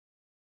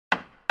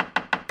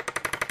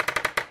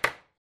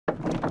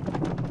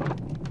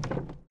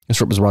This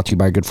rip was brought to you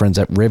by our good friends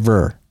at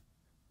River.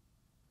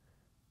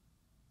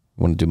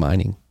 You want to do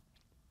mining?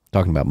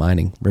 Talking about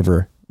mining.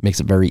 River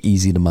makes it very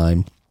easy to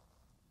mine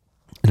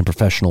in a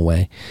professional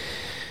way.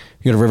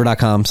 You go to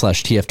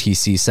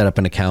river.com/TFTC, set up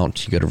an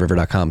account. You go to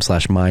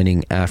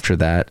river.com/mining after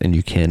that, and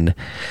you can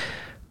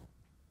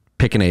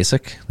pick an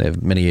ASIC. They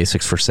have many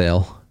ASICs for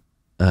sale.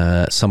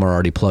 Some are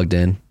already plugged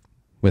in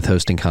with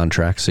hosting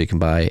contracts, so you can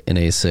buy an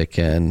ASIC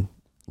and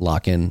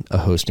lock in a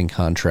hosting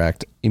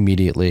contract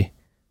immediately.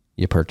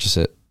 You purchase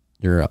it.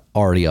 You're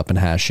already up and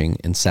hashing,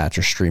 and sats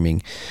are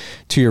streaming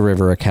to your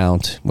River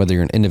account, whether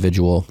you're an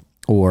individual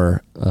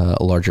or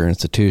a larger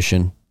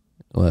institution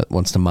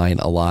wants to mine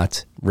a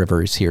lot.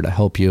 River is here to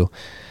help you.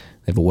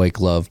 They have a white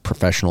glove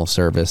professional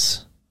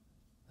service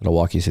that'll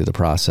walk you through the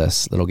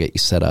process, that'll get you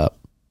set up.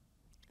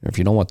 Or if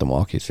you don't want them to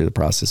walk you through the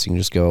process, you can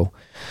just go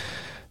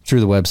through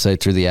the website,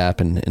 through the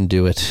app, and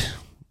do it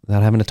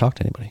without having to talk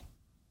to anybody.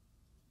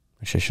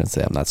 Actually, I shouldn't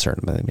say I'm not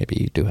certain, but maybe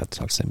you do have to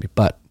talk to somebody.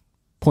 But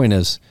point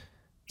is,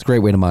 it's a great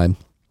way to mine.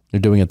 You're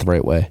doing it the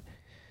right way.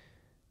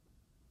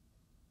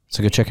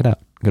 So go check it out.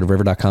 Go to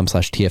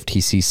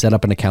river.com/TFTC. Set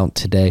up an account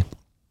today.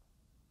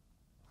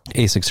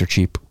 ASICs are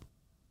cheap.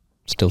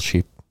 Still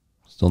cheap.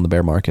 Still in the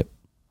bear market.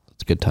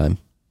 It's a good time.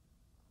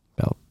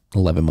 About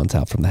 11 months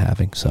out from the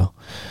halving. So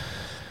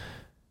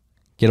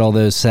get all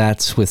those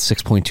sats with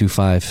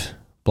 6.25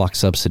 block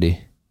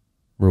subsidy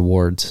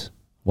rewards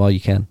while you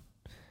can.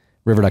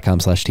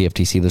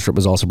 River.com/TFTC. This rip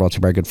was also brought to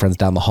you by our good friends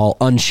down the hall,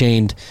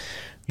 Unchained.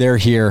 They're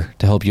here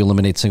to help you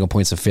eliminate single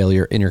points of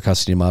failure in your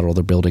custody model.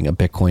 They're building a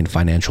Bitcoin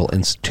financial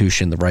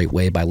institution the right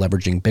way by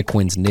leveraging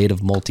Bitcoin's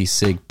native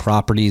multi-sig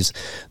properties.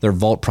 Their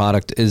vault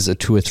product is a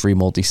 2 or 3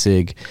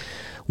 multi-sig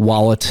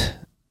wallet.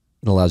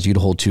 It allows you to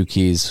hold 2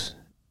 keys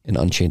and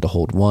Unchained to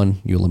hold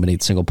 1. You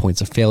eliminate single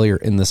points of failure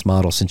in this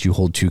model. Since you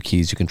hold 2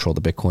 keys, you control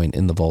the Bitcoin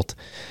in the vault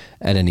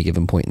at any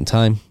given point in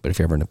time. But if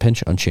you're ever in a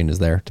pinch, Unchained is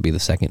there to be the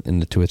second in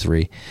the 2 or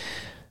 3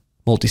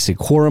 multi-sig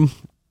quorum.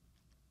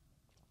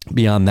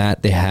 Beyond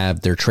that, they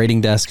have their trading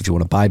desk. If you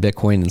want to buy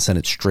Bitcoin and send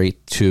it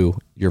straight to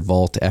your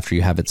vault after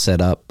you have it set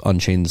up,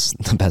 Unchained's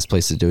the best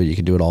place to do it. You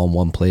can do it all in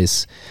one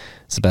place.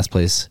 It's the best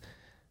place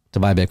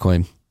to buy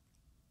Bitcoin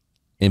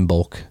in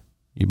bulk.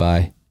 You buy,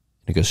 and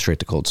it goes straight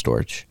to cold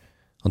storage.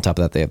 On top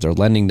of that, they have their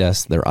lending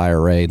desk, their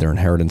IRA, their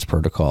inheritance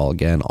protocol.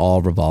 Again,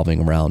 all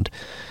revolving around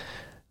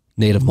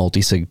native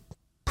multi-sig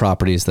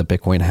properties that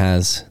Bitcoin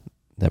has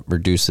that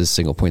reduces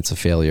single points of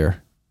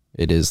failure.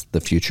 It is the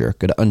future.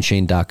 Go to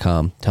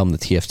unchained.com. Tell them the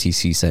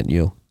TFTC sent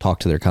you. Talk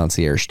to their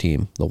concierge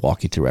team. They'll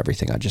walk you through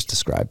everything I just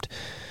described.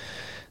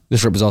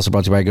 This rip is also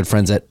brought to you by our good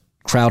friends at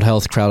Crowd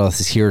Health. Crowd Health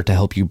is here to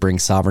help you bring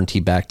sovereignty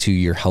back to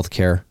your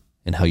healthcare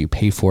and how you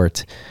pay for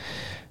it.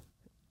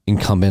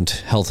 Incumbent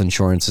health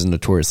insurance is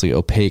notoriously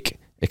opaque,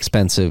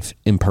 expensive,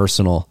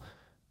 impersonal.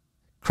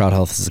 Crowd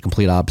Health is the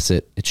complete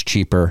opposite. It's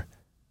cheaper,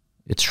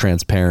 it's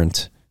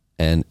transparent,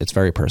 and it's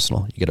very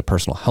personal. You get a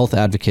personal health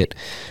advocate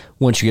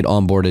once you get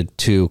onboarded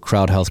to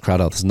Crowd Health. Crowd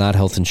Health is not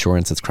health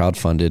insurance. It's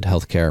crowd-funded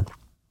healthcare.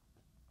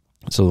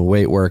 So the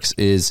way it works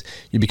is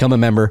you become a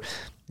member,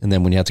 and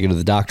then when you have to go to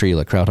the doctor, you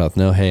let Crowd Health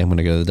know, hey, I'm going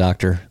to go to the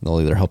doctor. They'll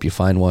either help you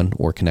find one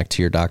or connect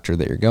to your doctor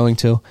that you're going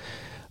to.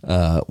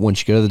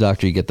 Once you go to the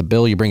doctor, you get the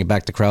bill. You bring it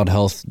back to Crowd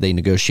Health. They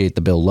negotiate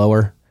the bill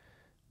lower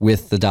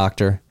with the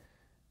doctor,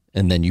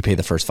 and then you pay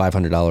the first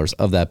 $500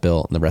 of that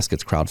bill, and the rest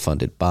gets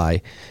crowd-funded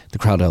by the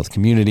Crowd Health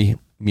community.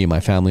 Me and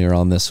my family are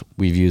on this.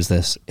 We've used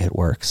this. It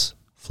works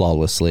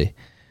flawlessly.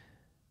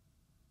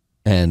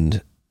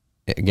 And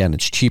again,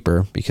 it's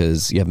cheaper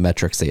because you have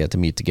metrics that you have to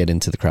meet to get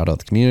into the Crowd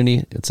Health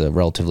community. It's a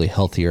relatively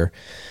healthier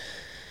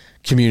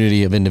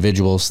community of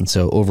individuals. And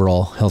so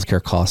overall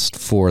healthcare costs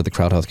for the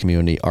Crowd Health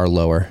community are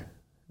lower.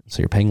 So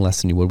you're paying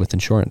less than you would with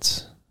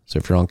insurance. So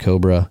if you're on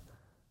Cobra,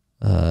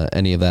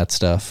 any of that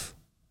stuff,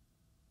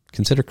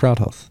 consider Crowd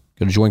Health.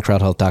 Go to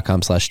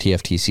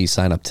joincrowdhealth.com/TFTC.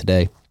 Sign up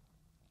today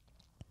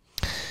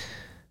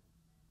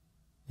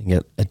and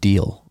get a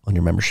deal on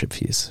your membership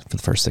fees for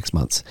the first 6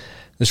 months.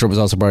 This show was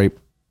also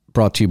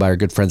brought to you by our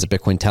good friends at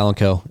Bitcoin Talent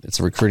Co. It's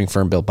a recruiting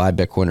firm built by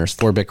Bitcoiners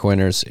for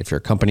Bitcoiners. If you're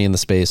a company in the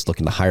space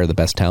looking to hire the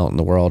best talent in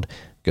the world,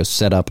 go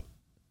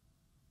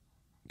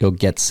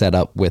get set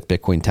up with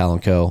Bitcoin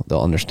Talent Co.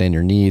 They'll understand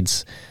your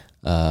needs,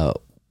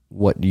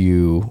 what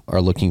you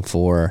are looking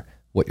for,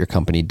 what your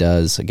company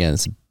does. Again,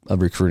 it's a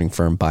recruiting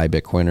firm by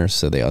Bitcoiners,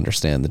 so they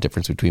understand the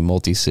difference between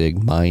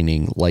multi-sig,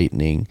 mining,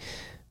 lightning.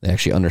 They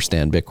actually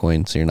understand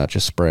Bitcoin, so you're not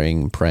just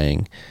spraying and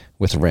praying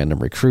with a random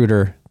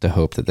recruiter to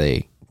hope that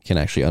they can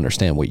actually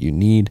understand what you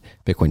need.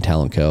 Bitcoin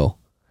Talent Co.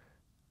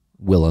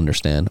 will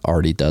understand,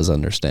 already does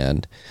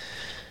understand.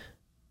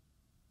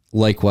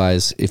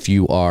 Likewise, if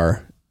you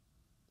are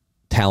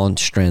talent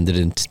stranded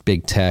in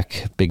big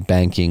tech, big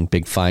banking,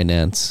 big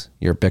finance,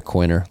 you're a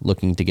Bitcoiner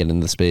looking to get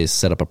into the space,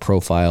 set up a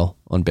profile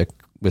on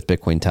with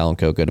Bitcoin Talent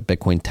Co. Go to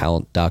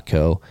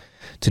bitcointalent.co.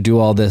 To do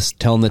all this,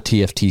 tell them the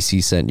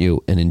TFTC sent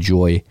you and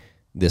enjoy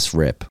this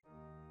rip.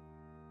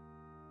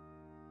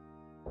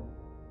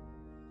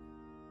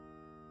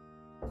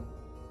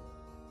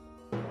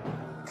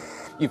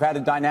 You've had a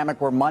dynamic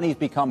where money's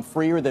become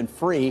freer than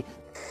free.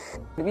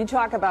 If you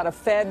talk about a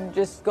Fed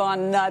just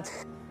gone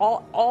nuts,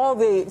 all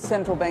the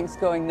central banks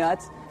going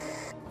nuts.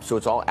 So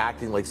it's all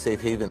acting like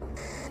safe haven.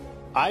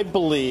 I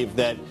believe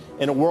that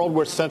in a world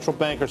where central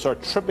bankers are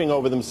tripping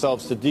over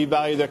themselves to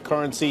devalue their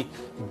currency,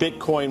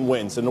 Bitcoin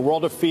wins. In the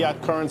world of fiat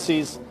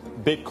currencies,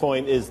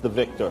 Bitcoin is the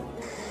victor.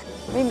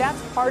 I mean,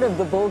 that's part of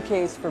the bull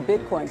case for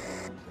Bitcoin.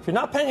 If you're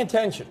not paying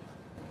attention,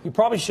 you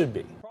probably should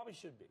be.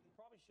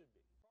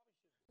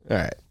 All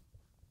right.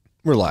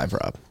 We're live,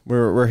 Rob.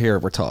 We're here.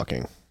 We're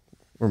talking.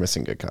 We're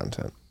missing good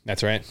content.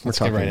 That's right. Let's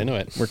get right into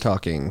it. We're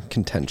talking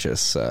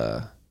contentious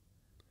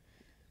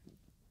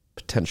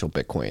potential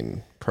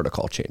Bitcoin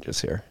protocol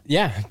changes here.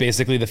 Yeah,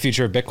 basically the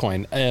future of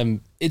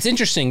Bitcoin. It's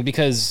interesting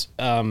because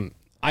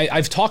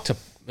I've talked to,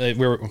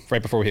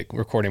 right before we hit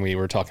recording, we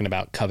were talking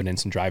about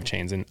covenants and drive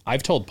chains. And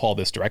I've told Paul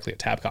this directly at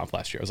TabConf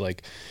last year. I was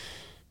like,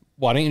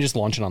 why don't you just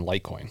launch it on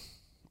Litecoin?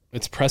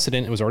 It's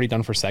precedent. It was already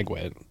done for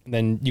SegWit.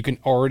 Then you can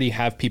already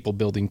have people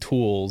building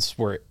tools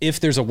where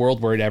if there's a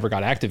world where it ever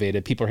got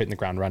activated, people are hitting the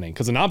ground running.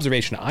 Because an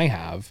observation I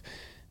have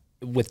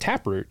with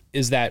Taproot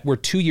is that we're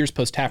 2 years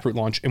post Taproot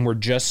launch and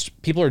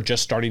people are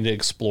just starting to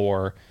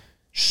explore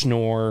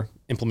Schnorr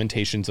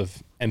implementations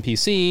of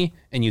MPC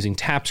and using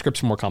tap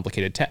scripts for more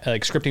complicated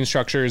scripting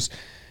structures.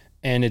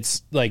 And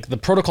it's like the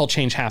protocol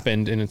change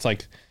happened and it's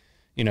like,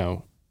 you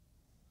know,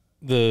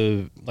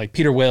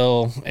 Peter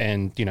Will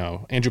and, you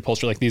know, Andrew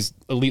Polster, like these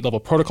elite level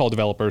protocol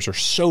developers are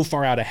so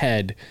far out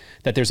ahead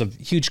that there's a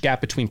huge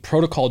gap between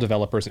protocol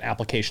developers and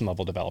application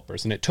level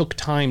developers. And it took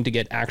time to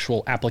get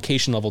actual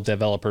application level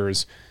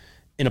developers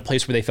in a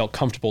place where they felt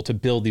comfortable to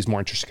build these more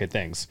intricate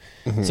things.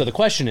 Mm-hmm. So the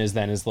question is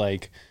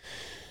like,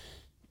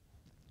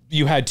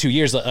 you had 2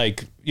 years,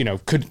 like, you know,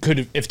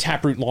 could if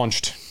Taproot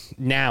launched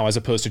now as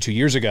opposed to 2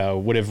 years ago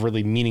would have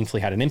really meaningfully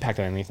had an impact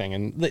on anything.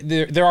 And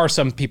there are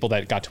some people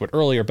that got to it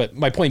earlier, but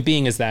my point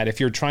being is that if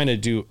you're trying to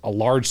do a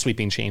large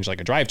sweeping change like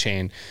a drive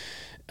chain,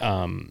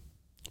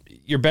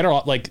 you're better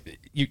off, like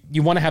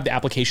you want to have the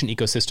application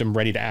ecosystem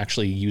ready to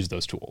actually use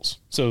those tools.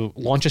 So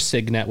launch a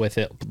SIGNet with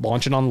it,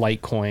 launch it on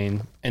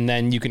Litecoin, and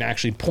then you can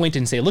actually point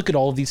and say, look at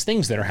all of these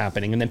things that are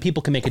happening. And then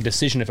people can make a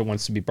decision if it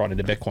wants to be brought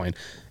into Bitcoin.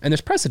 And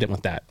there's precedent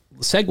with that.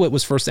 SegWit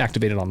was first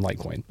activated on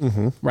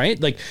Litecoin, right?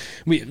 Like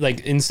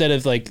instead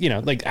of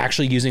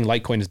actually using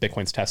Litecoin as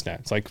Bitcoin's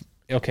testnet, it's like,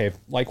 okay, if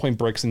Litecoin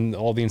bricks and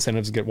all the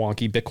incentives get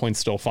wonky, Bitcoin's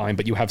still fine,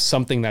 but you have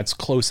something that's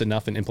close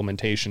enough in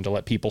implementation to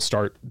let people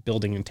start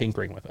building and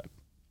tinkering with it.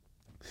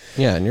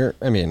 Yeah, and you're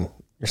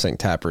saying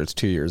Taproot's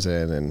 2 years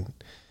in and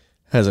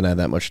hasn't had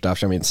that much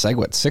adoption. I mean,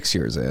 SegWit's 6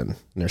 years in, and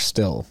there's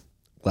still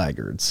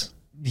laggards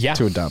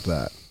to adopt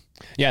that.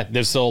 Yeah,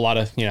 there's still a lot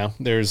of,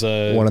 there's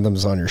a... One of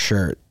them's on your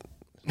shirt.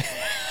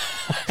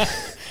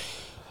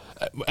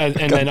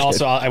 and then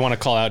also I want to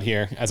call out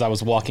here, as I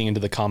was walking into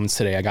the Commons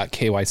today, I got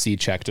KYC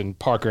checked, and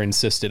Parker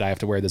insisted I have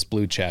to wear this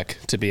blue check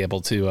to be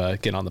able to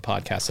get on the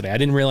podcast today. I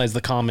didn't realize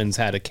the Commons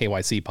had a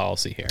KYC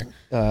policy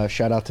here.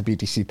 Shout out to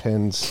BTC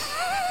Pins.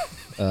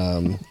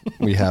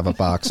 We have a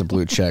box of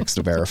blue checks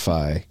to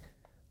verify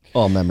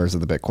all members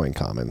of the Bitcoin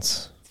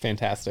Commons.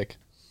 Fantastic.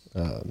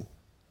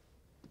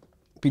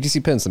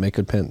 BTC Pins to make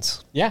good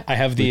pins. Yeah, I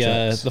have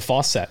the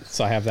Foss set,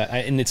 so I have that,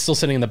 and it's still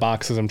sitting in the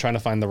box because I'm trying to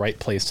find the right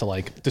place to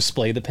like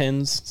display the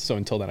pins. So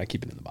until then, I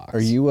keep it in the box. Are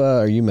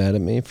you mad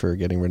at me for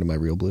getting rid of my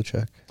real blue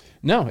check?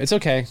 No, it's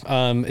okay.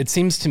 It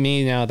seems to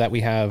me now that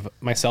we have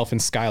myself and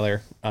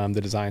Skylar,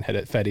 the design head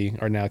at Fedi,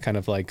 are now kind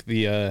of like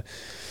the.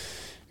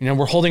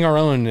 We're holding our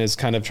own as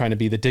kind of trying to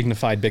be the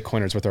dignified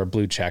Bitcoiners with our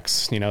blue checks.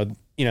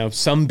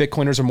 Some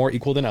Bitcoiners are more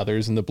equal than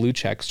others, and the blue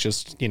checks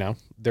just,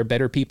 they're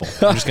better people.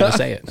 I'm just going to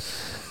say it.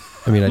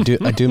 I mean,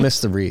 I do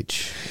miss the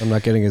reach. I'm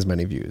not getting as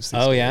many views.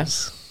 Oh,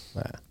 days.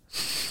 Yeah?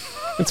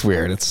 It's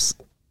weird. It's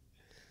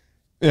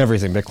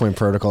everything. Bitcoin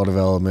protocol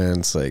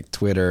developments, like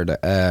Twitter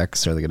to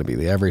X. Are they going to be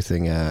the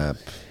everything app?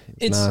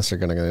 It's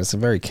a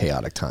very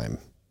chaotic time.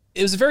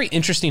 It was a very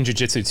interesting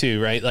jiu-jitsu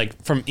too, right?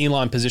 Like from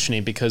Elon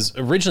positioning, because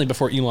originally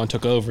before Elon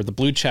took over, the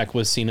blue check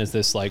was seen as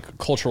this like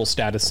cultural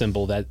status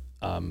symbol that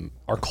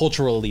our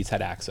cultural elites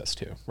had access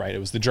to, right? It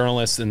was the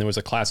journalists, and there was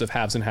a class of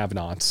haves and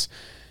have-nots.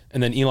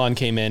 And then Elon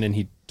came in and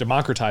he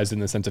democratized in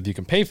the sense of you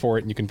can pay for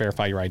it and you can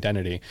verify your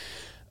identity.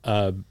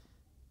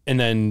 And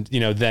then,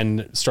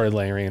 then started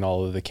layering in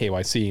all of the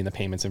KYC and the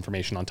payments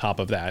information on top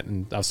of that.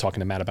 And I was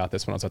talking to Matt about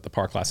this when I was at the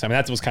park last time. And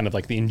that was kind of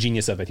like the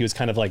ingenious of it. He was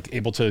kind of like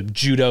able to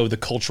judo the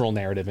cultural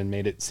narrative and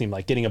made it seem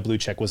like getting a blue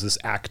check was this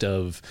act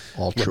of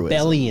altruism.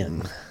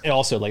 Rebellion. And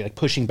also like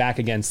pushing back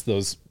against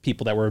those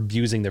people that were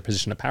abusing their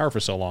position of power for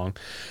so long.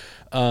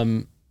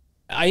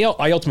 I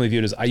ultimately view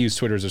it as I use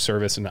Twitter as a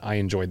service and I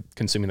enjoyed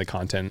consuming the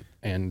content,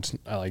 and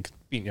I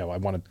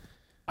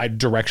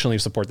directionally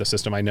support the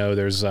system. I know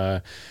there's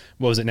what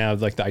was it now,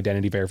 like the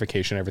identity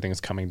verification, everything is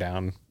coming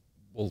down.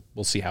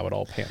 We'll see how it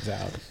all pans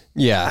out.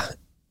 Yeah.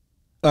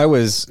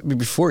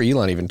 Before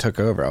Elon even took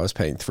over, I was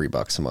paying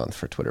 $3 a month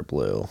for Twitter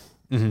Blue.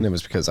 Mm-hmm. And it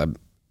was because I'm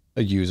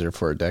a user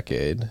for a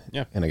decade.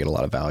 Yeah. And I get a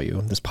lot of value.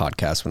 This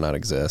podcast would not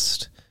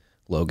exist.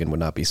 Logan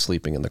would not be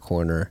sleeping in the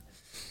corner.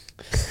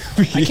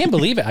 I can't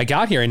believe it. I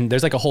got here and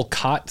there's like a whole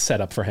cot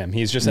set up for him.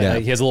 He's just, he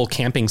has a little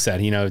camping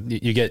set, you know,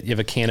 you have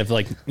a can of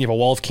like, you have a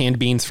wall of canned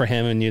beans for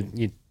him,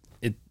 and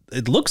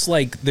it looks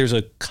like there's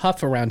a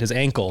cuff around his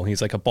ankle.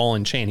 He's like a ball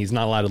and chain. He's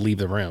not allowed to leave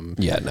the room.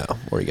 Yeah, no,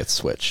 or he gets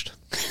switched.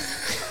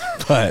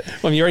 But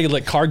well, you already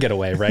let car get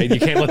away, right? You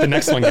can't let the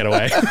next one get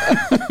away.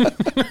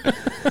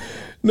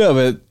 No,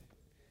 but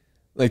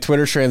like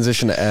Twitter's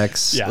transition to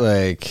X,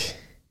 like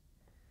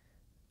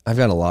I've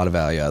gotten a lot of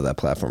value out of that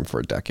platform for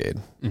a decade.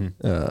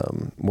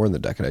 More than a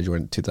decade. I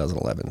joined in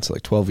 2011, so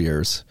like 12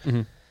 years.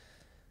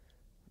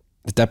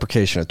 The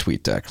deprecation of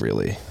TweetDeck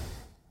really,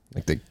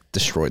 like they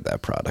destroyed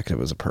that product. It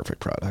was a perfect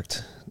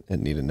product.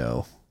 It needed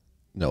no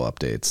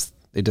updates.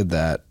 They did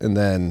that, and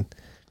then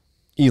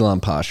Elon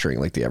posturing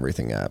like the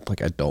everything app.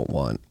 Like I don't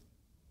want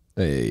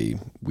a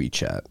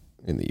WeChat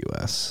in the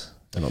US.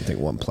 I don't think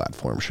one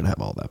platform should have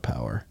all that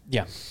power.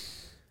 Yeah.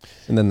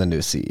 And then the new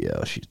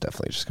CEO, she's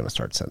definitely just going to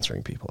start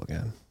censoring people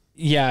again.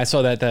 Yeah, I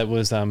saw that. That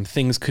was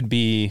things could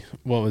be,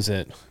 what was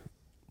it?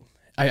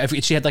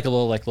 She had like a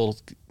little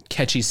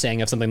catchy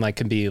saying of something like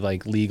could be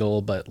like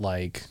legal, but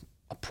like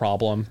a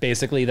problem.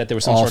 Basically, that there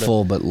was some awful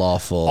sort of but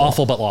lawful.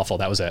 Awful but lawful.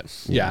 That was it.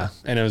 Yeah.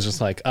 And it was just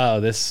like, oh,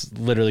 this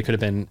literally could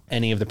have been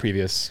any of the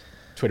previous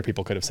Twitter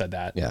people could have said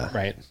that. Yeah.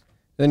 Right.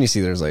 Then you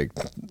see there's like,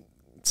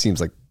 it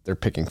seems like they're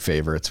picking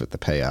favorites with the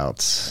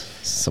payouts.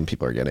 Some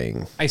people are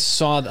getting... I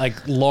saw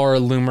like Laura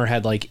Loomer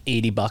had like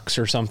 $80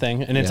 or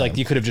something. And it's like,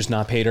 you could have just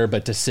not paid her,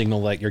 but to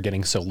signal that you're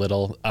getting so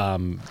little,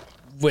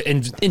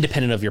 and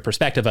independent of your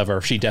perspective of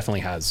her, she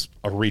definitely has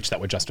a reach that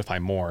would justify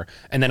more.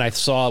 And then I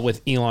saw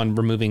with Elon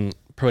removing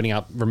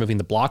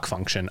the block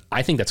function,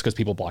 I think that's because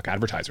people block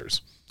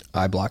advertisers.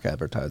 I block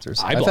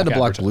advertisers. I've had to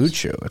block Blue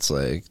Chew. It's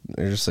like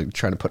they're just like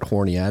trying to put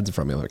horny ads in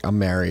front of me. Like I'm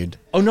married.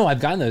 Oh no, I've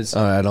gotten those.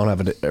 I don't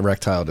have an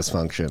erectile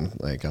dysfunction.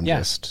 Like I'm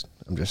just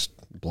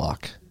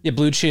block. Yeah,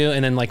 Blue Chew,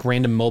 and then like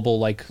random mobile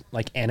like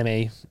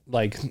anime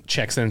like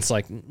checks, and it's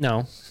like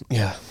no.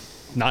 Yeah.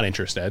 Not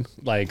interested.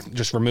 Like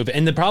just remove it.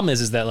 And the problem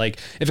is that like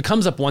if it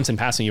comes up once in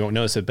passing, you won't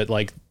notice it. But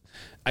like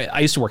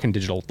I used to work in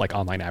digital like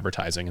online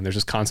advertising, and there's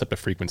this concept of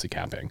frequency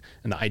capping,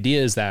 and the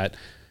idea is that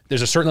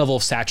there's a certain level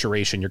of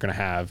saturation you're going to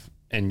have,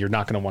 and you're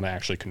not going to want to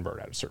actually convert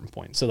at a certain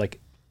point. So like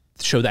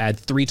show the ad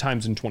 3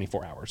 times in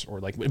 24 hours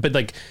or like, but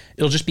like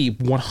it'll just be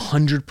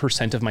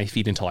 100% of my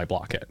feed until I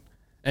block it.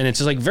 And it's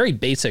just like very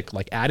basic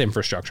like ad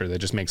infrastructure that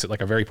just makes it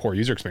like a very poor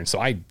user experience.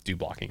 So I do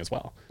blocking as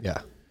well.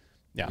 Yeah.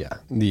 Yeah.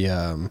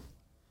 Yeah. And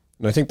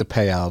I think the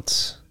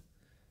payouts,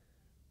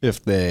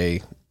 if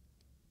they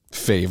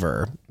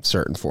favor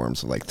certain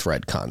forms of like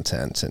thread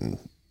content and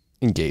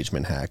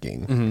engagement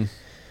hacking,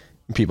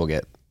 people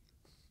get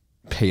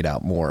paid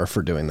out more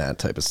for doing that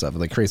type of stuff. It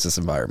like creates this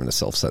environment of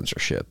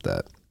self-censorship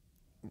that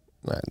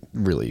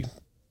really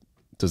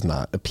does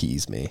not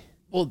appease me.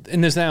 Well,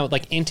 and there's now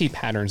like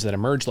anti-patterns that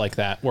emerge like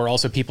that, where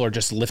also people are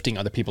just lifting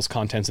other people's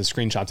contents and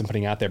screenshots and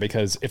putting out there,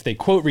 because if they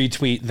quote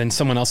retweet, then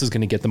someone else is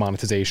going to get the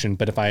monetization.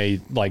 But if I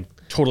like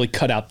totally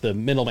cut out the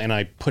middle and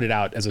I put it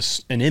out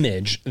as an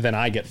image, then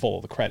I get full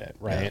of the credit,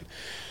 right? Yeah.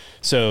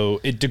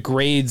 So it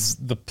degrades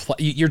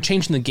you're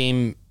changing the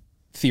game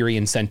theory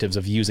incentives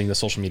of using the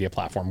social media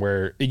platform,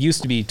 where it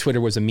used to be Twitter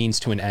was a means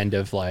to an end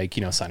of like,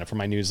 you know, sign up for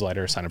my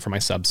newsletter, sign up for my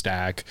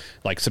Substack,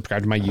 like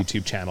subscribe to my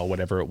YouTube channel,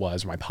 whatever it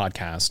was, or my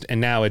podcast.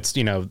 And now it's,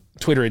 you know,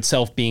 Twitter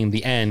itself being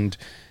the end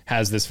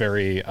has this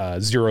very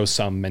zero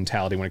sum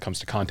mentality when it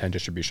comes to content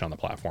distribution on the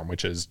platform,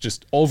 which is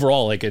just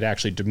overall, like it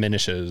actually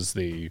diminishes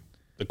the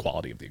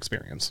quality of the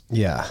experience.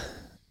 Yeah.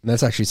 And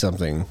that's actually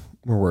something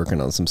we're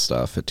working on, some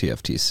stuff at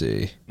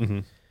TFTC.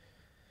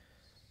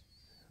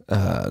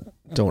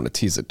 Don't want to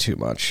tease it too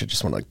much. I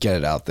just want to get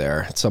it out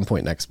there at some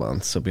point next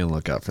month. So be on the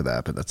lookout for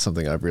that. But that's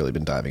something I've really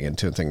been diving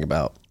into and thinking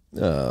about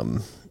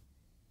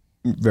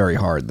very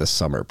hard this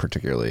summer,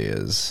 particularly,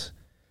 is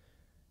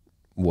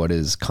what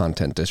is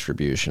content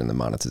distribution and the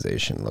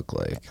monetization look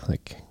like?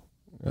 Like,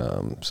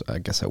 so I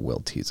guess I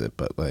will tease it,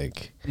 but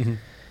like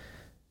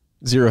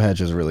Zero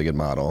Hedge is a really good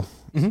model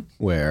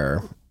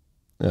where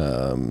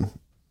Tyler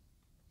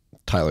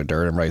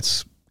Durden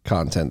writes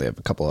content. They have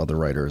a couple other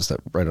writers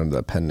that write under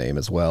the pen name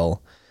as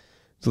well.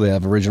 So they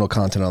have original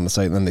content on the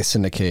site, and then they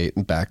syndicate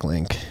and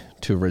backlink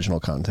to original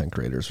content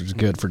creators, which is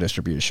good for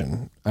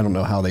distribution. I don't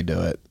know how they do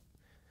it.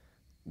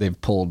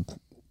 They've pulled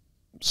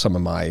some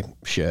of my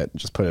shit,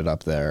 just put it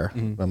up there.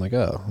 I'm like,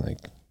 oh, like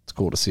it's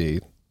cool to see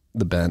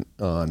the bent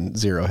on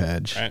Zero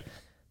Hedge. Right.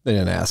 They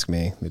didn't ask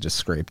me. They just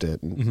scraped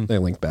it, and they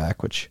link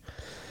back, which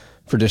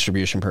for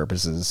distribution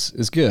purposes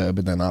is good.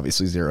 But then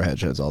obviously Zero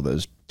Hedge has all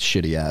those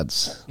shitty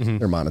ads.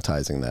 They're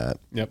monetizing that.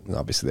 Yep. And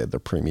obviously they have their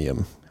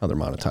premium, how they're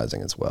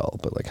monetizing as well.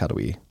 But like, how do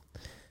we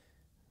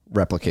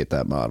replicate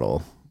that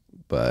model,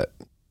 but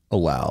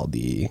allow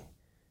the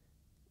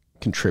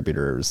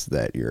contributors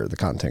that you're, the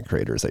content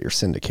creators that you're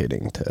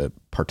syndicating, to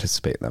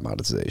participate in that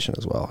monetization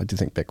as well? I do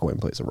think Bitcoin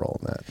plays a role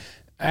in that.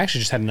 I actually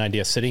just had an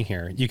idea sitting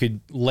here. You could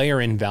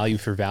layer in value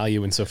for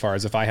value insofar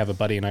as if I have a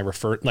buddy and I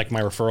refer, like my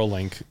referral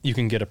link, you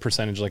can get a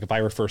percentage. Like if I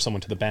refer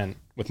someone to the Bent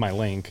with my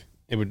link,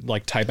 it would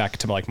like tie back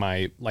to like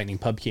my Lightning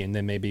pub key, and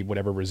then maybe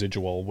whatever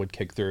residual would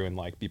kick through and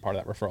like be part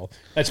of that referral.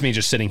 That's me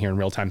just sitting here in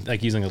real time,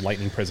 like using the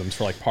Lightning prisms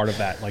for like part of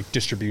that like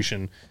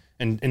distribution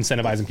and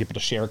incentivizing people to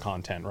share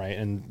content, right?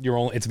 And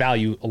it's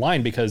value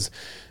aligned, because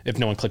if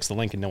no one clicks the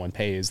link and no one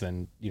pays,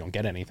 then you don't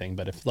get anything.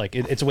 But if like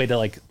it's a way to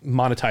like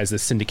monetize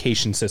this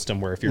syndication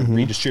system, where if you're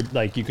redistribute,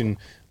 like you can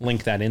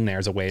link that in there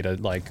as a way to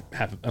like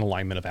have an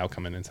alignment of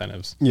outcome and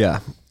incentives.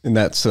 Yeah, and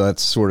that's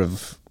sort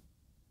of,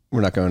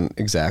 we're not going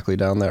exactly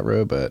down that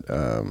road, but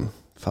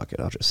fuck it,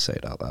 I'll just say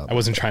it out loud. I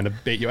wasn't trying to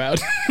bait you out,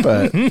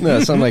 but no,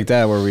 something like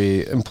that, where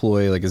we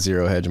employ like a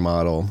zero hedge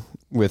model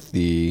with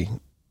the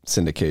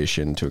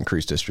syndication to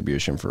increase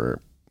distribution for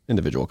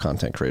individual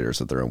content creators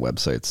at their own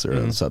websites, their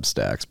own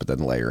Substacks, but then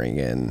layering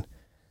in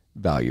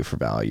value for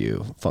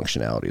value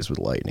functionalities with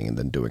Lightning, and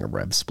then doing a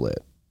rev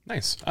split.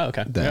 Nice. Oh,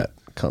 okay. That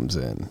comes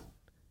in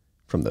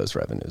from those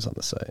revenues on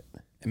the site.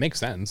 It makes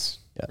sense,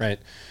 right?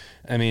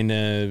 I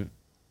mean,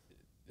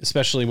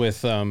 especially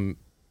with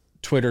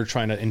Twitter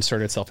trying to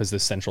insert itself as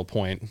this central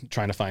point,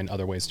 trying to find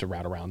other ways to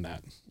route around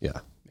that. Yeah.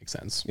 Makes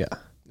sense. Yeah.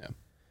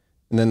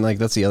 And then like,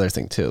 that's the other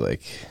thing too,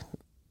 like,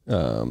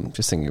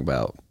 just thinking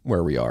about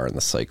where we are in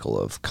the cycle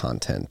of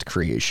content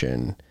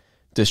creation,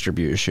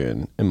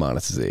 distribution, and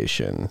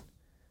monetization.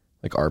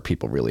 Like, are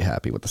people really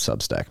happy with the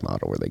Substack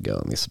model, where they go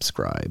and they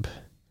subscribe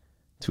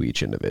to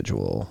each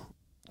individual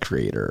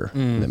creator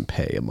and then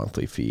pay a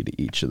monthly fee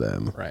to each of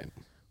them? Right.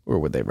 Or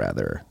would they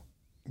rather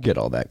get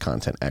all that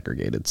content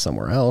aggregated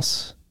somewhere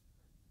else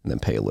and then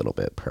pay a little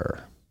bit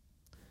per?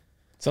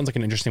 Sounds like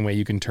an interesting way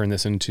you can turn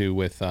this into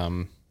with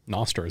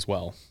Nostr as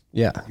well.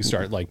 Yeah. You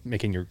start like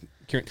making your,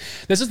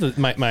 this is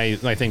my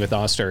thing with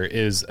Nostr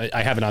is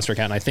I have a Nostr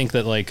account, and I think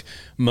that like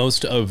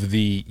most of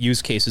the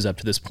use cases up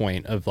to this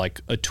point of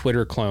like a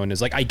Twitter clone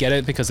is like, I get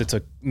it because it's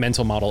a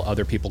mental model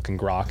other people can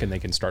grok, and they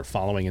can start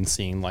following and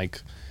seeing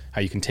like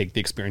how you can take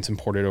the experience and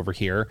port it over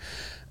here.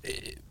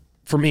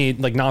 For me,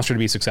 like Nostr to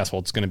be successful,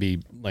 it's going to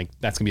be like,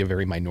 that's going to be a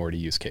very minority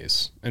use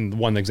case. And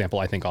one example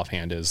I think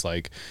offhand is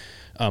like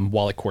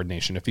wallet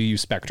coordination. If you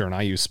use Spectre and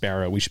I use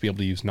Sparrow, we should be able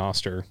to use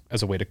Nostr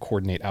as a way to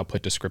coordinate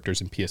output descriptors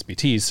and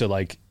PSBTs. So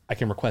like I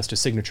can request a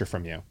signature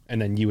from you,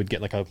 and then you would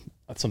get like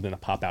something to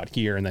pop out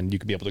here, and then you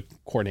could be able to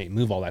coordinate and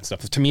move all that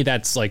stuff. To me,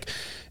 that's like,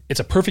 it's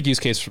a perfect use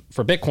case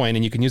for Bitcoin,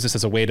 and you can use this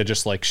as a way to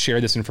just like share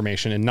this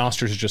information. And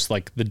Nostr is just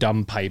like the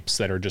dumb pipes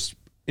that are just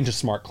into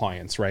smart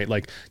clients, right?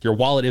 Like your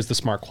wallet is the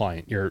smart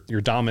client, your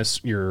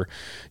DOMIS, your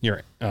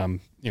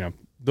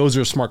those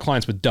are smart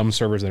clients with dumb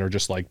servers that are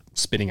just like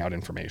spitting out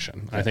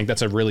information. Yeah. I think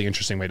that's a really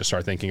interesting way to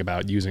start thinking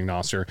about using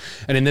Nostr.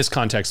 And in this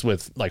context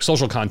with like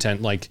social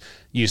content, like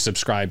you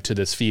subscribe to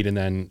this feed and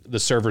then the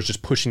server's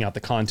just pushing out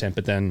the content,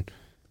 but then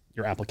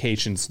your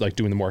application's like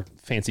doing the more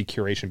fancy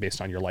curation based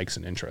on your likes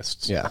and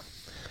interests. Yeah.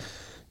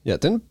 Yeah.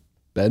 Didn't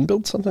Ben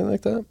build something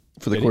like that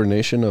for the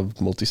coordination of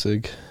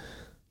multisig?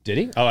 Did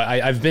he? Oh,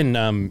 I've been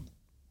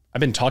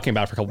talking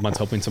about it for a couple months,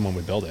 hoping someone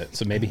would build it.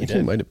 So maybe he did.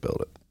 He might have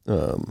built it.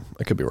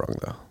 I could be wrong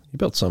though. He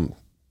built some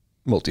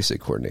multi-sig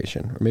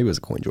coordination, or maybe it was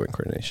a CoinJoin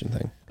coordination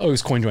thing. Oh, it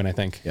was CoinJoin, I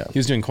think. Yeah. He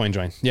was doing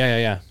CoinJoin.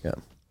 Yeah.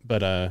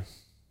 But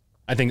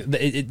I think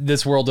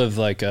this world of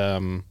like,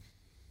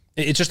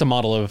 it's just a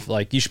model of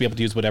like, you should be able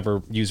to use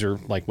whatever user,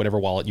 like whatever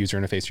wallet user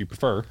interface you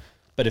prefer.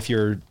 But if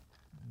you're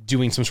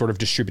doing some sort of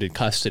distributed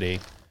custody,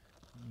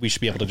 we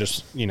should be able to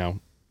just,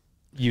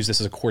 use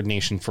this as a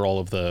coordination for all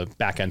of the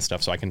back end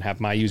stuff. So I can have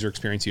my user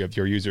experience, you have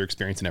your user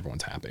experience, and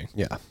everyone's happy.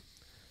 Yeah.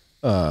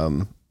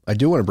 I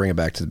do want to bring it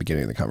back to the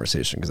beginning of the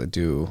conversation, because I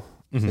do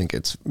think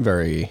it's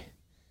very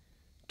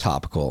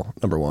topical,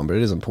 number one, but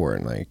it is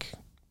important, like,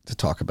 to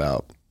talk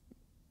about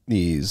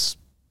these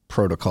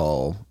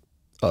protocol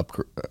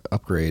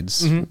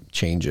upgrades,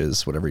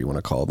 changes, whatever you want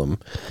to call them,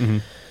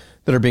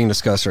 that are being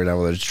discussed right now,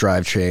 whether it's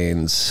drive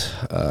chains,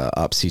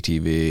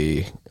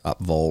 OpCTV,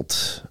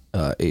 OpVault,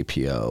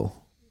 APO.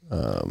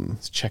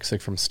 It's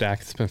checksig from Stack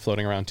that's been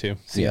floating around too.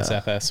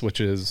 CSFS,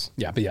 which is,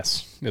 but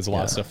yes, there's a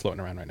lot of stuff floating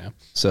around right now.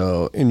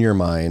 So in your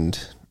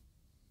mind,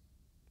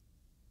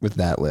 with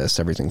that list,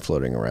 everything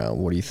floating around,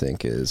 what do you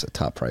think is a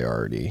top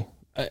priority?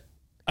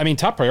 I mean,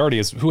 top priority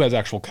is who has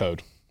actual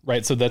code,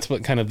 right? So that's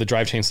what kind of the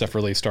drive chain stuff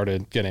really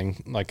started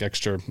getting like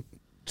extra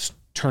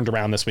turned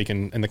around this week,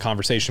 and the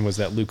conversation was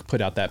that Luke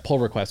put out that pull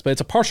request, but it's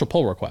a partial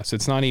pull request.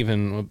 It's not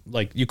even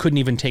like, you couldn't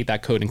even take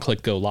that code and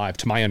click go live,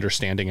 to my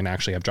understanding, and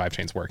actually have drive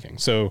chains working.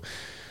 So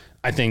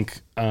I think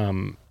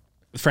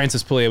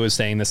Francis Pouliot was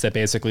saying this, that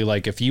basically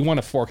like, if you want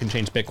to fork and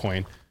change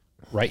Bitcoin,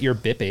 write your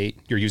BIP8,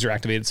 your user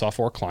activated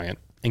software client,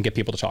 and get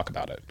people to talk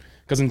about it.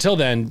 Because until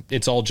then,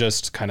 it's all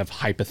just kind of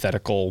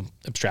hypothetical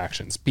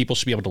abstractions. People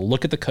should be able to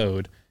look at the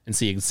code and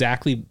see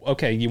exactly,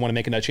 okay, you want to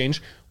make a nut change?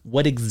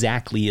 What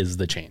exactly is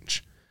the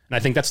change? And I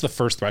think that's the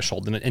first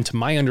threshold. And to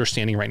my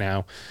understanding right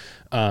now,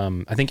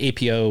 I think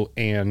APO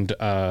and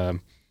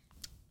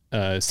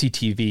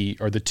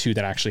CTV are the two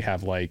that actually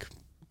have like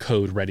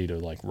code ready to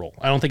like roll.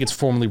 I don't think it's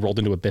formally rolled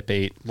into a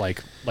BIP8,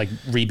 like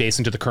rebase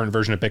into the current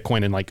version of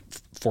Bitcoin and like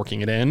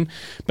forking it in,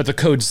 but the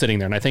code's sitting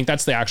there. And I think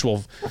that's the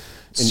actual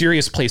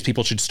serious place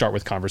people should start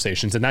with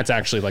conversations. And that's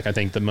actually like, I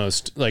think the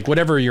most, like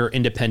whatever your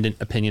independent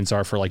opinions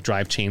are for like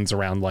drive chains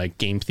around like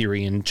game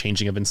theory and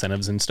changing of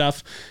incentives and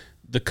stuff,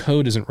 the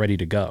code isn't ready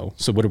to go.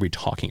 So what are we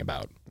talking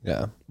about?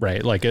 Yeah.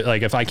 Right. Like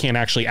if I can't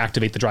actually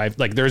activate the drive,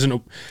 like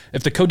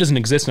if the code doesn't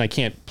exist and I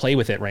can't play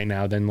with it right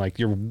now, then like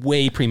you're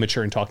way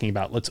premature in talking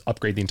about let's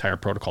upgrade the entire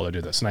protocol to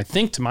do this. And I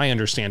think to my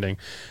understanding,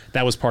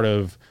 that was part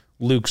of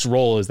Luke's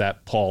role, is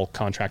that Paul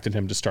contracted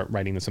him to start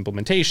writing this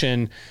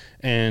implementation.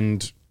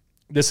 And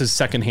this is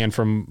secondhand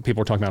from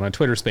people we're talking about on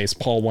Twitter space.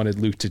 Paul wanted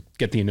Luke to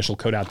get the initial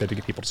code out there to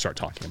get people to start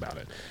talking about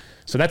it.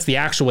 So that's the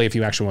actual way if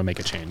you actually want to make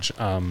a change.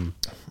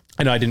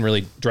 I know I didn't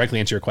really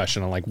directly answer your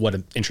question on like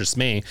what interests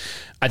me.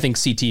 I think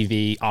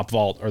CTV,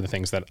 OpVault are the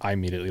things that I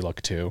immediately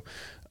look to.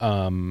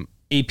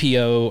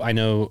 APO, I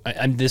know,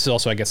 and this is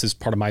also, I guess, is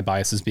part of my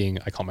bias as being,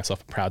 I call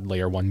myself a proud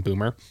layer 1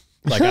 boomer.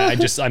 Like I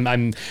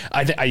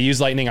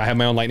use Lightning. I have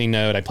my own Lightning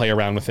node. I play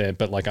around with it,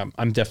 but like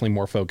I'm definitely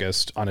more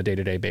focused on a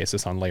day-to-day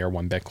basis on layer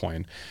 1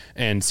 Bitcoin.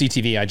 And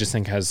CTV, I just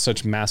think has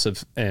such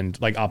massive, and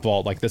like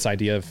OpVault, like this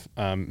idea of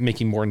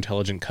making more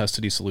intelligent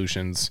custody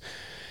solutions.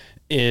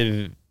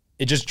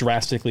 It just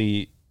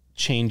drastically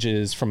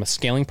changes from a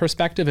scaling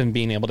perspective and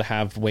being able to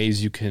have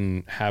ways you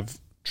can have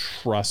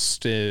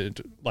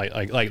trusted,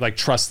 like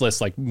trustless,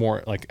 like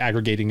more like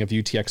aggregating of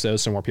UTXO,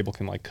 so more people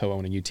can like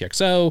co-own a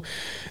UTXO.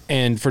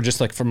 And for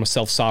just like from a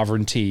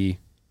self-sovereignty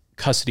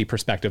custody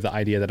perspective, the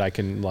idea that I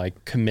can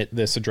like commit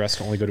this address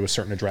to only go to a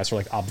certain address, or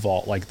like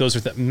OpVault, like those are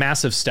the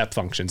massive step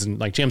functions. And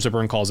like James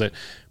O'Byrne calls it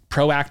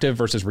proactive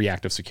versus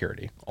reactive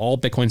security. All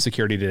Bitcoin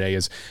security today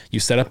is you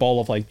set up all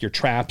of like your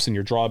traps and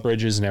your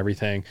drawbridges and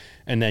everything,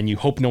 and then you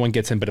hope no one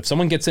gets in. But if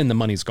someone gets in, the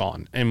money's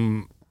gone.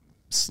 And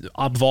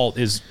OpVault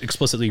is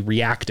explicitly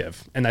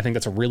reactive. And I think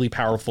that's a really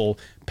powerful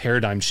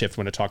paradigm shift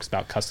when it talks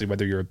about custody,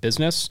 whether you're a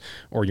business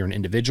or you're an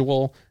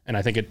individual. And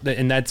I think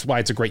and that's why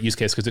it's a great use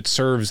case, because it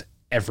serves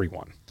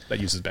everyone that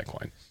uses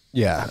Bitcoin.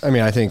 Yeah. I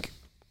mean, I think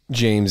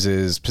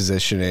James's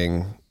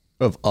positioning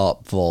of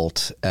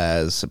OpVault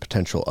as a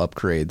potential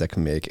upgrade that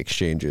can make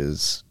exchange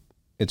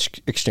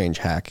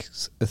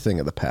hacks a thing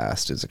of the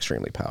past is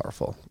extremely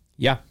powerful.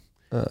 Yeah.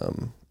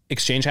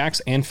 Exchange hacks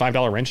and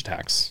 $5 wrench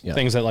attacks. Yeah.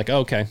 Things that like,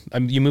 okay,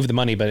 you move the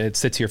money, but it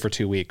sits here for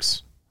 2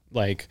 weeks.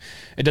 Like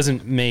it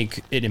doesn't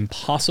make it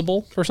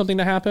impossible for something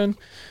to happen,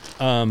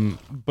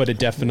 but it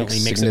definitely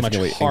makes it much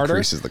harder.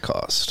 Increases the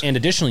cost. And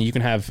additionally, you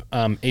can have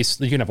a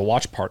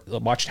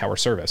watchtower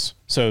service.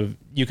 So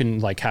you can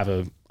like have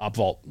a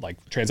OpVault like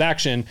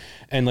transaction,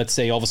 and let's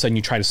say all of a sudden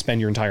you try to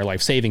spend your entire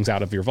life savings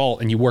out of your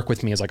vault, and you work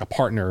with me as like a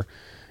partner,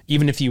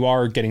 even if you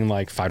are getting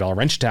like $5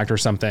 wrench attacked or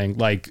something,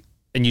 like,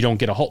 and you don't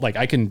get a whole, like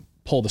I can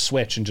pull the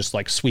switch and just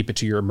like sweep it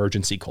to your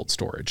emergency cold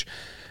storage.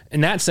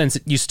 In that sense,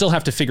 you still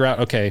have to figure out,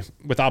 okay,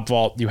 with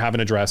OpVault, you have an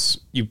address,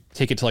 you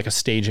take it to like a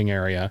staging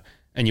area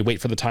and you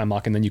wait for the time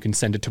lock, and then you can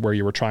send it to where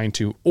you were trying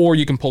to, or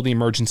you can pull the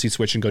emergency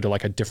switch and go to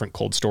like a different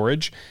cold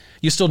storage.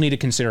 You still need to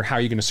consider how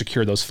you're going to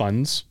secure those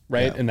funds,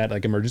 right? In that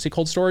like emergency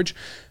cold storage.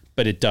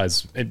 But it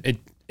does, it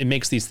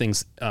makes these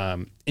things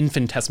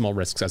infinitesimal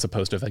risks as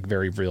opposed to like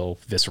very real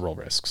visceral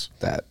risks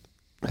that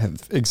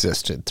have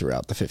existed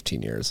throughout the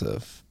 15 years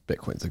of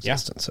Bitcoin's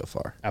existence so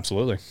far.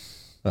 Absolutely.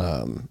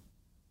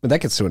 But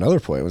that gets to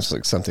another point, which is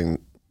like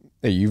something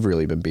that you've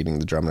really been beating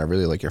the drum, and I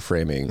really like your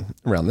framing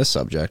around this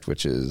subject,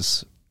 which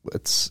is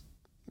let's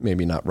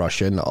maybe not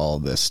rush into all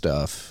this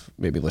stuff.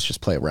 Maybe let's just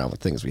play around with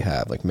things we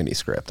have, like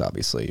Miniscript.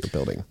 Obviously, you're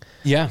building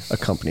a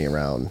company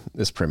around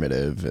this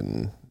primitive,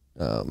 and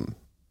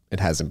it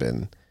hasn't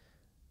been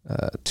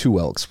too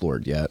well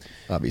explored yet.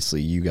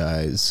 Obviously, you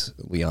guys,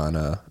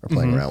 Liana, are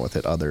playing around with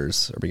it.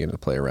 Others are beginning to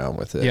play around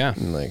with it. Yeah.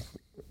 And like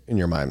in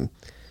your mind,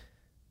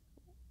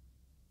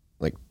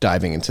 like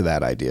diving into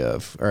that idea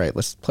of, all right,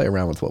 let's play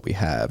around with what we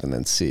have and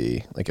then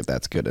see like if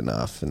that's good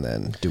enough, and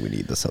then do we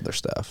need this other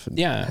stuff, and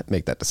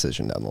make that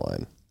decision down the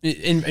line.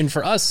 And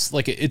for us,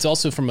 like it's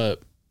also from a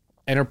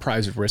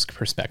enterprise risk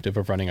perspective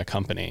of running a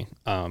company.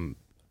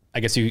 I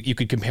guess you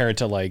could compare it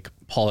to like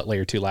Paul at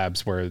Layer 2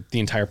 Labs, where the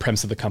entire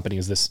premise of the company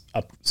is this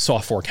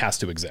soft fork has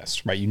to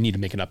exist, right? You need to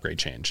make an upgrade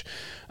change.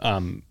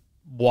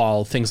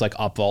 While things like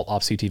OpVault,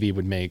 OpCTV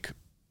would make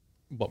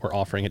what we're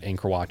offering at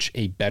AnchorWatch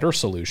a better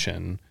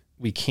solution,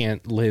 we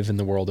can't live in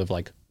the world of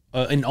like,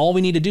 and all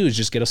we need to do is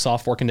just get a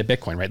soft fork into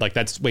Bitcoin, right? Like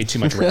that's way too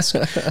much risk.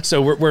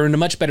 So we're in a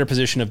much better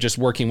position of just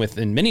working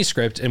within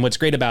Miniscript. And what's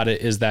great about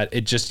it is that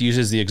it just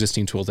uses the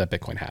existing tools that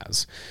Bitcoin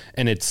has.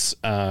 And it's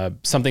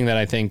something that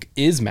I think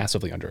is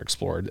massively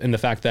underexplored. And the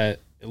fact that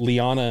the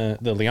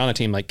Liana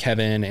team, like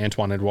Kevin,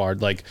 Antoine,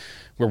 Edouard, like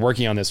we're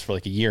working on this for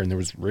like a year, and there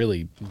was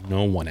really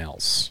no one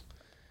else.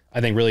 I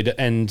think really,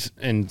 and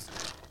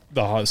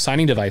the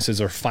signing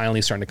devices are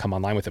finally starting to come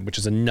online with it, which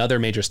is another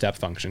major step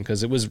function,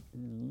 because it was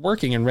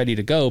working and ready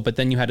to go, but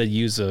then you had to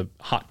use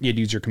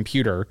your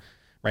computer,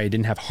 right? It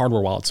didn't have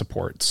hardware wallet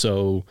support.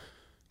 So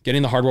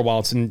getting the hardware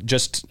wallets, and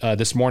just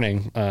this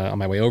morning on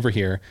my way over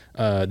here,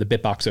 the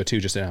BitBox 02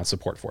 just announced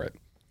support for it.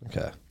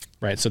 Okay.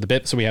 Right. So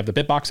we have the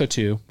Bitbox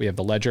 02, we have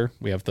the Ledger,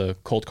 we have the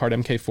Cold Card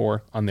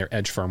MK4 on their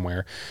Edge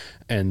firmware,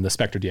 and the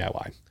Spectre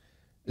DIY.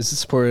 Is it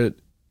supported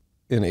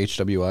in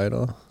HWI at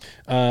all?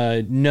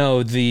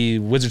 No, the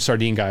Wizard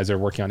Sardine guys are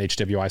working on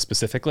HWI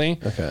specifically.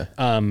 Okay.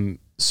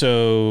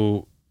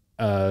 So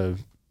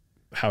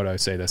how do I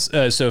say this?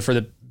 So for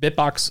the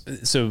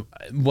Bitbox, so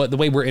the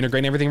way we're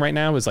integrating everything right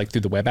now is like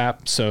through the web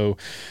app. So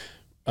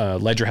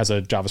Ledger has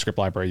a JavaScript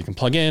library you can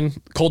plug in.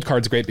 Cold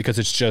Card's great because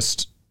it's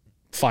just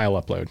file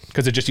upload,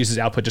 because it just uses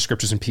output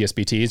descriptors and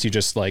PSBTs. You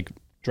just like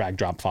drag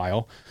drop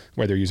file,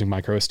 whether you're using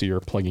microSD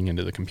or plugging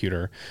into the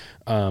computer.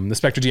 The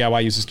Spectre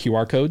DIY uses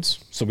QR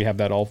codes, so we have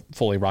that all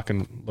fully rock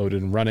and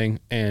loaded and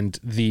running. And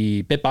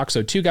the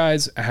Bitbox 02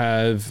 guys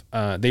have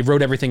they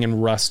wrote everything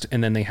in Rust,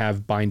 and then they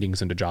have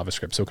bindings into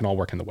JavaScript, so it can all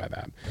work in the web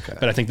app. Okay.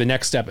 But I think the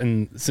next step,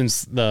 and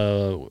since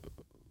the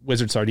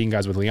Wizard Sardine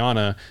guys with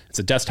Liana, it's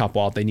a desktop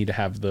wallet, they need to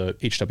have the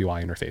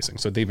HWI interfacing,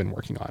 so they've been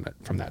working on it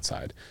from that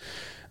side.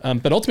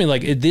 But ultimately,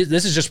 like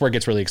this is just where it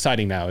gets really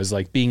exciting now, is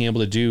like being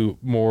able to do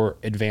more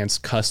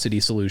advanced custody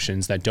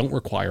solutions that don't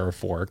require a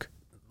fork,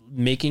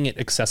 making it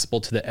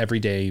accessible to the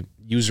everyday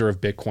user of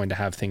Bitcoin to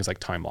have things like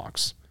time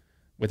locks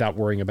without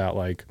worrying about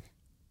like,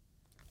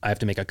 I have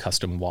to make a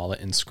custom wallet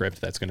and script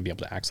that's going to be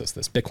able to access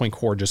this. Bitcoin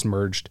Core just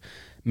merged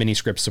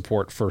Miniscript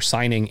support for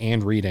signing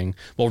and reading.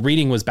 Well,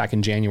 reading was back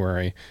in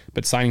January,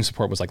 but signing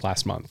support was like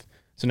last month.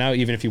 So now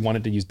even if you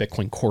wanted to use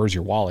Bitcoin Core as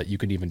your wallet, you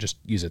could even just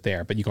use it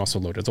there, but you can also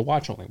load it as a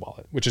watch-only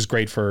wallet, which is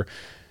great for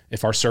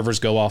if our servers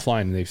go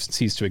offline and they've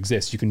ceased to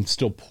exist, you can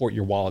still port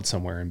your wallet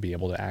somewhere and be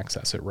able to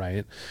access it,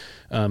 right?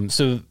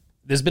 So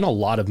there's been a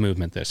lot of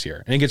movement this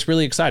year, and it gets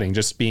really exciting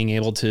just being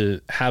able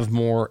to have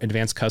more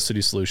advanced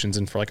custody solutions.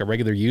 And for like a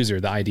regular user,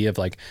 the idea of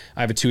like,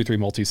 I have a 2 of 3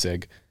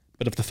 multi-sig,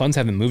 but if the funds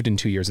haven't moved in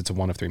 2 years, it's a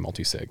 1 of 3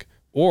 multi-sig,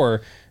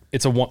 or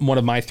it's one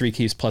of my 3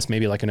 keys plus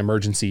maybe like an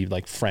emergency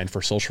like friend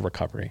for social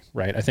recovery,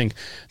 right? I think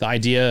the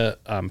idea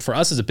for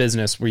us as a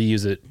business, we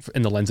use it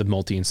in the lens of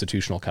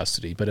multi-institutional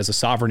custody, but as a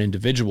sovereign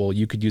individual,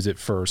 you could use it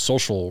for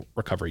social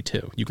recovery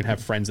too. You can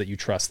have friends that you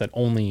trust that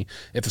only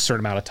if a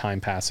certain amount of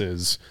time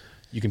passes,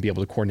 you can be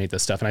able to coordinate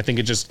this stuff. And I think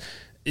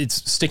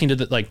it's sticking to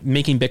the, like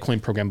making Bitcoin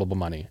programmable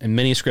money, and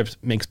Miniscript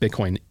makes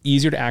Bitcoin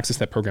easier to access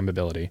that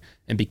programmability.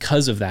 And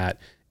because of that,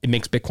 it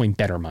makes Bitcoin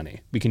better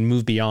money. We can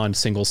move beyond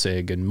single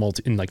sig and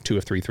in like 2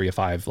 of 3, 3 of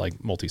 5,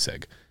 like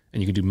multi-sig,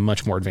 and you can do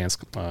much more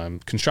advanced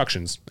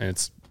constructions. And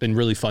it's been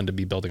really fun to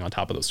be building on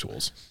top of those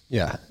tools.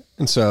 Yeah.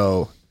 And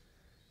so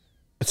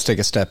let's take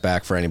a step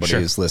back for anybody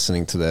who's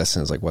listening to this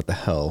and is like, what the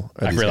hell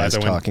are these guys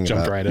talking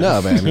about? Right in. No,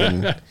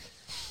 but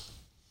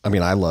I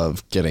mean, I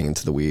love getting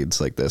into the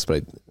weeds like this,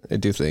 but I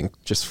do think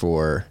just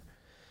for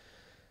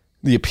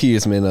the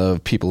appeasement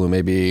of people who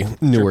may be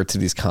newer to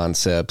these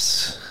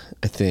concepts,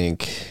 I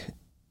think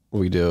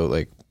we do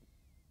like,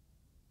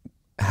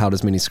 how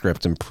does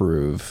Miniscript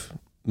improve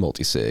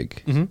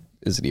multi-sig? Mm-hmm.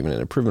 Is it even an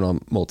improvement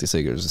on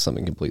multi-sig, or is it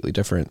something completely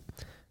different?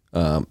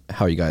 How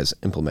are you guys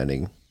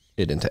implementing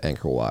it into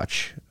Anchor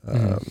Watch?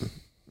 And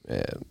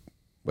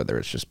whether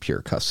it's just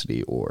pure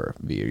custody or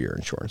via your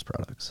insurance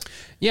products?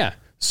 Yeah.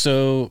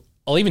 So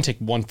I'll even take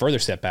one further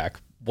step back.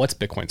 What's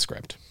Bitcoin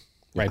Script,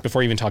 right? Yeah.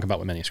 Before I even talk about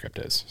what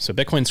Miniscript is. So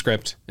Bitcoin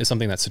Script is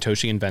something that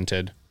Satoshi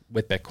invented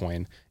with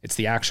Bitcoin. It's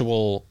the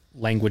actual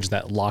language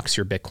that locks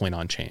your Bitcoin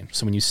on chain.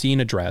 So when you see an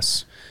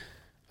address,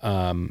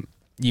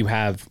 you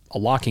have a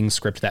locking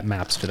script that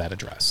maps to that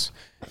address.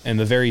 And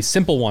the very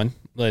simple one,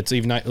 let's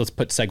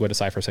put SegWit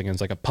aside for a second.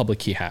 It's like a public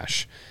key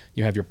hash.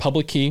 You have your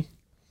public key,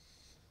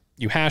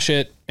 you hash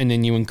it, and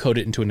then you encode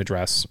it into an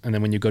address. And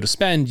then when you go to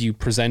spend, you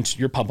present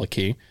your public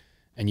key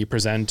and you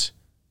present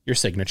your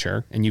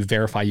signature and you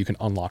verify you can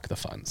unlock the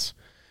funds.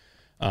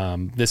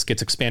 This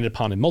gets expanded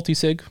upon in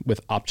multisig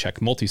with opcheck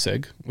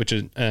multisig, which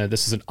is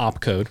this is an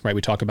opcode, right?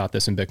 We talk about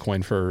this in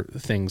Bitcoin for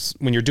things.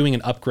 When you're doing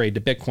an upgrade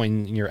to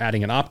Bitcoin and you're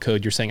adding an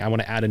opcode, you're saying, I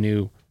want to add a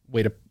new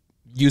way to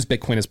use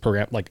Bitcoin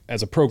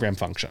as a program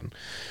function.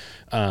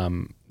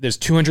 There's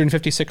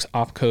 256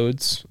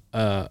 opcodes.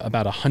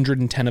 About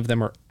 110 of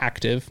them are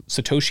active.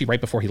 Satoshi,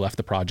 right before he left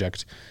the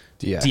project,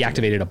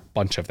 deactivated a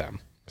bunch of them.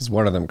 Because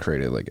one of them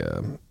created like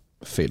a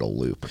fatal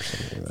loop or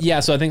something like that.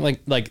 Yeah, so I think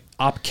like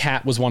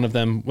opcat was one of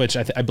them, which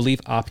I believe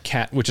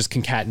opcat, which is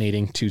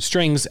concatenating two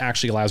strings,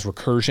 actually allows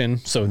recursion.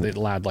 So it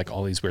allowed like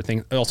all these weird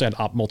things. It also had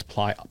op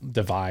multiply,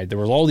 divide. There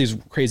was all these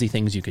crazy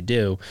things you could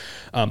do.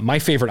 My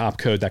favorite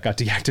opcode that got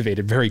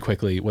deactivated very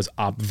quickly was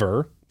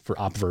opver for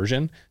op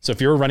version. So if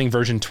you were running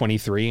version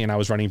 23 and I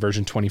was running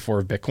version 24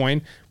 of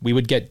Bitcoin, we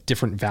would get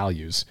different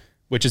values,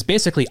 which is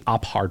basically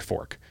op hard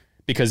fork.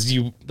 Because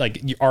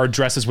our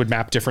addresses would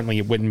map differently,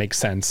 it wouldn't make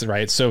sense,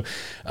 right? So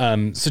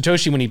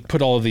Satoshi, when he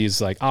put all of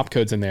these like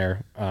opcodes in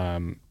there,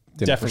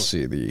 didn't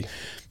foresee the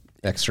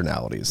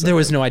externalities. There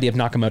was no idea of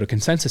Nakamoto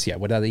consensus yet,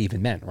 what that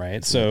even meant,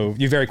 right? So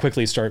you very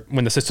quickly start,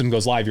 when the system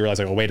goes live, you realize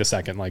like, oh, wait a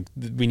second, like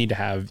we need to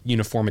have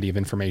uniformity of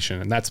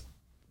information, and that's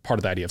part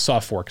of the idea of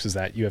soft forks, is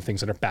that you have things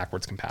that are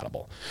backwards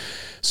compatible.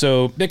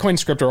 So Bitcoin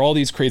Script are all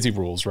these crazy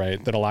rules,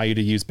 right, that allow you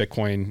to use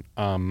Bitcoin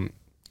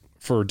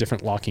for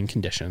different locking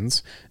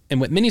conditions.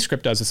 And what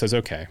Miniscript does, it says,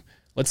 okay,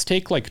 Let's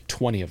take like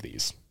 20 of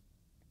these,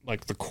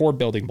 like the core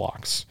building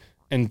blocks,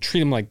 and treat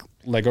them like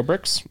Lego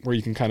bricks where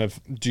you can kind of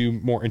do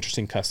more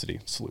interesting custody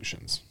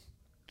solutions.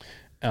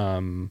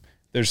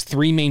 There's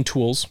 3 main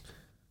tools,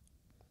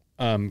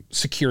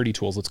 security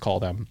tools, let's call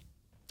them,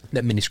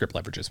 that Miniscript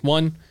leverages.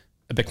 One,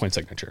 a Bitcoin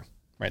signature,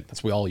 right?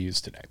 That's what we all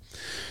use today.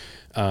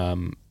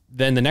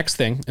 Then the next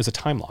thing is a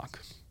time lock.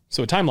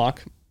 So a time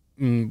lock,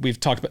 we've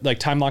talked about, like,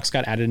 time locks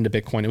got added into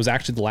Bitcoin. It was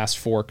actually the last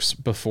forks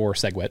before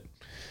SegWit.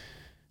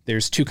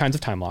 There's 2 kinds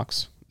of time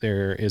locks.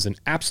 There is an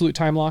absolute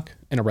time lock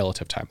and a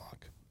relative time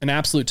lock. An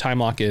absolute time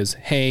lock is,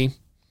 hey,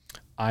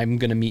 I'm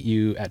going to meet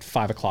you at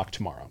 5 o'clock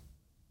tomorrow.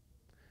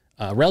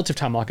 Relative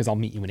time lock is I'll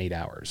meet you in 8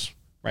 hours,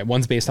 right?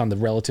 One's based on the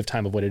relative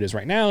time of what it is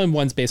right now, and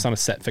one's based on a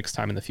set fixed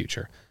time in the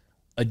future.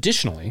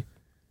 Additionally,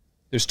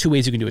 there's 2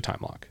 ways you can do a time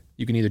lock.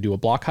 You can either do a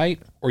block height,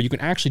 or you can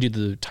actually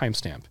do the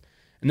timestamp.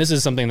 And this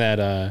is something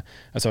that,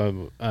 it's a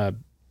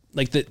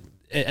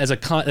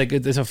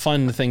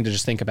fun thing to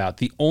just think about.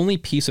 The only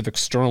piece of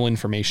external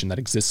information that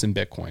exists in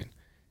Bitcoin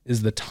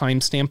is the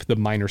timestamp the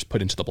miners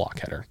put into the block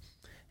header.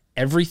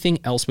 Everything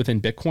else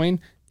within Bitcoin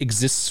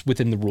exists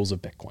within the rules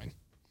of Bitcoin.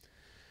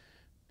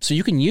 So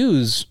you can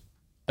use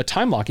a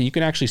time lock and you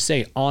can actually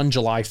say on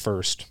July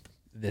 1st,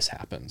 this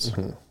happens,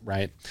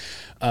 right?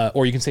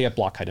 Or you can say at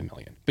block height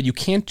 1,000,000, but you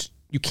can't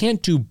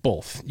do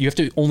both. You have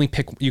to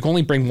you can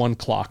only bring one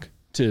clock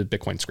to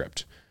Bitcoin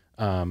script.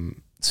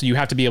 So you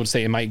have to be able to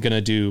say, am I going to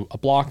do a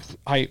block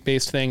height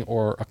based thing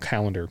or a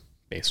calendar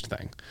based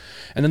thing?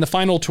 And then the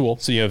final tool,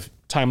 so you have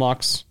time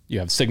locks, you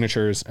have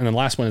signatures, and then the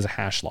last one is a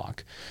hash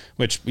lock,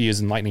 which we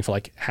use in Lightning for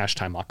like hash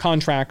time lock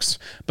contracts.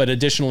 But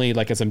additionally,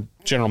 like as a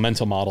general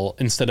mental model,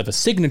 instead of a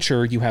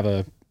signature, you have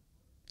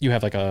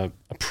like a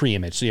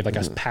pre-image. So you have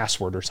like a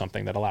password or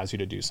something that allows you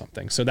to do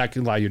something. So that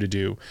can allow you to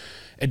do,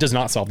 it does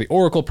not solve the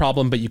Oracle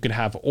problem, but you can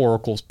have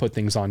oracles put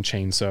things on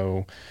chain.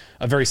 So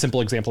a very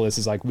simple example of this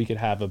is like, we could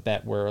have a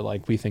bet where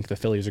like we think the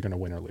Phillies are going to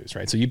win or lose,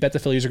 right? So you bet the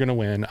Phillies are going to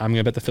win. I'm going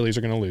to bet the Phillies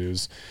are going to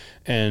lose.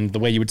 And the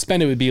way you would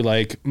spend it would be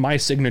like my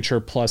signature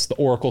plus the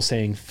Oracle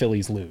saying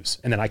Phillies lose.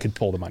 And then I could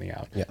pull the money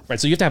out, right?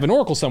 So you have to have an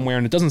Oracle somewhere,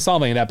 and it doesn't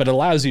solve any of that, but it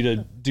allows you to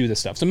do this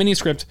stuff. So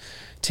Miniscript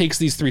takes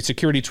these 3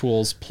 security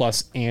tools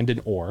plus and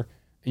an or,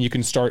 and you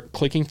can start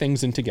clicking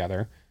things in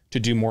together to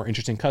do more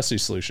interesting custody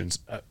solutions.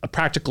 A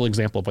practical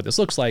example of what this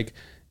looks like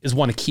is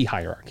a key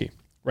hierarchy,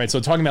 right? So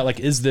talking about like,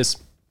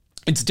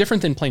 it's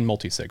different than plain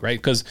multisig, right?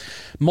 Because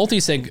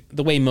multisig,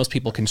 the way most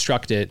people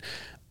construct it,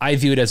 I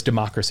view it as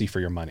democracy for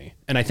your money.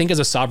 And I think as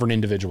a sovereign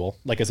individual,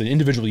 like as an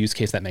individual use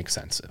case, that makes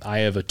sense. I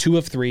have a 2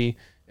 of 3.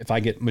 If I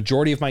get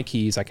majority of my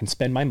keys, I can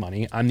spend my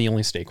money. I'm the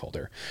only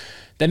stakeholder.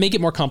 That may get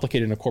more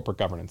complicated in a corporate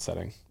governance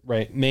setting,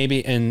 right?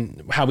 Maybe,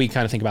 and how we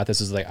kind of think about this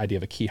is the idea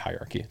of a key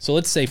hierarchy. So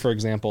let's say, for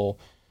example,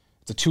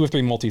 it's a 2 of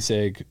 3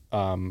 multisig,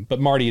 but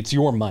Marty, it's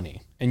your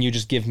money, and you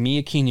just give me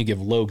a key and you give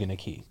Logan a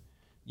key.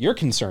 Your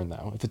concern,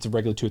 though, if it's a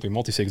regular 2 of 3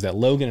 multisig, is that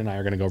Logan and I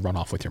are going to go run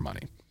off with your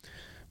money.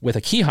 With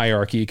a key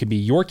hierarchy, it could be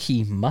your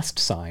key must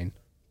sign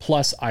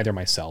plus either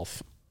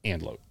myself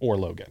and or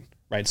Logan,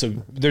 right? So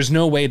there's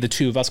no way the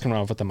 2 of us can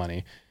run off with the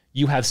money.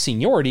 You have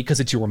seniority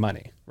because it's your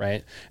money,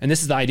 right? And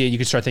this is the idea. You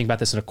can start thinking about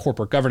this in a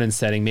corporate governance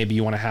setting. Maybe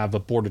you want to have a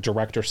board of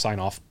directors sign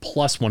off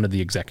plus one of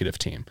the executive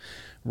team,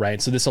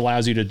 right? So this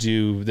allows you to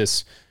do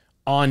this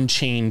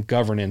on-chain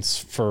governance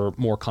for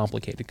more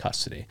complicated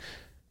custody.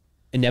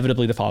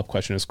 Inevitably, the follow-up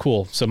question is,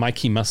 cool, so my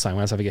key must sign. What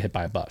happens if I get hit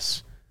by a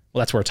bus?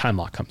 Well, that's where a time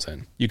lock comes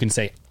in. You can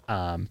say,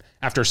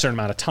 after a certain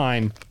amount of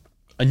time,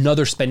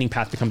 another spending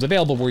path becomes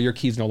available where your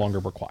key is no longer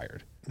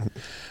required.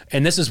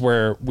 And this is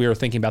where we're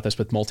thinking about this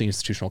with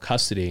multi-institutional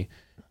custody.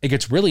 It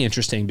gets really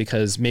interesting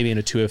because maybe in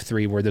a 2 of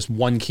 3 where this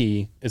one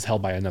key is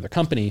held by another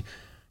company,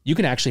 you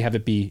can actually have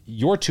it be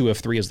your 2 of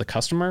 3 as the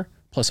customer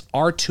plus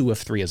our 2 of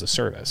 3 as a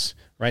service,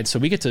 right? So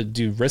we get to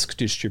do risk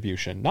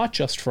distribution, not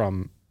just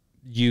from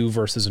you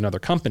versus another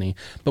company,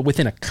 but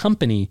within a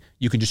company,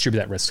 you can distribute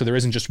that risk. So there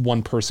isn't just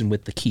one person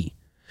with the key.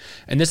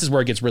 And this is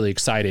where it gets really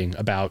exciting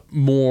about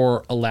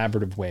more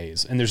elaborative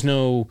ways. And there's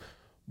no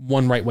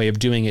one right way of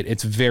doing it.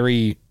 It's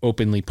very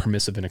openly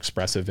permissive and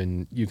expressive,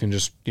 and you can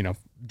just,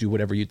 do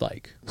whatever you'd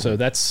like. So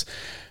that's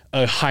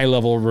a high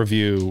level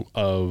review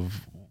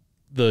of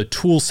the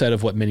tool set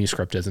of what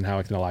Miniscript is and how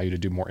it can allow you to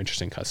do more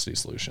interesting custody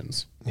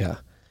solutions. Yeah.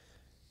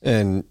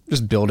 And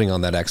just building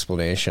on that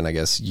explanation, I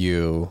guess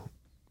you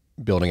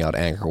building out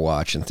Anchor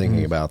Watch and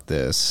thinking about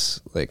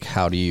this, like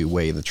how do you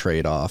weigh the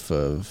trade-off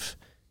of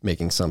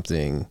making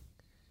something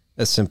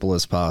as simple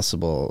as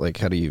possible? Like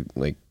how do you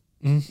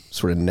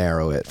sort of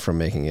narrow it from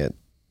making it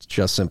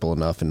just simple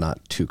enough and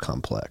not too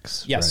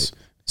complex? Yes. Right?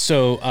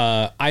 So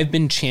I've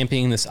been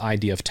championing this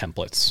idea of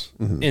templates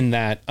in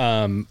that,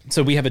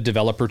 so we have a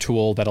developer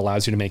tool that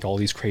allows you to make all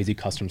these crazy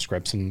custom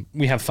scripts, and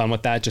we have fun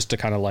with that just to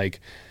kind of like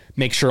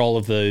make sure all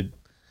of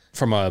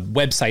from a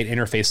website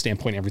interface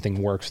standpoint,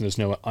 everything works and there's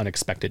no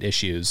unexpected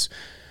issues.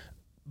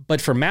 But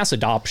for mass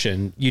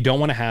adoption, you don't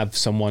want to have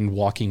someone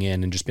walking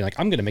in and just be like,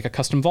 I'm going to make a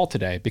custom vault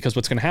today, because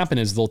what's going to happen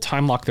is they'll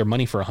time lock their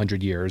money for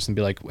 100 years and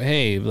be like,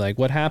 hey, like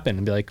what happened?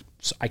 And be like,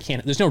 I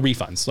can't, there's no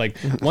refunds. Like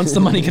once the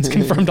money gets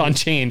confirmed on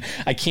chain,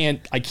 I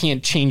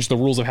can't change the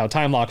rules of how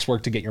time locks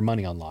work to get your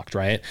money unlocked.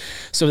 Right.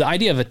 So the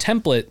idea of a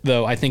template,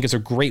 though, I think is a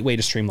great way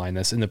to streamline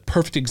this. And the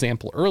perfect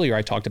example earlier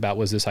I talked about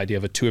was this idea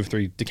of a 2 of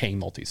 3 decaying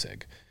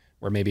multisig,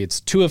 where maybe it's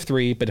 2 of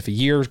 3, but if a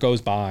year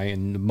goes by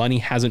and the money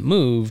hasn't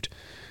moved,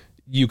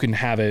 you can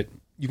have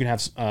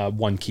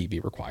one key be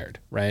required,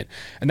 right?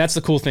 And that's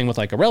the cool thing with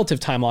like a relative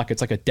time lock.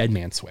 It's like a dead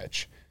man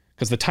switch,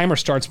 because the timer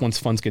starts once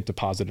funds get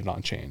deposited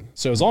on chain.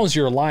 So as long as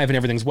you're alive and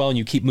everything's well and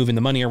you keep moving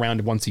the money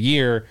around once a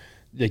year,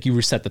 like you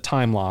reset the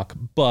time lock.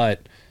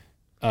 But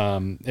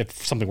if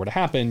something were to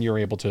happen, you're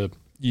able to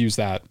use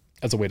that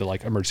as a way to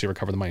like emergency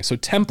recover the money. So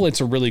templates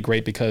are really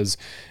great because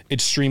it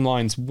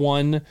streamlines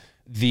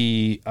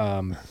the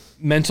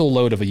mental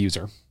load of a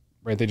user.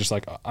 Right, they just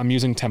like, I'm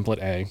using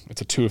template A.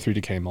 It's a 2 of 3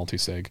 decay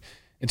multisig.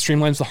 It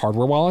streamlines the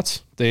hardware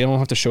wallets. They don't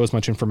have to show as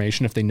much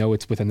information if they know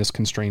it's within this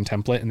constrained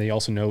template, and they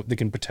also know they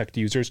can protect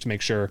users to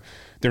make sure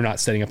they're not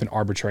setting up an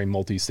arbitrary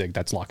multisig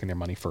that's locking their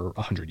money for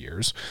 100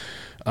 years.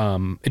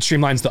 It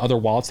streamlines the other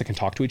wallets that can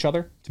talk to each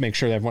other to make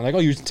sure that everyone like, oh,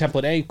 you're using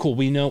template A, cool.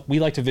 We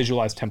like to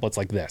visualize templates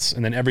like this,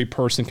 and then every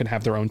person can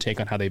have their own take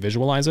on how they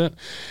visualize it.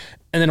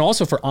 And then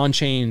also for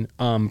on-chain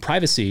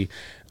privacy.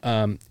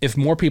 If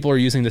more people are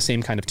using the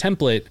same kind of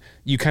template,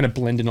 you kind of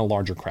blend in a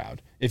larger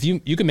crowd. If you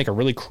can make a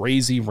really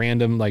crazy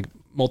random like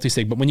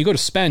multisig, but when you go to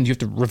spend, you have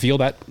to reveal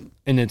that,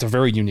 and it's a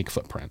very unique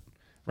footprint,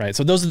 right?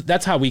 So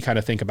that's how we kind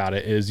of think about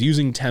it, is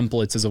using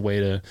templates as a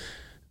way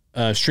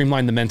to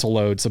streamline the mental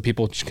load so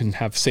people can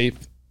have safe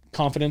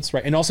confidence,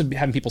 right? And also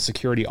having people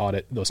security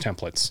audit those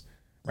templates,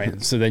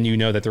 right? So then you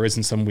know that there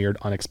isn't some weird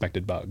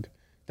unexpected bug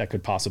that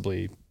could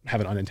possibly have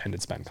an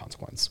unintended spend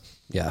consequence.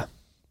 Yeah.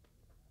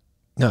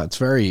 No, it's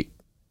very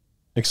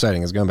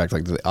exciting. Is going back to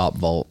like the op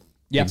vault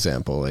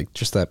example, like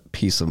just that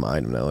peace of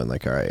mind of knowing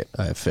like, all right,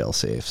 I have fail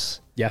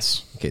safes.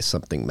 Yes. In case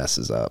something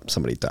messes up,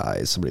 somebody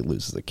dies, somebody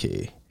loses the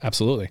key.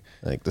 Absolutely.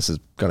 Like this is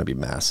going to be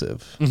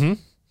massive. Mm-hmm.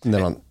 And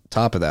then on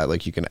top of that,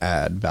 like you can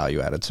add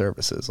value added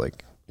services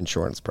like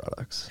insurance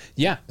products.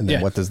 Yeah. And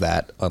then what does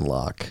that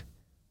unlock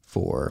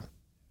for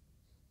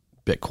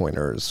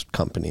Bitcoiners,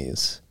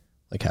 companies,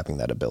 like having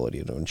that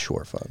ability to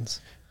insure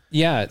funds?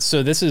 Yeah,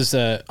 so this is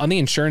on the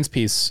insurance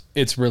piece.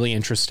 It's really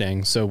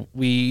interesting. So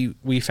we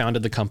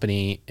founded the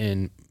company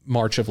in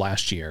March of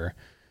last year,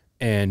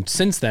 and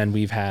since then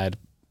we've had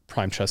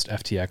Prime Trust,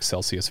 FTX,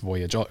 Celsius,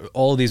 Voyage.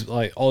 All of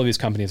these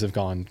companies have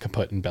gone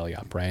kaput and belly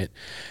up, right?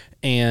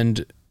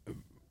 And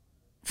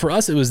for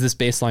us, it was this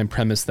baseline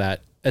premise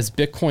that as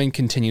Bitcoin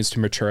continues to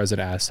mature as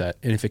an asset,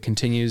 and if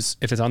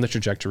it's on the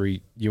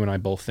trajectory, you and I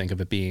both think of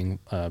it being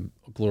a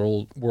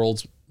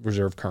world's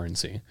reserve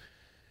currency,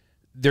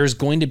 there's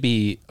going to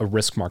be a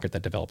risk market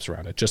that develops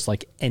around it, just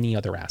like any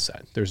other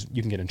asset.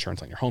 You can get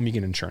insurance on your home, you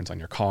get insurance on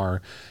your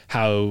car.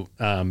 How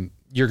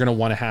you're going to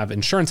want to have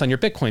insurance on your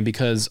Bitcoin,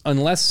 because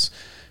unless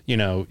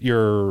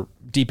you're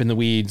deep in the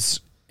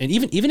weeds, and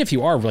even if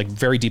you are like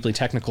very deeply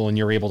technical and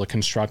you're able to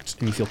construct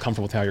and you feel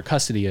comfortable with how your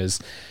custody is,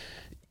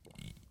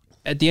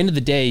 at the end of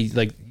the day,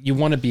 like you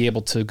want to be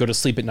able to go to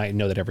sleep at night and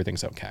know that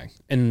everything's okay.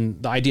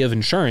 And the idea of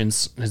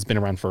insurance has been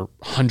around for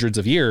hundreds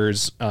of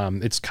years.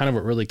 It's kind of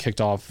what really kicked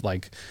off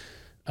like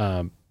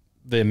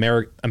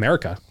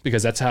America,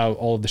 because that's how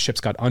all of the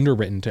ships got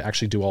underwritten to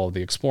actually do all of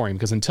the exploring.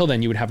 Because until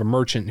then, you would have a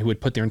merchant who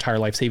would put their entire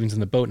life savings in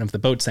the boat, and if the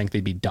boat sank,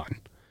 they'd be done.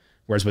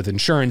 Whereas with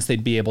insurance,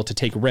 they'd be able to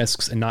take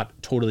risks and not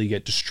totally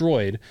get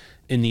destroyed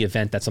in the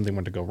event that something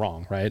went to go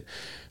wrong, right?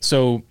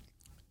 So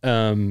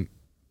the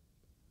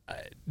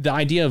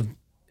idea of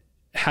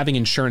having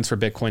insurance for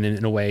Bitcoin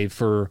in a way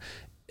for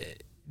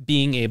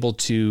being able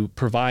to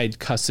provide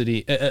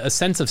custody, a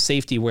sense of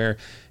safety where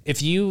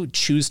if you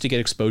choose to get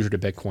exposure to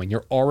Bitcoin,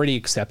 you're already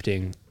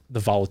accepting the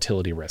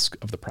volatility risk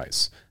of the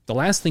price. The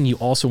last thing you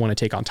also want to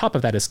take on top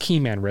of that is key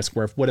man risk,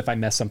 where what if I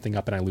mess something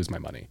up and I lose my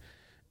money?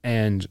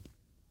 And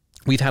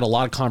we've had a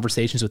lot of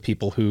conversations with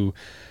people who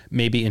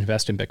maybe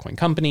invest in Bitcoin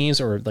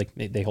companies, or like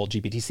they hold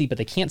GBTC, but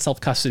they can't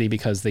self-custody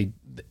because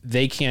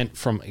they can't,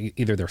 from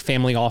either their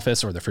family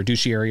office or their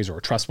fiduciaries or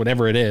trust,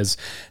 whatever it is,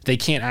 they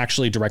can't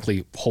actually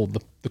directly hold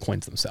the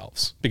coins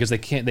themselves, because they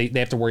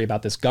have to worry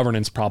about this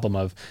governance problem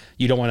of,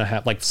 you don't want to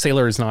have, like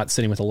Saylor is not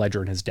sitting with a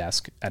ledger in his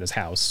desk at his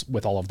house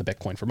with all of the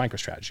Bitcoin for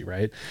MicroStrategy,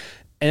 right?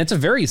 And it's a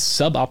very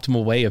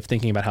suboptimal way of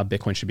thinking about how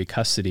Bitcoin should be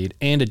custodied.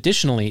 And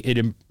additionally,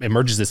 it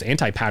emerges this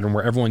anti-pattern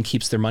where everyone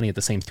keeps their money at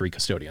the same 3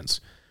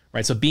 custodians,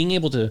 right? So being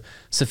able to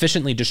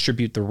sufficiently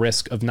distribute the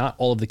risk of not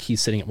all of the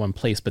keys sitting at one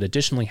place, but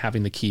additionally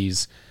having the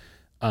keys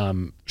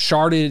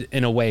sharded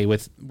in a way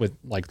with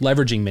like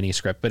leveraging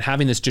Miniscript, but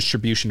having this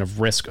distribution of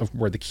risk of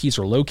where the keys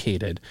are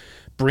located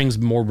brings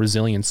more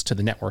resilience to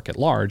the network at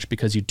large,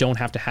 because you don't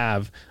have to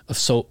have a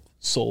sole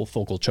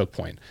focal choke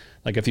point.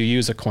 Like if you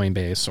use a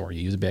Coinbase or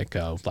you use a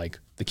BitGo, like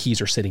the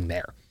keys are sitting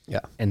there. Yeah.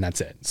 And that's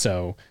it.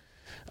 So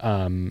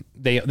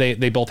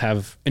they both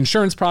have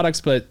insurance products,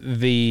 but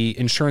the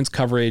insurance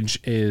coverage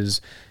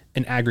is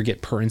an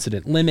aggregate per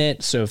incident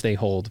limit. So if they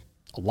hold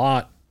a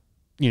lot,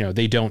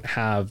 they don't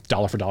have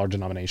dollar for dollar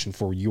denomination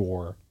for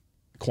your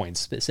coins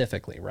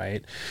specifically,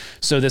 right?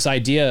 So this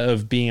idea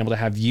of being able to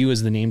have you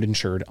as the named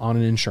insured on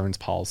an insurance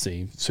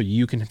policy, so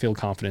you can feel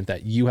confident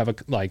that you have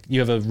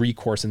a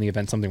recourse in the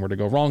event something were to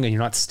go wrong, and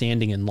you're not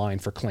standing in line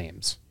for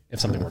claims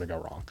if something were to go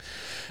wrong.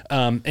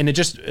 And it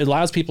just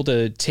allows people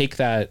to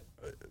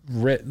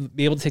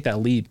be able to take that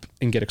leap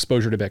and get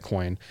exposure to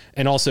Bitcoin,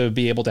 and also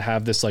be able to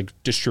have this like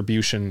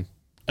distribution,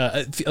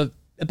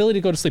 ability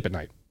to go to sleep at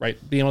night, right?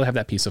 Being able to have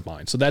that peace of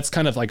mind. So that's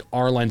kind of like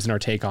our lens and our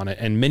take on it.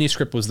 And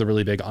Miniscript was the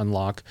really big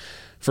unlock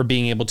for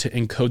being able to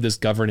encode this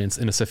governance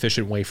in a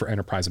sufficient way for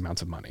enterprise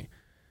amounts of money,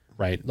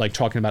 right? Like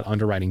talking about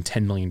underwriting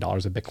 $10 million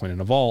of Bitcoin in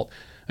a vault,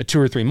 a 2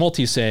 or 3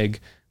 multi-sig,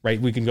 right?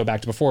 We can go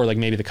back to before, like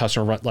maybe the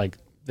customer, like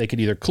they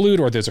could either collude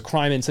or there's a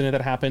crime incident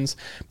that happens.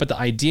 But the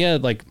idea,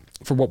 like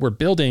for what we're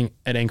building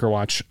at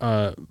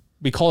AnchorWatch,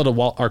 we call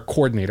it our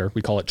coordinator,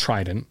 we call it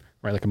Trident,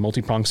 right? Like a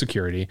multi-pronged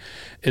security,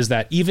 is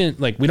that even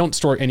like we don't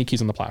store any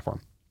keys on the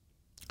platform.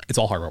 It's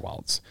all hardware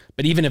wallets.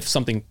 But even if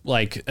something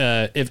like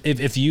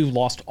if you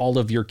lost all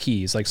of your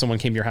keys, like someone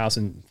came to your house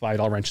and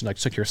 $5 wrench and like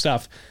took your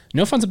stuff,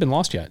 no funds have been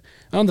lost yet.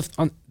 On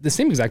the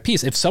same exact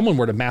piece, if someone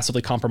were to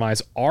massively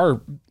compromise our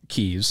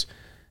keys,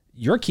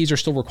 your keys are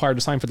still required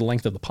to sign for the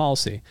length of the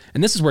policy.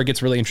 And this is where it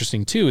gets really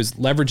interesting too, is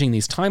leveraging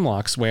these time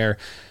locks where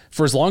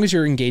for as long as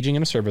you're engaging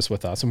in a service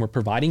with us and we're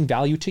providing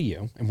value to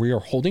you and we are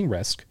holding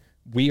risk,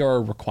 we are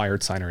a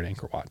required signer at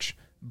AnchorWatch.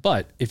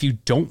 But if you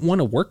don't want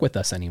to work with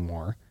us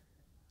anymore,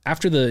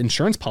 after the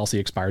insurance policy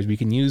expires, we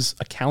can use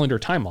a calendar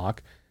time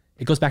lock.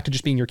 It goes back to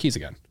just being your keys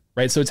again,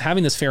 right? So it's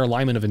having this fair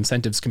alignment of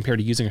incentives compared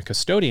to using a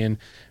custodian.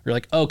 You're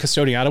like, oh,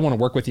 custodian, I don't want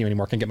to work with you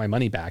anymore. Can I get my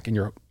money back?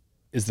 And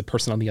is the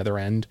person on the other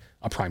end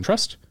a Prime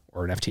Trust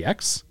or an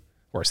FTX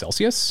or a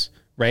Celsius,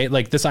 right?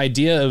 Like this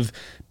idea of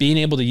being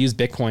able to use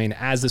Bitcoin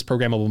as this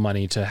programmable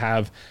money to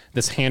have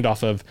this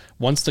handoff of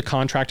once the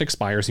contract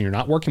expires and you're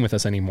not working with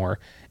us anymore,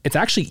 it's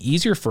actually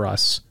easier for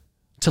us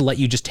to let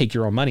you just take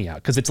your own money out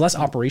because it's less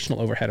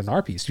operational overhead on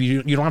our piece.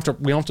 We don't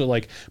have to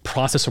like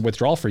process a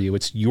withdrawal for you.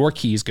 It's your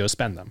keys, go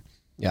spend them.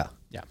 Yeah.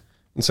 Yeah.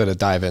 And so to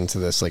dive into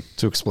this, like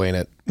to explain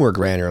it more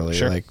granularly,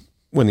 Sure. like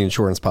when the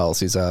insurance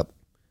policy's up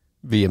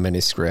via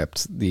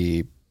Miniscript,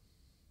 the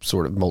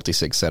sort of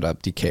multi-sig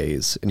setup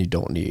decays and you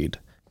don't need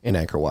an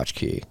AnchorWatch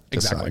key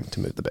to sign to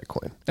move the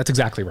Bitcoin. That's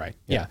exactly right.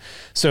 Yeah.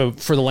 So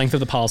for the length of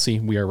the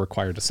policy, we are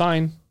required to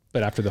sign,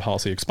 but after the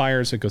policy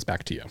expires, it goes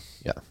back to you.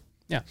 Yeah.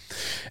 Yeah.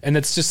 And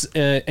that's just,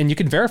 and you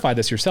can verify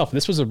this yourself.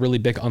 This was a really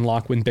big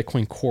unlock when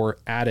Bitcoin Core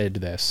added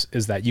this,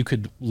 is that you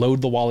could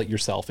load the wallet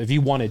yourself if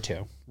you wanted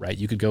to, right?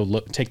 You could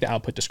go take the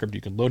output to script,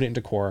 you can load it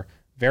into Core,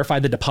 verify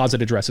the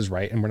deposit address is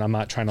right. And I'm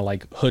not trying to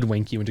like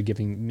hoodwink you into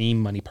giving me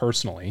money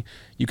personally.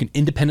 You can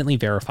independently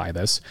verify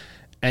this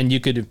and you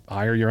could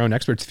hire your own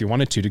experts if you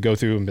wanted to go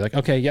through and be like,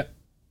 okay, yep,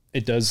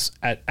 it does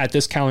at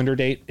this calendar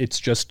date, it's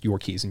just your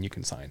keys and you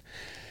can sign.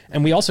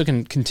 And we also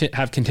can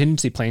have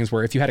contingency plans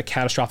where if you had a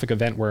catastrophic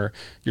event where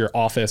your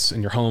office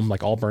and your home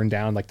like all burned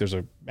down, like there's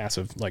a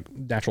massive like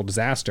natural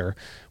disaster,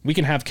 we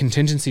can have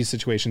contingency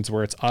situations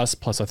where it's us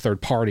plus a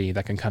third party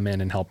that can come in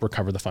and help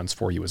recover the funds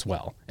for you as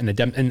well,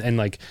 and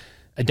like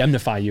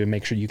indemnify you and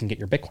make sure you can get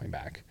your Bitcoin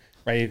back,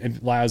 right?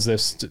 It allows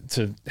this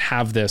to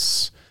have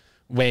this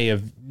way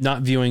of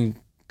not viewing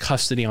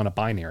custody on a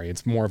binary.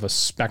 It's more of a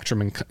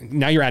spectrum, and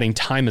now you're adding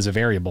time as a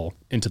variable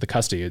into the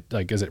custody.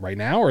 Like, is it right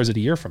now or is it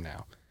a year from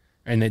now?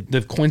 And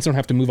the coins don't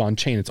have to move on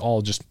chain. It's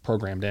all just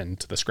programmed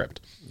into the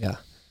script. Yeah.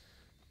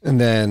 And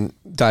then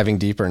diving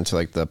deeper into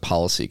like the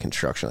policy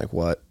construction, like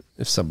what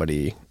if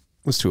somebody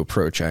was to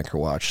approach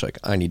AnchorWatch, like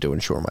I need to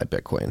insure my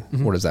Bitcoin.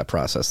 Mm-hmm. What does that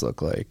process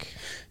look like?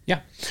 Yeah.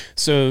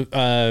 So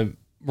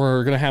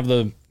we're going to have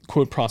the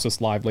quote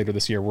process live later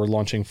this year. We're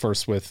launching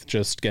first with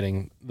just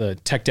getting the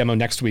tech demo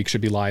next week,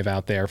 should be live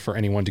out there for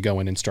anyone to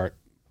go in and start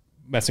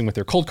messing with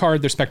their cold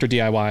card, their Spectre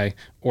DIY,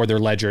 or their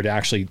Ledger to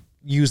actually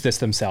use this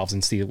themselves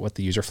and see what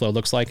the user flow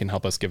looks like and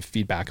help us give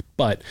feedback.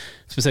 But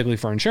specifically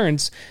for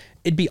insurance,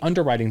 it'd be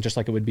underwriting just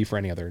like it would be for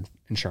any other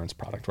insurance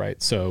product,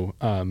 right? So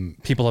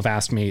people have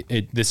asked me,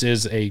 this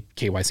is a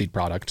KYC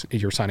product.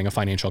 You're signing a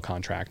financial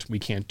contract. We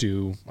can't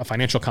do a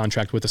financial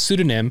contract with a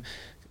pseudonym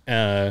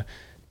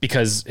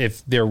because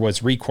if there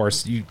was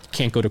recourse, you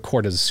can't go to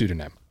court as a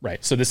pseudonym,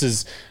 right? So this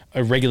is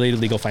a regulated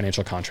legal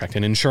financial contract,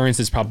 and insurance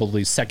is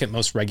probably second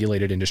most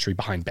regulated industry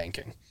behind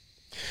banking.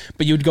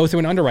 But you would go through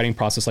an underwriting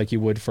process like you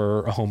would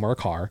for a home or a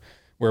car,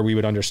 where we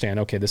would understand,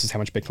 okay, this is how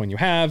much Bitcoin you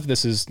have.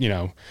 This is,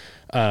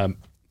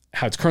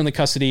 how it's currently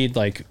custodied.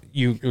 Like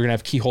you're going to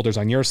have key holders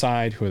on your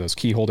side. Who are those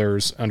key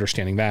holders?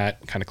 Understanding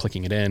that, kind of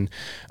clicking it in.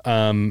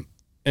 And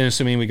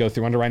assuming we go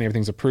through underwriting,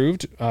 everything's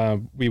approved,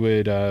 we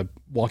would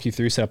walk you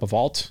through, set up a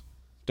vault,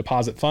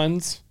 deposit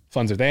funds.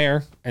 Funds are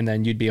there, and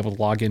then you'd be able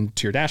to log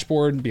into your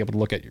dashboard, be able to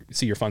look at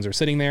see your funds are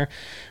sitting there.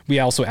 We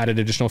also added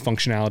additional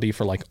functionality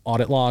for like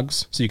audit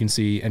logs, so you can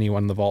see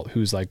anyone in the vault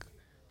who's like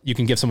you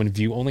can give someone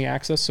view-only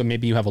access. So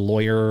maybe you have a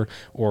lawyer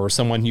or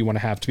someone you want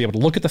to have to be able to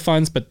look at the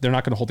funds, but they're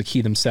not going to hold the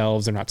key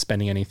themselves. They're not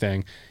spending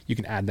anything. You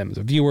can add them as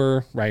a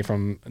viewer, right?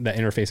 From the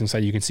interfacing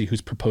side, you can see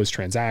who's proposed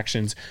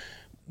transactions.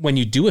 When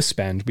you do a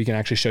spend, we can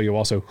actually show you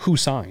also who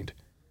signed,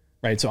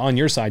 right? So on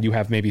your side, you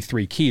have maybe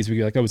 3 keys. We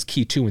go like, oh, it was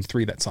key 2 and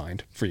 3 that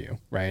signed for you,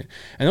 right?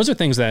 And those are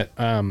things that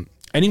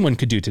anyone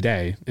could do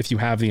today if you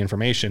have the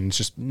information. It's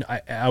just,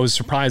 I was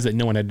surprised that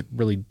no one had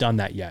really done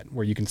that yet,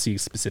 where you can see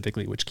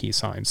specifically which key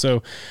signed.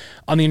 So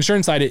on the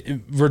insurance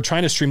side, we're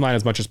trying to streamline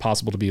as much as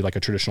possible to be like a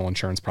traditional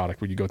insurance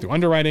product where you go through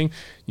underwriting,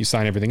 you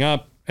sign everything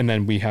up, and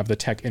then we have the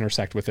tech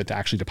intersect with it to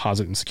actually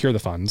deposit and secure the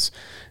funds.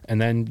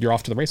 And then you're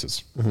off to the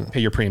races, pay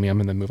your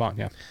premium and then move on.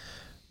 Yeah.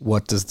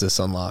 What does this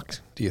unlock,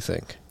 do you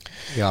think?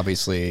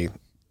 Obviously,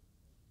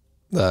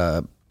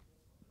 the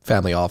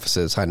family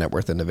offices, high net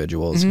worth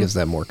individuals, gives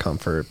them more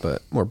comfort,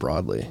 but more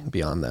broadly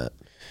beyond that.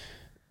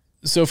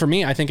 So for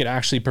me, I think it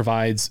actually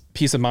provides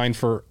peace of mind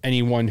for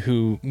anyone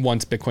who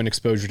wants Bitcoin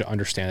exposure to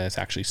understand that it's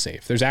actually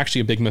safe. There's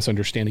actually a big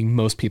misunderstanding.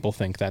 Most people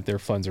think that their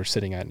funds are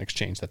sitting at an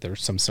exchange, that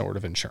there's some sort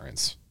of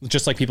insurance.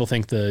 Just like people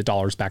think the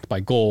dollar's backed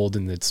by gold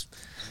and it's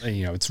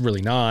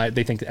really not.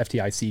 They think the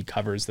FDIC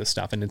covers this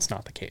stuff, and it's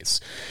not the case.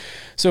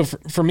 So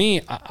for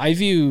me, I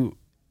view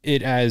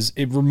it as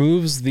it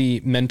removes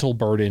the mental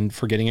burden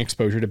for getting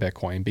exposure to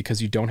Bitcoin, because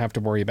you don't have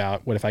to worry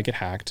about what if I get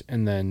hacked.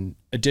 And then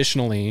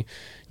additionally,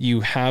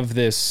 you have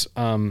this,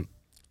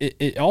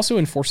 it also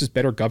enforces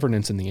better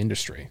governance in the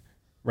industry,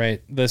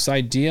 right? This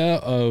idea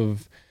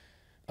of,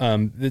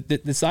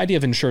 this idea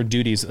of insured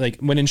duties, like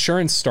when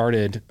insurance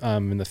started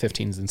in the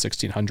 1500s and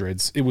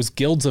 1600s, it was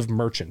guilds of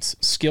merchants,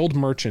 skilled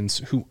merchants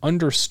who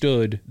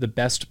understood the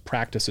best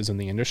practices in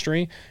the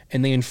industry,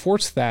 and they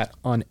enforced that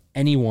on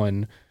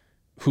anyone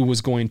who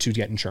was going to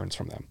get insurance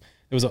from them.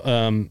 It was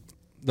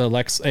the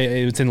Lex,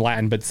 it's in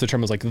Latin, but the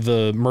term was like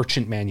the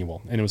merchant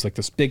manual. And it was like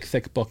this big,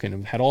 thick book,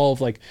 and it had all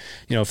of like,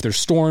 if there's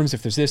storms,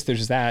 if there's this,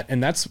 there's that.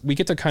 And we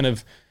get to kind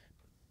of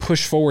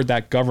push forward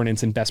that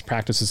governance and best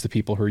practices to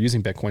people who are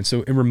using Bitcoin.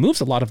 So it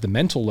removes a lot of the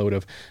mental load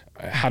of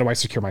how do I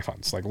secure my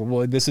funds? Like,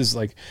 well, this is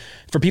like,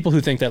 for people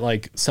who think that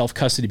like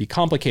self-custody be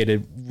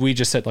complicated, we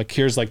just said like,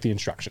 here's like the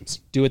instructions,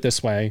 do it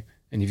this way.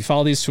 And if you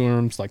follow these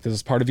terms, like this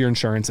is part of your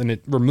insurance, and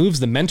it removes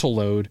the mental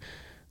load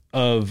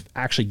of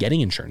actually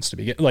getting insurance to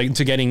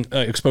getting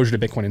exposure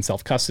to Bitcoin in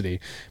self-custody.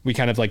 We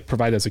kind of like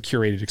provide as a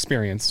curated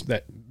experience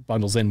that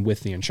bundles in with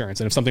the insurance.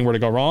 And if something were to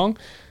go wrong,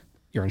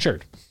 you're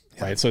insured,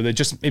 right? So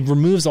it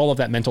removes all of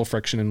that mental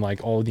friction and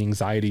like all of the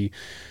anxiety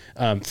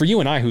for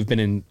you and I, who've been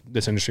in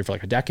this industry for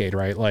like a decade,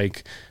 right?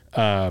 Like,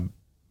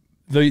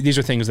 these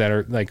are things that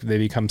are like, they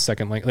become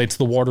second, like it's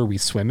the water we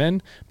swim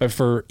in, but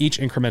for each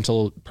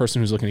incremental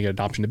person who's looking to get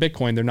adoption to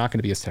Bitcoin, they're not going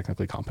to be as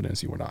technically competent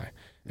as you and I.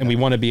 And we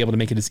want to be able to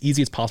make it as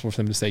easy as possible for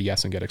them to say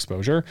yes and get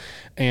exposure.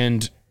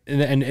 And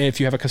if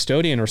you have a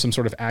custodian or some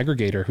sort of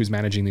aggregator who's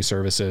managing these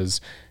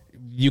services,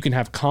 you can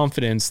have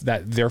confidence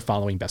that they're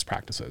following best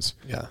practices.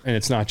 Yeah. And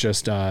it's not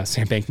just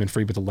Sam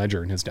Bankman-Fried with a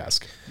ledger in his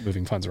desk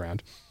moving funds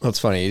around. Well, it's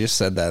funny. You just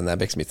said that, and that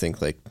makes me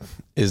think, like,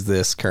 is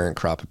this current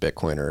crop of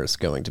Bitcoiners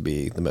going to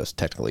be the most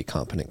technically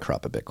competent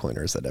crop of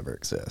Bitcoiners that ever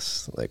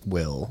exists? Like,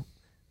 will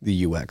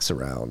the UX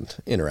around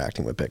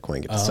interacting with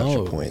Bitcoin get to such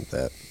a point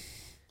that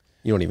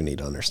you don't even need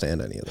to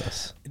understand any of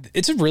this?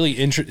 It's a really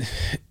interesting,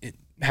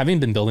 having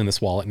been building this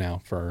wallet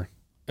now for,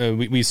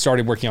 we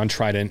started working on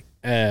Trident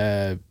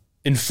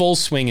in full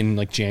swing in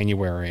like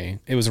January.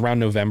 It was around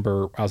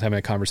November. I was having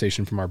a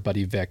conversation from our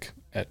buddy Vic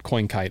at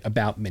CoinKite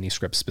about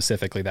Miniscript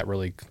specifically that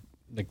really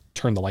like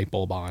turned the light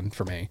bulb on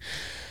for me.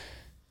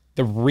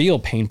 The real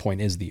pain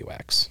point is the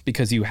UX,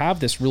 because you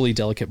have this really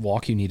delicate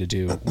walk you need to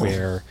do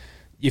where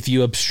if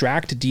you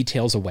abstract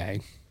details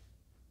away,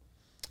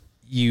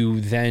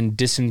 you then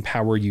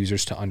disempower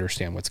users to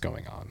understand what's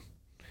going on.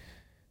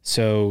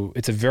 So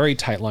it's a very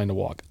tight line to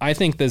walk. I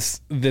think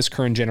this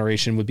current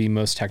generation would be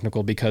most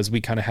technical because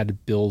we kind of had to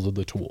build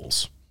the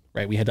tools,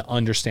 right? We had to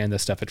understand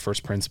this stuff at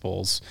first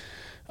principles.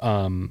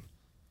 Now,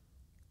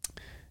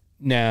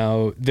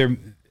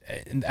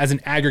 as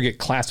an aggregate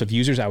class of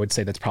users, I would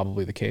say that's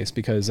probably the case,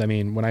 because I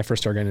mean, when I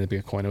first started getting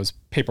into Bitcoin, it was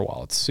paper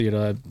wallets. So you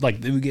know, like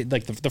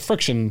the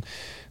friction,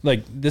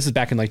 like this is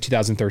back in like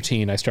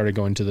 2013. I started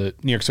going to the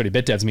New York City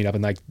BitDevs meetup,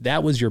 and like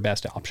that was your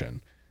best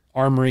option.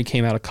 Armory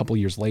came out a couple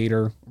years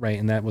later, right?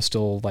 And that was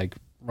still like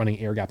running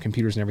air gap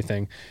computers and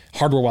everything.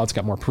 Hardware wallets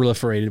got more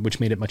proliferated, which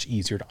made it much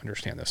easier to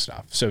understand this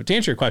stuff. So to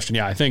answer your question,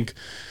 yeah, I think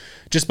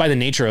just by the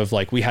nature of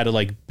like, we had to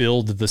like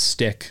build the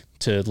stick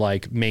to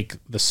like make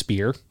the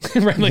spear,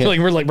 right? Like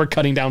we're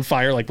cutting down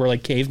fire, like we're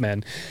like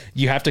cavemen.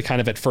 You have to kind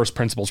of at first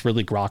principles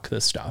really grok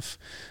this stuff.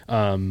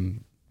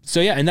 So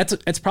yeah, and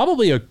it's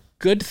probably a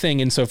good thing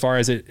insofar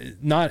as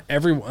not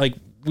everyone, like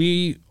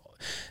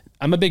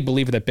I'm a big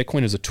believer that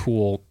Bitcoin is a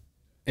tool.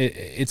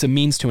 It's a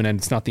means to an end.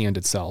 It's not the end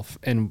itself.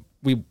 And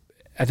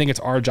I think it's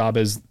our job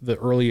as the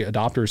early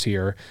adopters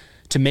here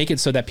to make it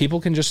so that people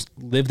can just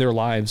live their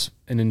lives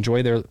and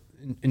enjoy their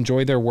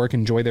work,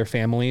 enjoy their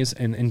families,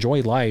 and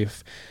enjoy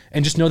life,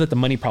 and just know that the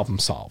money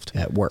problem's solved.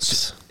 Yeah, it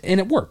works. And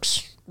it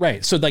works,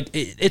 Right. So like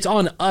it's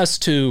on us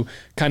to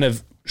kind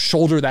of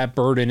shoulder that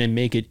burden and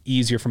make it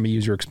easier from a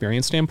user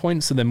experience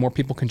standpoint. So then more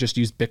people can just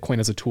use Bitcoin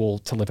as a tool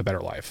to live a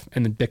better life.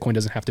 And then Bitcoin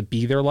doesn't have to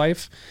be their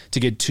life to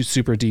get too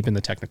super deep in the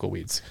technical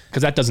weeds,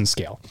 because that doesn't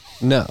scale.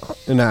 No.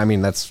 And I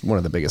mean, that's one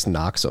of the biggest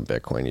knocks on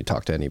Bitcoin. You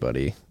talk to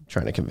anybody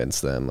trying to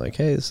convince them like,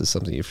 hey, this is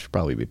something you should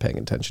probably be paying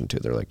attention to.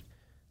 They're like,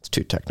 it's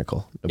too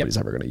technical. Nobody's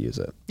ever going to use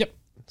it. Yep.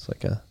 It's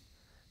like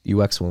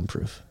UX will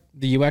improve.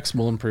 The UX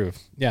will improve.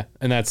 Yeah.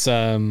 And that's,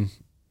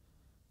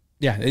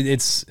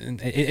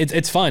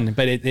 it's fun,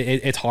 but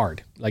it's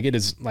hard. Like it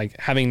is like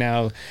having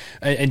now,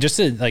 and just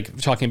to like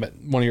talking about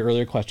one of your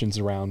earlier questions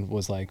around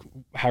was like,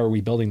 how are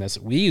we building this?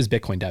 We use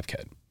Bitcoin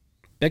DevKit,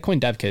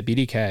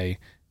 BDK,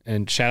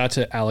 and shout out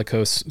to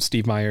Alikos,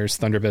 Steve Myers,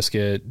 Thunder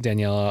Biscuit,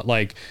 Daniela,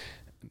 like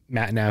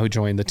Matt now who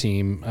joined the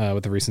team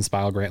with the recent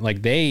Spile grant. Like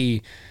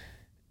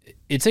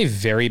it's a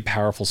very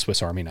powerful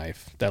Swiss Army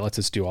knife that lets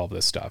us do all of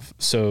this stuff.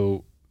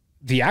 So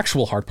the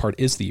actual hard part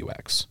is the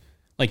UX.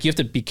 Like you have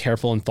to be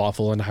careful and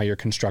thoughtful in how you're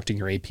constructing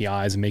your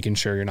APIs and making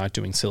sure you're not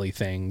doing silly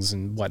things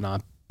and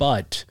whatnot.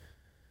 But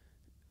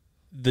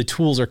the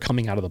tools are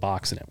coming out of the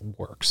box and it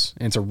works.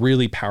 And it's a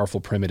really powerful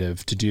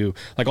primitive to do.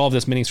 Like all of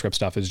this Miniscript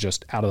stuff is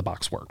just out of the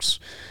box works.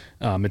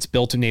 It's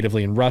built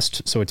natively in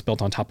Rust. So it's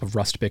built on top of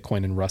Rust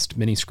Bitcoin and Rust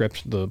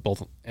Miniscript, the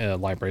both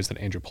libraries that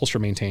Andrew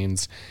Polstra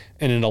maintains.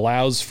 And it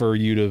allows for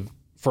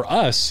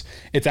us,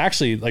 it's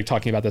actually like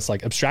talking about this,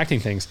 like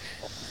abstracting things.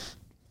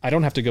 I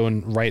don't have to go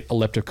and write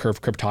elliptic curve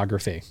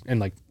cryptography.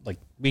 And like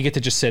we get to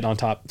just stand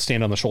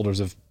on the shoulders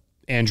of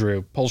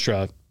Andrew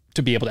Polstra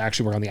to be able to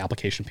actually work on the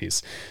application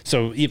piece.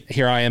 So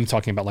here I am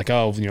talking about like,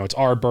 oh, it's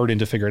our burden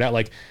to figure it out.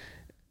 Like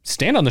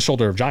stand on the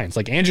shoulder of giants.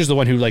 Like Andrew's the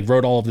one who like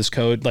wrote all of this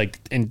code, like,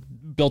 and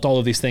built all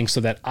of these things so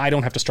that I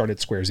don't have to start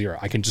at square zero.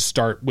 I can just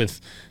start with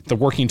the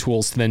working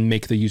tools to then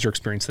make the user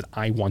experience that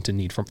I want to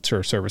need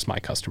to service my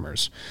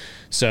customers.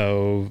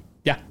 So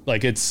yeah,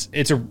 like it's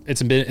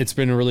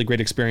been a really great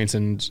experience,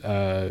 and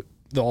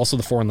also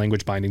the foreign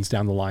language bindings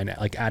down the line,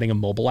 like adding a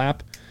mobile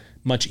app,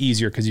 much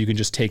easier because you can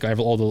just take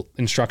all the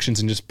instructions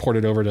and just port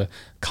it over to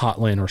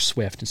Kotlin or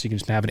Swift, and so you can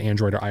just have an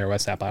Android or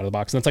iOS app out of the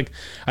box. And that's like,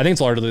 I think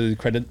it's largely the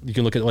credit. You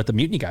can look at what the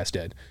Mutiny guys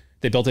did.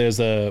 They built it as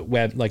a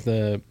web, like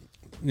the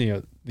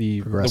web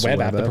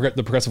app,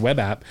 the progressive web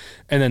app,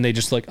 and then they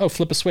just like, oh,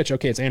 flip a switch,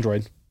 okay, it's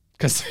Android.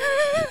 Because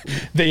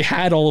they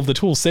had all of the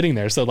tools sitting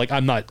there. So like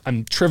I'm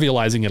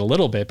trivializing it a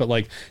little bit, but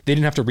like they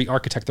didn't have to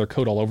re-architect their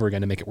code all over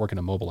again to make it work in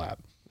a mobile app.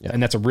 Yeah.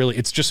 And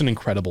it's just an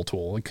incredible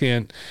tool. I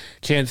can't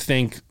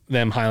thank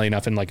them highly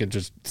enough and like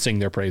just sing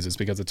their praises,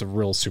 because it's a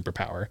real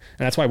superpower. And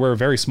that's why we're a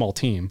very small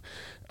team.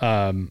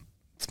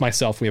 It's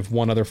myself, we have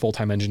one other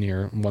full-time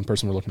engineer and one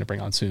person we're looking to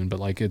bring on soon,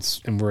 but like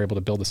and we're able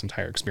to build this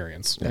entire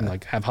experience and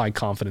like have high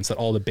confidence that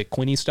all the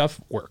Bitcoiny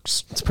stuff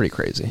works. It's pretty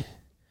crazy.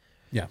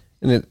 Yeah.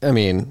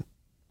 And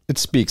it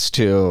speaks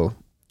to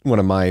one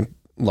of my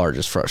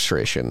largest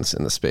frustrations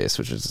in the space,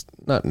 which is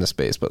not in the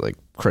space, but like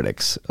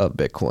critics of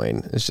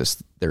Bitcoin, is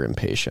just their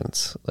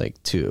impatience. Like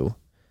you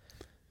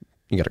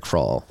got to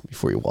crawl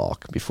before you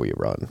walk, before you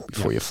run,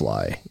 before you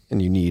fly.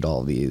 And you need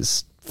all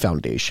these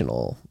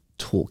foundational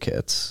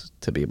toolkits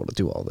to be able to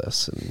do all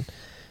this. And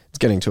it's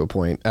getting to a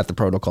point at the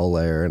protocol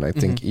layer, and I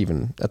think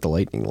even at the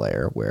Lightning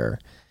layer, where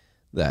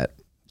that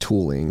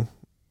tooling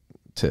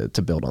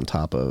to build on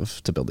top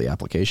of, to build the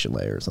application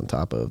layers on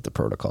top of the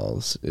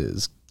protocols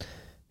is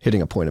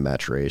hitting a point of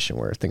maturation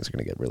where things are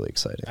going to get really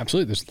exciting.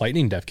 Absolutely. There's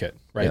Lightning Dev Kit,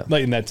 right? Yeah.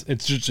 And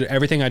it's just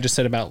everything I just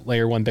said about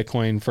layer 1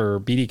 Bitcoin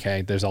for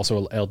BDK. There's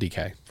also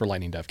LDK for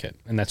Lightning Dev Kit.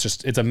 And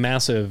it's a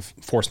massive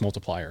force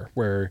multiplier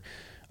where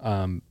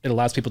it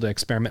allows people to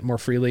experiment more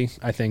freely.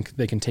 I think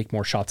they can take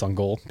more shots on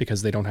goal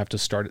because they don't have to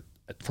start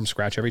from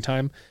scratch every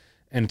time.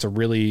 And it's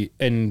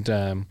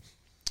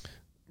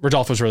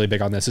Rodolfo's really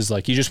big on this, is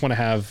like, you just want to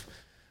have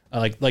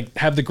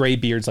have the gray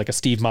beards like a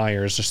Steve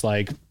Myers, just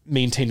like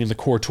maintaining the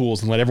core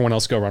tools and let everyone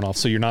else go run off.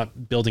 So you're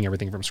not building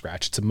everything from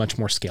scratch. It's a much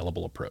more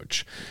scalable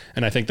approach.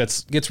 And I think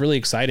gets really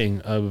exciting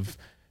of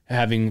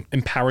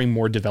empowering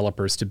more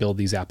developers to build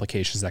these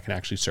applications that can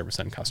actually service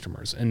end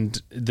customers.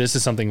 And this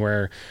is something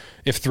where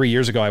if 3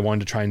 years ago I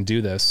wanted to try and do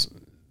this,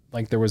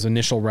 like there was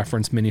initial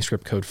reference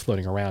Miniscript code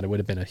floating around, it would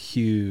have been a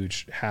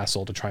huge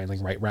hassle to try and like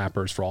write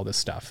wrappers for all this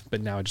stuff. But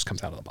now it just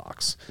comes out of the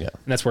box. Yeah.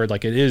 And that's where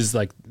like it is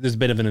like there's a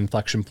bit of an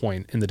inflection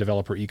point in the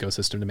developer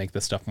ecosystem to make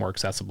this stuff more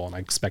accessible. And I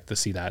expect to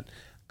see that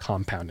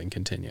compounding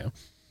continue.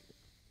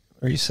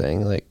 Are you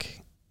saying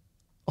like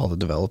all the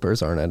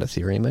developers aren't at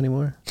Ethereum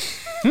anymore?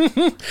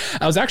 I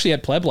was actually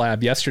at Pleb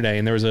Lab yesterday,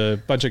 and there was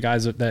a bunch of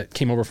guys that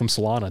came over from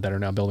Solana that are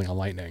now building on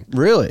Lightning.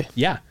 Really?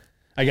 Yeah.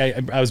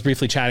 I was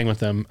briefly chatting with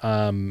them.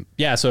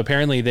 So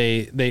apparently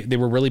they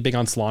were really big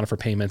on Solana for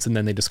payments, and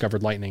then they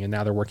discovered Lightning, and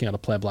now they're working on a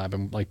Pleb Lab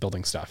and like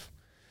building stuff.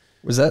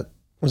 Was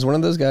one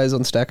of those guys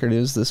on Stacker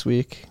News this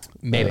week?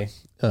 Maybe.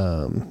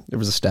 There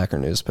was a Stacker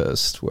News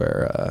post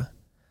where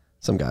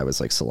some guy was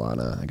like,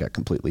 Solana, I got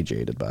completely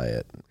jaded by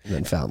it, and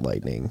then found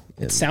Lightning.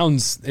 That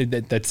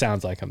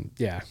sounds like him.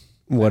 Yeah.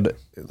 What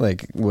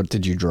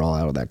did you draw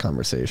out of that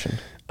conversation?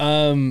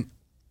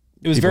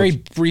 it was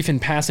very brief in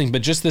passing,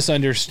 but just this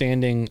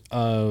understanding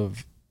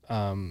of,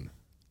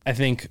 I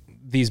think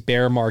these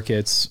bear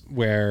markets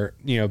where,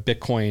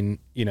 Bitcoin,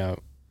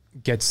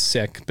 gets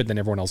sick, but then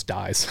everyone else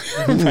dies,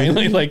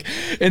 right? Like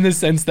in the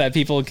sense that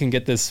people can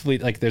get this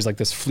there's like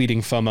this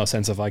fleeting FOMO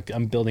sense of like,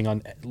 I'm building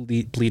on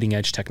bleeding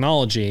edge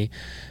technology.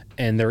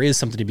 And there is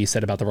something to be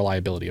said about the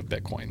reliability of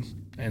Bitcoin,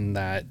 and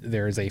that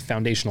there is a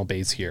foundational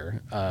base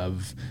here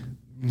of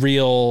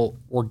real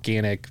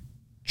organic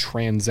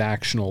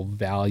transactional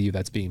value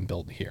that's being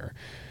built here.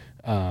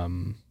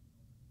 I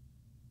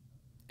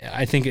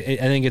think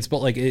it's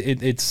built like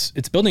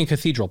it's building a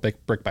cathedral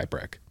brick by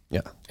brick.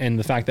 Yeah. And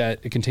the fact that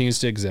it continues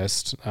to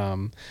exist,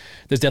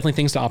 there's definitely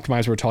things to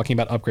optimize. We were talking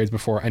about upgrades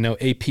before. I know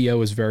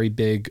APO is very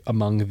big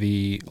among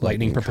the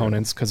Lightning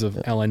proponents because of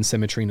LN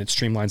symmetry, and it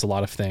streamlines a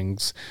lot of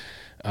things.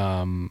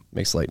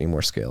 Makes Lightning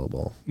more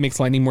scalable.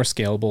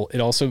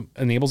 It also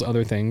enables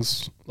other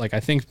things. Like I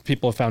think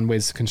people have found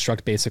ways to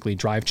construct basically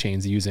drive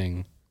chains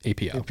using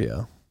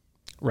APO.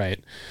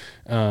 Right.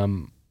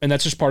 And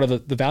that's just part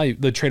of the value,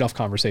 the trade-off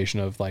conversation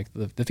of like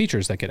the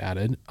features that get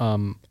added.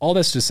 All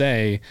this to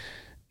say,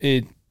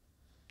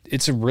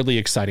 it's a really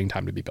exciting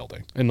time to be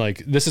building. And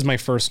like, this is my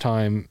first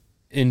time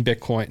in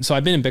Bitcoin. So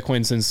I've been in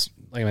Bitcoin since,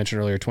 like I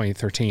mentioned earlier,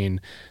 2013.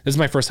 This is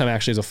my first time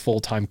actually as a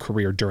full-time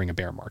career during a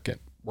bear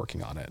market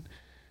working on it.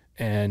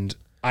 And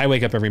I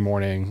wake up every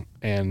morning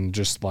and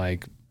just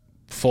like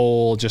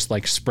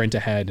sprint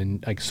ahead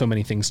and like so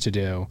many things to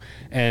do.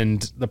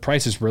 And the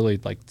price is really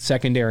like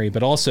secondary,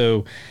 but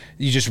also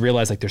you just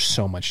realize like there's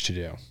so much to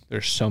do.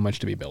 There's so much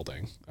to be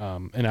building.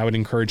 And I would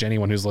encourage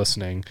anyone who's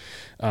listening,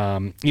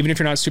 even if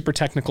you're not super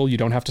technical, you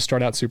don't have to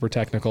start out super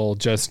technical.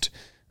 Just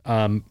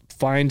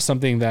find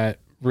something that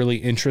really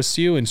interests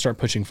you and start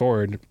pushing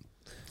forward.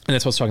 And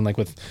that's what I was talking like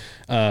with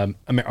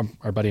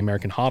our buddy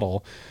American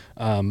Hodl.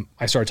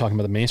 I started talking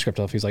about the Miniscript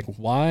stuff. He's like,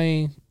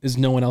 why has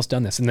no one else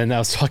done this? And then I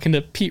was talking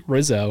to Pete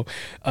Rizzo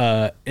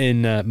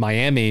in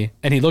Miami,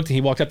 and he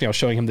walked up to me. I was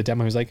showing him the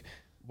demo. He was like,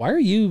 why are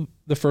you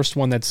the first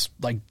one that's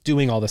like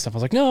doing all this stuff? I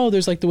was like, no,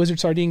 there's like the Wizard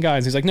Sardine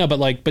guys. He's like, no,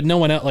 but no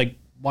one else, like,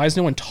 why is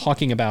no one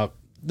talking about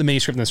the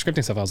Miniscript and the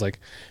scripting stuff? I was like,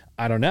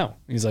 I don't know.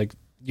 He's like,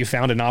 you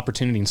found an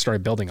opportunity and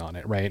started building on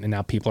it, right? And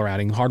now people are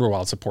adding hardware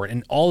wallet support.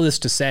 And all this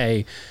to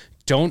say,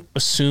 don't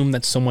assume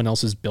that someone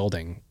else is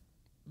building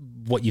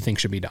what you think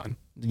should be done.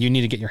 You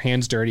need to get your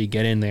hands dirty,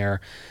 get in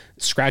there,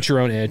 scratch your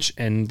own itch,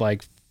 and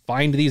like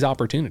find these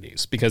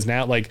opportunities. Because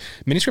now, like,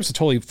 Miniscript's a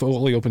totally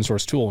fully open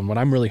source tool, and what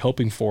I'm really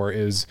hoping for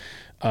is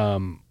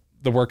the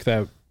work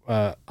that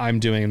I'm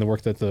doing and the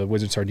work that the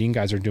Wizard Sardine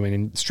guys are doing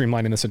in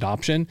streamlining this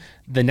adoption.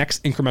 The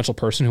next incremental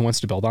person who wants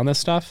to build on this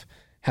stuff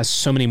has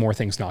so many more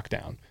things knocked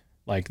down.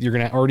 Like, you're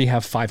going to already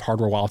have 5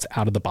 hardware wallets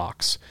out of the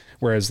box.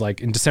 Whereas like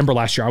in December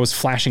last year, I was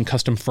flashing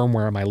custom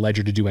firmware on my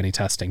ledger to do any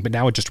testing, but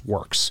now it just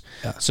works.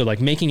 Yeah. So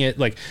like making it,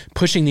 like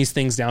pushing these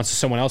things down so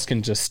someone else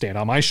can just stand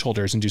on my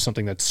shoulders and do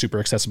something that's super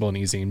accessible and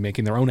easy and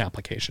making their own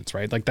applications,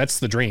 right? Like that's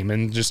the dream,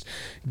 and just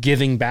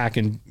giving back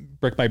and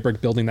brick by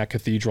brick building that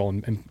cathedral.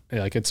 And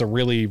like, it's a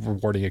really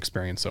rewarding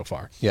experience so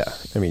far. Yeah.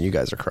 I mean, you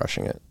guys are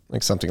crushing it.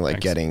 Like something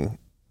like getting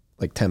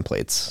like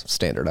templates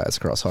standardized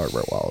across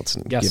hardware wallets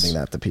and giving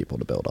that to people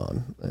to build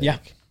on. Yeah.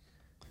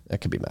 That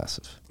could be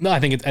massive. No,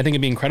 I think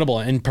it'd be incredible,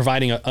 and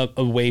providing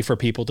a way for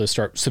people to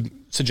start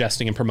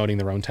suggesting and promoting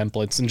their own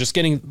templates and just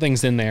getting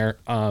things in there.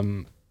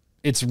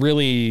 It's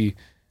really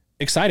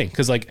exciting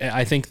because like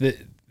I think that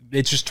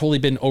it's just totally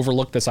been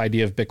overlooked, this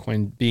idea of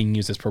Bitcoin being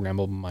used as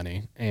programmable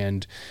money,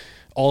 and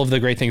all of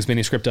the great things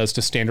Miniscript does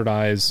to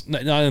standardize,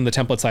 not on the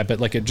template side, but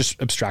like it just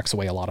abstracts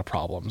away a lot of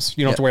problems.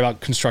 You don't have to worry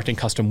about constructing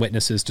custom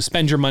witnesses to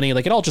spend your money.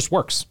 Like it all just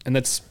works. And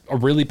that's a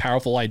really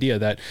powerful idea,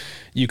 that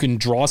you can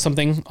draw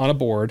something on a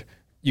board,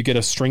 you get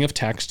a string of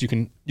text, you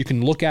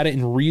can look at it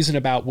and reason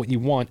about what you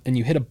want, and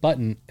you hit a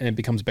button and it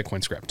becomes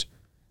Bitcoin script.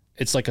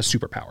 It's like a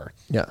superpower.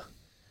 Yeah.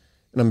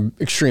 And I'm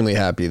extremely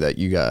happy that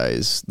you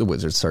guys, the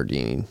Wizard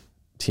Sardine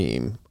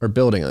team, are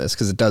building on this,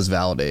 because it does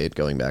validate,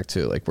 going back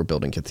to like, we're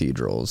building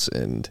cathedrals,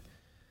 and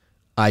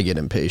I get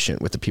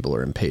impatient with the people who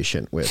are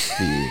impatient with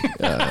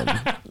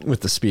the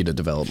with the speed of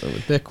development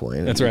with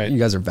Bitcoin. That's right. You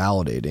guys are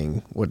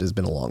validating what has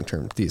been a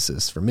long-term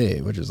thesis for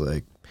me, which is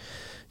like,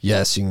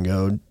 yes, you can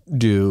go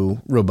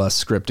do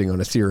robust scripting on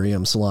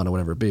Ethereum, Solana,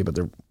 whatever it be, but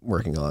they're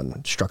working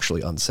on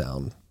structurally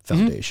unsound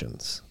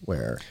foundations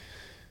where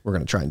we're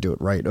going to try and do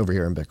it right over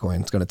here in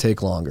Bitcoin. It's going to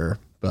take longer,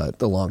 but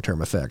the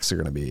long-term effects are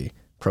going to be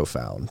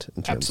profound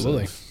in terms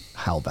of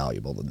how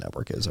valuable the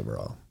network is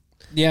overall.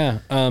 Yeah.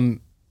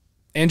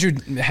 Andrew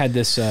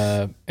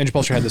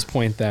Polster had this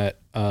point that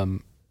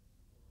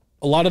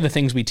a lot of the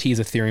things we tease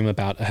Ethereum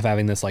about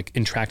having this like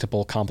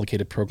intractable,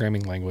 complicated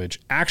programming language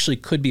actually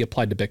could be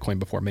applied to Bitcoin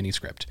before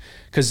Miniscript.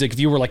 Because like, if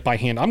you were like by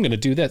hand, I'm going to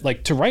do that.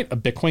 Like to write a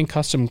Bitcoin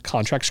custom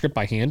contract script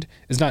by hand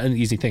is not an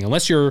easy thing,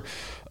 unless you're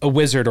a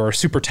wizard or a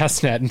super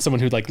testnet and someone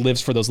who like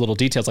lives for those little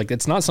details. Like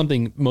it's not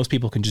something most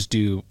people can just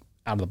do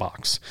out of the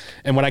box.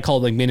 And what I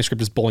call like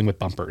Miniscript is bowling with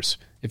bumpers.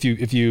 If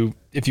you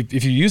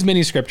use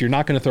Miniscript, you're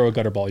not going to throw a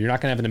gutter ball. You're not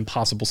going to have an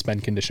impossible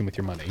spend condition with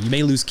your money. You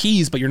may lose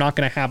keys, but you're not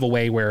going to have a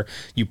way where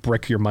you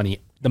brick your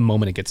money the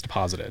moment it gets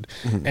deposited.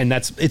 And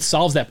it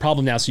solves that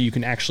problem now. So you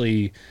can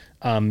actually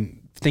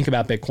think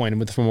about Bitcoin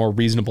with a more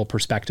reasonable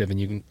perspective. And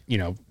you can,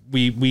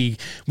 we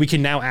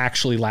can now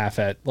actually laugh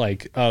at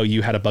like, oh,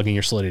 you had a bug in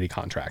your Solidity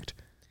contract,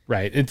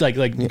 right? It's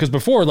like, because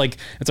before, like,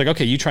 it's like,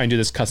 okay, you try and do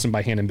this custom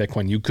by hand in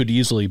Bitcoin, you could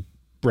easily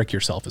brick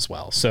yourself as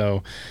well.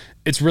 So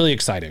it's really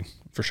exciting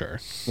for sure.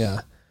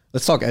 Yeah.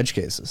 Let's talk edge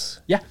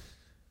cases. Yeah.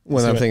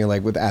 When I'm thinking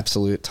like with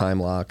absolute time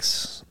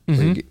locks,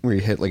 where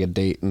you hit like a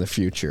date in the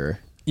future.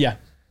 Yeah.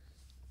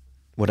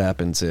 What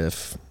happens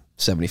if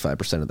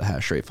 75% of the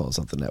hash rate falls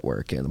off the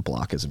network and a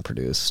block isn't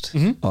produced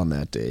on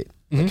that date?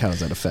 Like how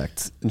does that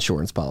affect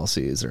insurance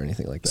policies or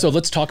anything like that? So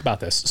let's talk about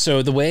this.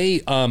 So the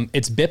way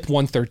it's BIP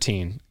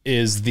 113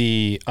 is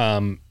the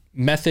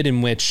method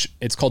in which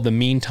it's called the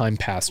mean time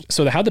passed.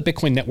 So how the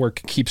Bitcoin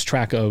network keeps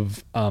track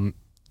of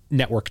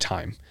network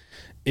time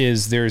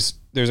is there's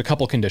a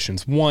couple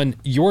conditions. One,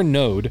 your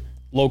node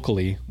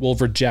locally will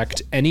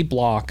reject any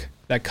block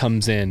that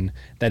comes in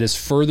that is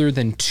further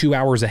than 2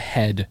 hours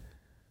ahead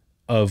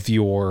of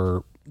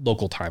your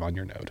local time on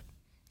your node,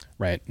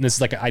 right? And this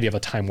is like an idea of a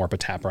time warp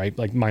attack, right?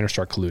 Like miners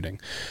start colluding.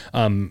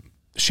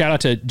 Shout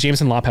out to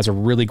Jameson Lopp has a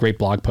really great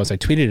blog post. I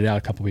tweeted it out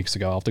a couple weeks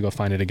ago. I'll have to go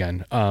find it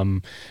again.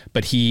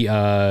 But he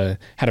had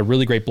a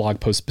really great blog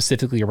post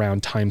specifically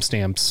around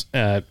timestamps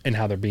and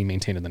how they're being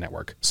maintained in the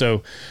network.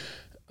 So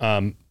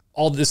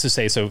all this to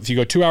say, so if you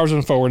go 2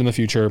 hours forward in the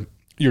future,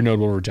 your node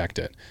will reject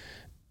it.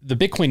 The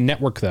Bitcoin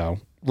network, though,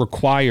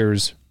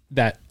 requires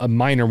that a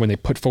miner, when they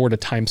put forward a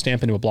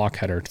timestamp into a block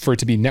header, for it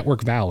to be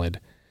network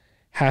valid,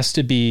 has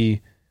to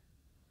be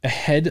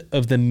ahead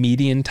of the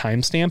median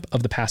timestamp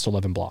of the past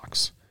 11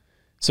 blocks.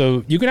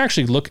 So you can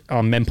actually look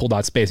on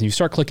mempool.space and you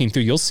start clicking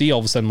through, you'll see all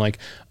of a sudden like,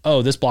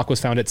 oh, this block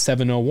was found at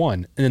 7:01.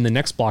 And then the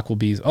next block will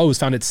be, oh, it was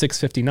found at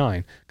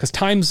 6:59. Because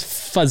time's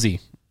fuzzy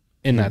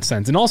in that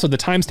sense. And also the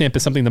timestamp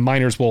is something the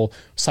miners will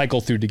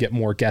cycle through to get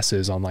more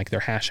guesses on like their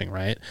hashing,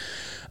 right?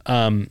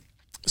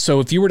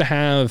 So if you were to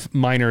have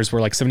miners where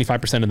like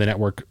 75% of the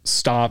network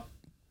stop,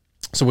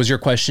 so was your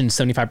question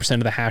 75%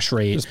 of the hash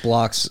rate? Just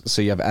blocks,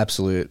 so you have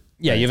absolute.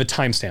 Yeah, you have a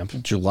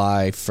timestamp.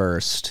 July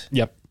 1st.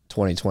 Yep.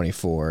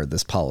 2024,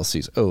 this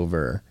policy's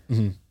over.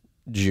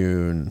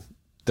 June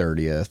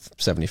 30th,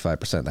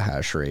 75% of the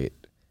hash rate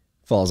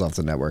falls off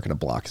the network and a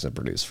block isn't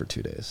produced for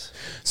 2 days.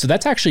 So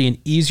that's actually an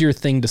easier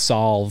thing to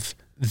solve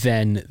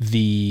than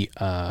the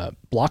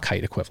block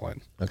height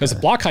equivalent. Because the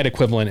block height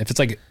equivalent, if it's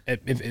like,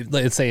 if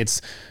let's say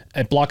it's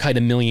at block height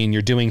 1,000,000,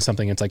 you're doing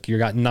something, it's like you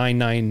got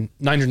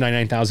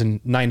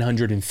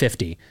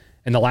 999,950.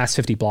 And the last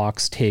 50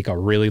 blocks take a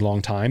really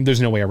long time. There's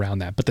no way around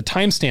that. But the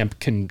timestamp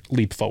can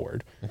leap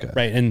forward,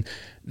 right? And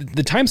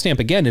the timestamp,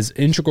 again, is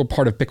an integral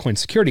part of Bitcoin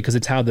security because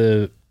it's how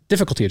the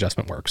difficulty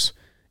adjustment works,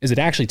 is it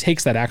actually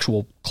takes that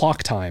actual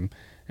clock time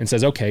and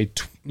says, okay,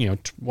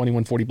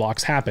 2140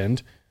 blocks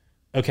happened.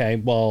 Okay,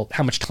 well,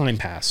 how much time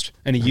passed?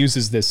 And it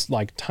uses this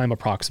like time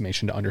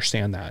approximation to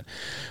understand that.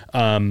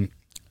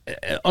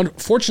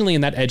 Unfortunately,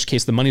 in that edge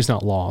case, the money's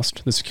not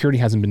lost. The security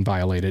hasn't been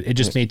violated. It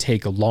just may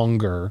take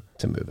longer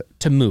to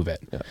move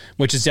it,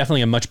 which is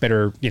definitely a much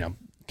better,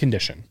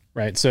 condition,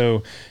 right?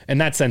 So in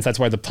that sense, that's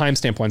why the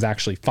timestamp one's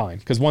actually fine.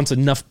 Because once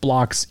enough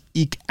blocks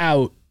eke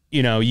out,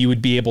 you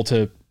would be able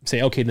to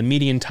say, okay, the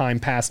median time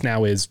passed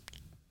now is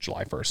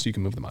July 1st. So you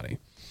can move the money.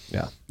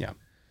 Yeah. Yeah.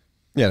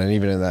 Yeah. And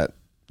even in that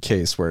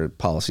case where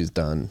policy's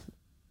done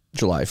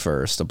July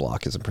 1st, a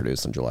block isn't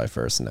produced on July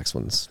 1st. The next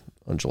one's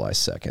on July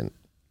 2nd.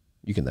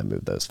 You can then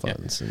move those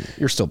funds, and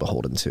you're still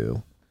beholden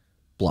to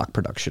block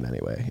production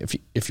anyway.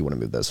 If you want to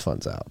move those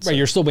funds out, right?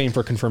 You're still waiting for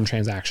a confirmed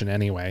transaction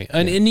anyway,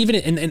 and even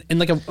in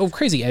like a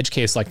crazy edge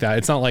case like that,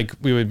 it's not like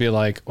we would be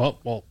like,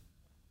 well,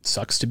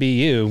 sucks to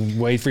be you.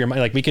 Wait for your money.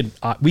 Like we could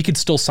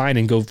still sign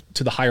and go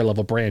to the higher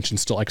level branch and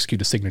still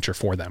execute a signature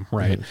for them,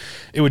 right?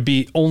 It would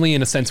be only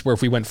in a sense where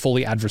if we went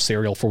fully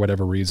adversarial for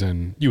whatever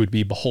reason, you would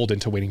be beholden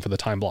to waiting for the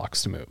time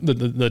blocks to move,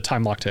 the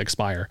time block to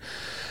expire.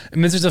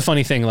 And this is a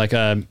funny thing, like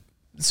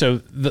so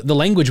the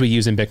language we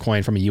use in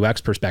Bitcoin from a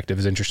UX perspective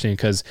is interesting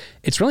because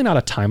it's really not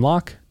a time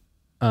lock.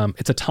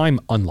 It's a time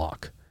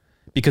unlock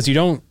because you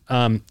don't,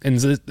 and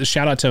the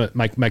shout out to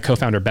my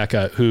co-founder,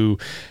 Becca, who,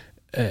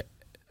 a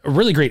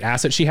really great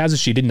asset she has is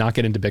she did not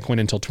get into Bitcoin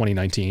until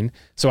 2019.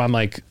 So I'm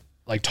like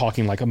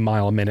talking like a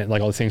mile a minute,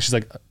 like all the things. She's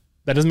like,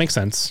 that doesn't make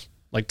sense.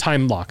 Like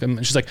time lock.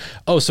 And she's like,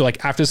 oh, so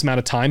like after this amount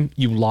of time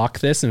you lock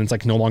this and it's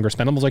like no longer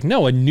spendable. I was like,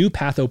 no, a new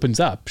path opens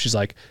up. She's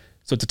like,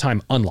 so it's a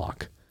time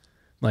unlock.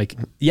 Like,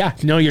 yeah,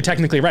 no, you're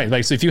technically right.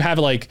 Like, so if you have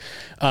like,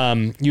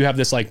 you have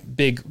this like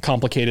big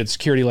complicated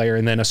security layer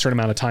and then a certain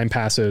amount of time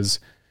passes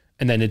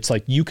and then it's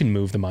like, you can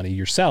move the money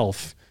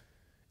yourself.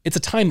 It's a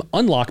time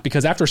unlock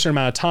because after a certain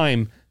amount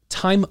of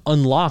time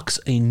unlocks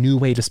a new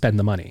way to spend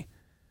the money.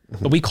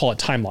 But we call it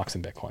time locks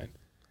in Bitcoin,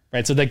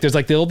 right? So like, there's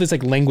like all these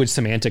like language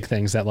semantic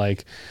things that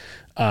like,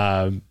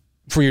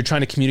 for you're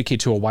trying to communicate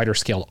to a wider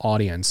scale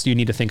audience, you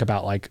need to think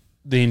about like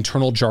the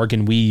internal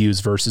jargon we use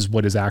versus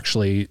what is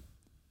actually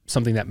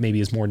something that maybe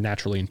is more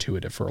naturally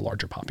intuitive for a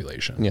larger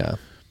population. Yeah.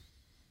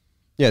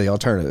 Yeah. The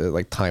alternative,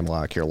 like time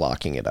lock, you're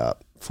locking it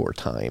up for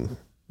time.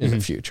 in the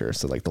future.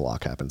 So like the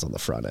lock happens on the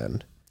front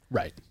end.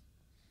 Right.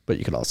 But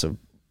you could also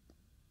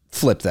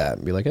flip that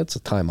and be like, it's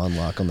a time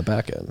unlock on the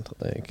back end.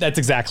 Like that's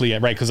exactly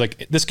it, right? Because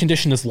like this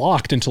condition is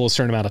locked until a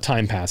certain amount of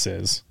time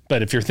passes.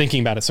 But if you're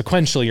thinking about it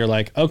sequentially, you're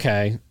like,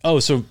 okay, oh,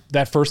 so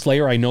that first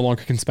layer I no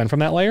longer can spend from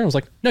that layer. I was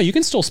like, no, you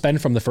can still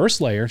spend from the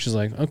first layer. She's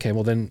like, okay,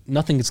 well then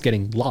nothing is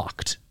getting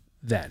locked.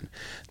 Then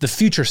the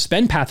future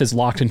spend path is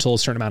locked until a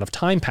certain amount of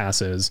time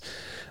passes.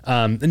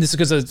 And this is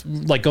because it's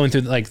like going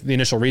through like the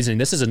initial reasoning.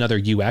 This is another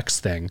UX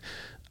thing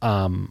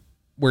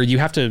where you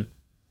have to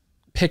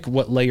pick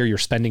what layer you're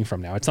spending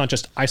from now. It's not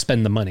just I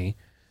spend the money.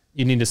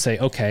 You need to say,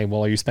 okay,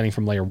 well, are you spending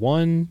from layer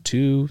 1,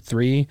 2,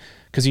 3?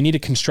 Because you need to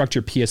construct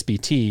your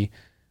PSBT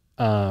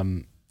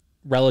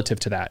relative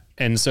to that.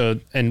 And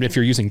so, and if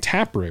you're using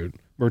Taproot,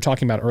 we were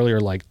talking about earlier,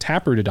 like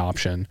Taproot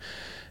adoption.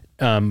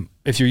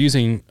 If you're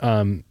using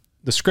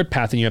the script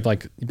path and you have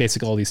like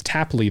basically all these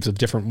tap leaves of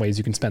different ways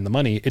you can spend the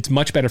money, it's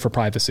much better for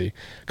privacy.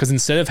 Because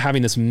instead of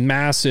having this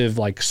massive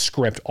like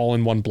script all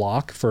in one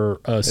block for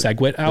a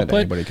SegWit output,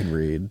 anybody can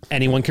read.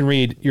 Anyone can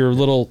read your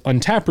little on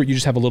Taproot. You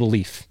just have a little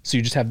leaf. So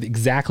you just have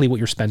exactly what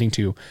you're spending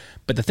to.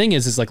 But the thing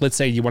is like, let's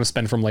say you want to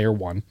spend from layer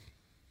 1,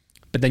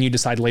 but then you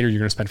decide later you're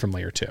going to spend from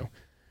layer 2.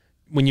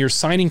 When you're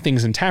signing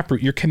things in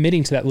Taproot, you're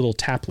committing to that little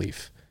tap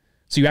leaf.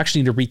 So you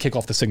actually need to re-kick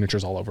off the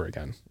signatures all over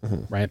again,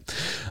 right?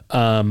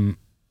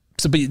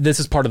 So, but this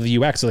is part of the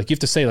UX. So like you have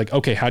to say like,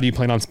 okay, how do you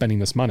plan on spending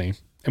this money?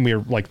 And we are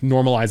like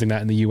normalizing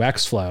that in the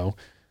UX flow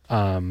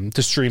to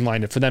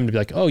streamline it for them to be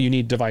like, oh, you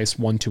need device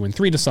 1, 2, and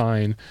 3 to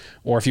sign.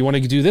 Or if you want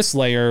to do this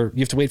layer, you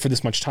have to wait for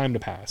this much time to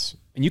pass.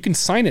 And you can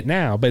sign it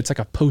now, but it's like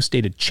a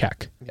post-dated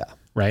check. Yeah.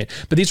 Right.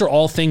 But these are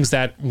all things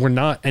that were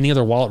not, any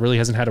other wallet really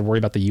hasn't had to worry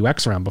about the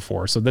UX around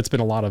before. So that's been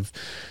a lot of,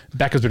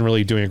 Becca's been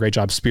really doing a great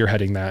job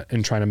spearheading that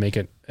and trying to make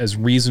it as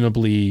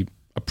reasonably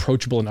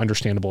approachable and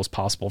understandable as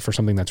possible for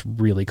something that's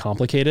really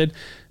complicated,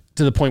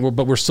 to the point where,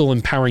 but we're still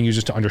empowering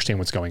users to understand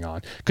what's going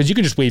on. Because you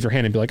can just wave your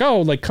hand and be like,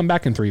 oh, like come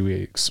back in 3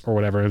 weeks or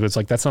whatever. It's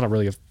like, that's not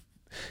really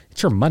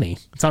it's your money.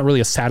 It's not really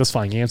a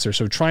satisfying answer.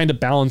 So trying to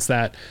balance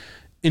that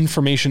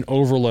information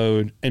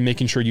overload and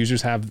making sure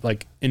users have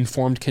like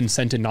informed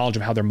consent and knowledge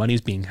of how their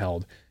money's being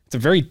held. It's a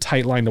very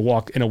tight line to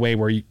walk in a way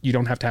where you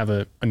don't have to have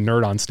a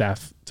nerd on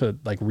staff to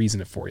like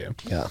reason it for you.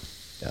 Yeah.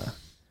 Yeah.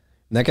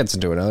 And that gets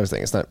into another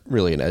thing. It's not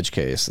really an edge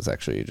case. It's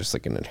actually just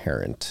like an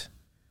inherent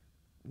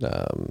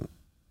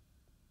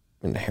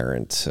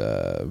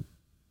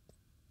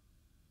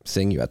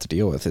thing you have to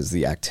deal with is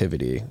the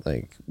activity.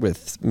 Like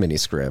with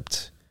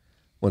Miniscript,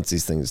 once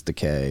these things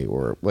decay,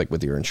 or like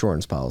with your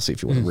insurance policy,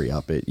 if you want to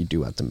re-up it, you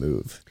do have to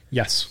move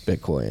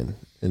Bitcoin.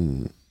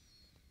 And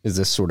is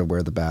this sort of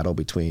where the battle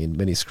between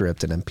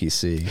Miniscript and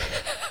MPC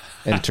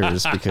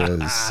enters?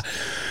 Because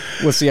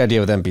what's the idea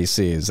with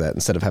MPC is that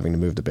instead of having to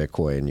move to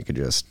Bitcoin, you could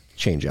just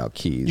change out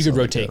keys. You could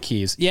rotate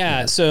keys.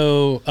 Yeah.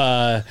 So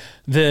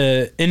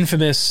the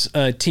infamous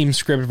Team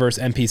Script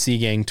versus MPC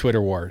gang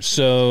Twitter war.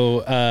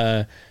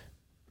 So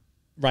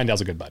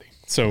Rindell's a good buddy.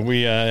 So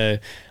we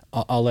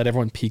I'll let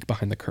everyone peek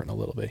behind the curtain a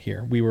little bit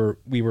here. We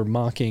were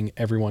mocking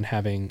everyone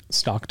having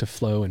stock to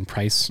flow and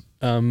price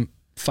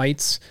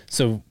fights.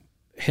 So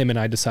him and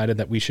I decided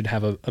that we should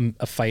have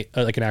a fight,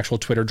 like an actual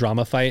Twitter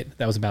drama fight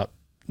that was about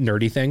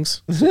nerdy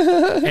things,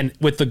 and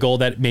with the goal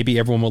that maybe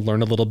everyone will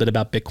learn a little bit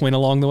about Bitcoin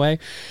along the way.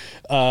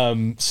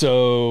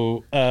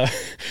 So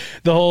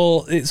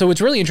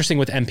it's really interesting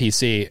with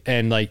MPC,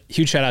 and like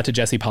huge shout out to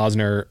Jesse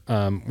Posner,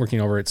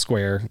 working over at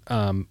Square,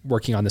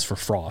 working on this for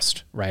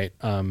Frost, right?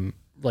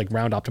 Like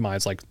round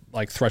optimized,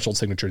 like threshold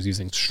signatures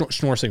using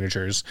Schnorr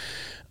signatures.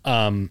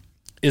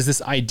 Is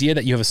this idea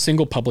that you have a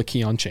single public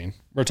key on chain.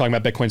 We were talking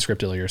about Bitcoin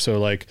script earlier. So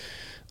like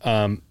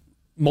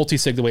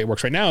multi-sig, the way it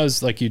works right now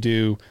is like you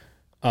do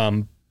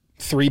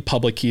 3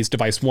 public keys,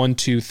 device 1,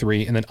 2,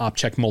 3, and then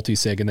op-check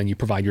multi-sig, and then you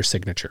provide your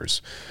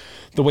signatures.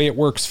 The way it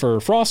works for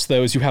Frost,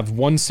 though, is you have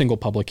one single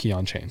public key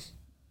on chain.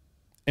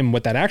 And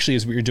what that actually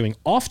is, what you're doing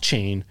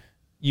off-chain,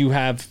 you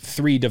have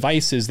 3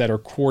 devices that are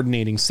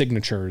coordinating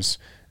signatures,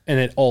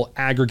 and it all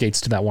aggregates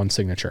to that one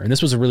signature. And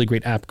this was a really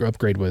great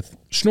upgrade with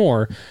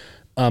Schnorr.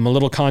 A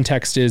little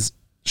context is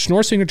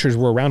Schnorr signatures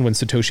were around when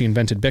Satoshi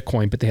invented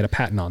Bitcoin, but they had a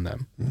patent on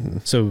them. Mm-hmm.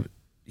 So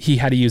he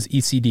had to use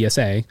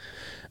ECDSA.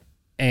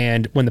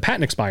 And when the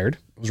patent expired,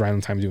 it was around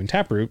the time of doing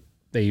Taproot,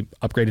 they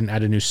upgraded and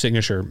added a new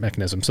signature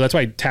mechanism. So that's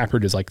why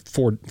Taproot is like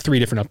 3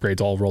 different upgrades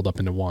all rolled up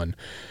into one.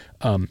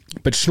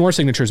 But Schnorr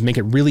signatures make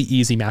it really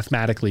easy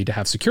mathematically to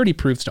have security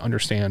proofs to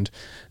understand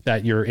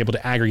that you're able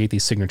to aggregate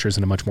these signatures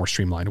in a much more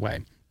streamlined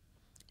way.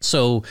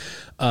 So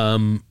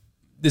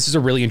this is a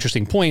really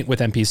interesting point with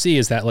MPC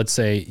is that, let's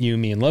say you,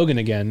 me, and Logan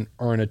again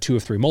are in a 2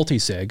 of 3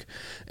 multi-sig,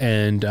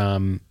 and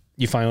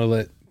you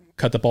finally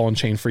cut the ball and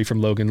chain free from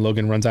Logan.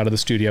 Logan runs out of the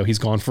studio. He's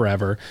gone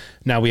forever.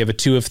 Now we have a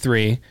 2 of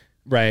 3,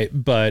 right?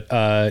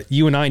 But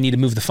you and I need to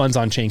move the funds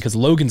on chain because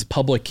Logan's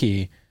public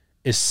key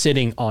is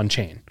sitting on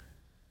chain,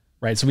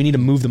 right? So we need to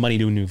move the money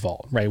to a new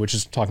vault, right? Which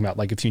is talking about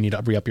like if you need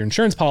to re-up your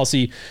insurance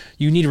policy,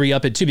 you need to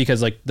re-up it too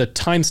because like the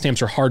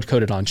timestamps are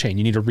hard-coded on chain.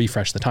 You need to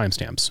refresh the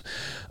timestamps.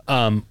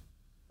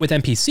 With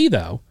MPC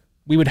though,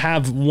 We would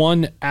have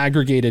one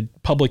aggregated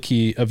public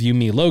key of you,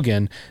 me,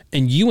 Logan,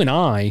 and you and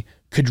I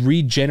could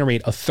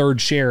regenerate a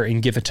third share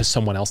and give it to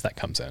someone else that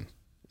comes in.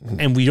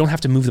 And we don't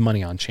have to move the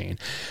money on chain.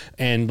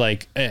 And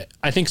like,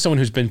 I think someone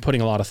who's been putting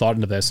a lot of thought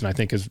into this and I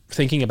think is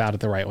thinking about it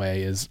the right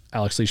way is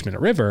Alex Leishman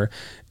at River,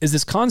 is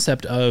this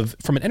concept of,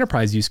 from an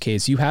enterprise use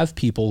case, you have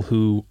people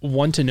who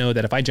want to know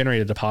that if I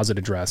generate a deposit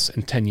address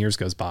and 10 years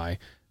goes by,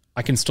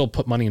 I can still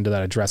put money into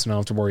that address and I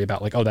don't have to worry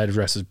about like, oh, that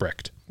address is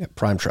bricked. Yeah,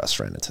 Prime Trust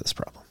ran into this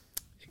problem.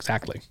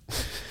 Exactly.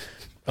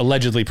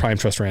 Allegedly, Prime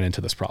Trust ran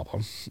into this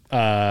problem.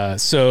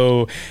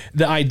 So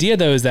the idea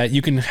though is that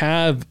you can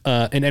have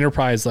an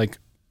enterprise like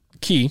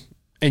key,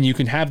 and you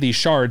can have these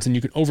shards and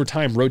you can over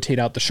time rotate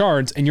out the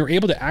shards and you're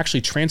able to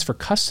actually transfer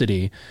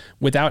custody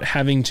without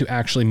having to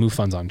actually move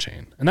funds on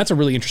chain. And that's a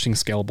really interesting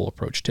scalable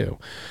approach too.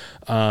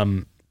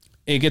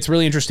 It gets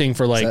really interesting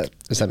for like,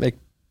 Does that make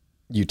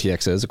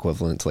UTXOs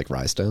equivalent to like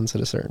Rhinestones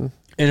in a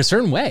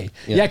certain way?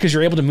 Yeah. Cause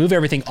you're able to move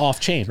everything off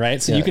chain, right?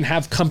 So you can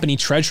have company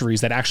treasuries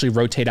that actually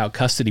rotate out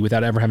custody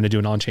without ever having to do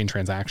an on-chain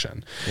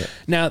transaction. Yeah.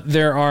 Now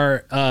there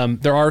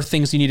are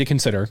things you need to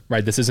consider,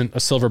 right? This isn't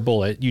a silver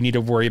bullet. You need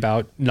to worry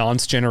about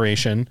nonce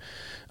generation.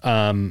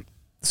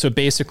 So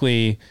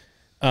basically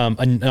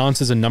a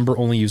nonce is a number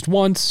only used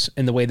once,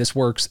 and the way this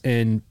works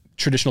in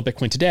traditional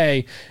Bitcoin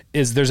today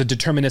is there's a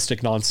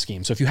deterministic nonce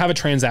scheme. So if you have a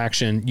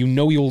transaction, you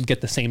know you'll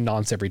get the same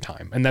nonce every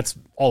time. And that's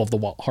all of the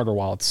hardware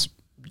wallets,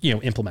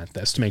 implement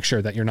this to make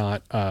sure that you're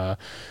not going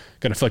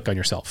to flick on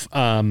yourself.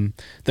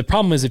 The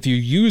problem is if you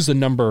use a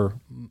number,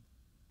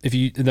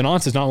 the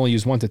nonce is not only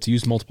used once, it's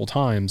used multiple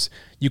times,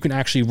 you can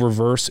actually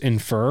reverse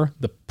infer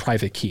the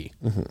private key.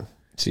 Mm-hmm.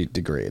 So you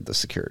degrade the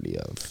security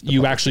of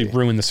you actually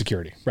ruin the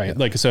security, right? Yeah.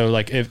 Like, so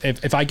like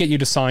if I get you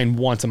to sign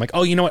once, I'm like,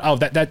 oh, you know what? Oh,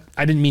 that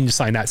I didn't mean to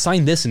sign that.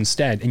 Sign this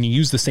instead. And you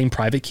use the same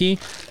private key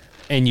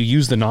and you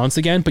use the nonce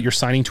again, but you're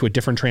signing to a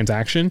different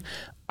transaction.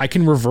 I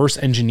can reverse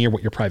engineer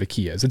what your private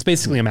key is. It's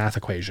basically a math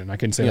equation. I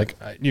can say like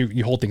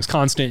you hold things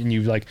constant and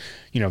you like,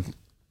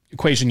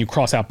 equation, you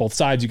cross out both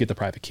sides, you get the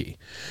private key.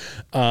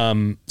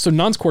 So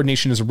nonce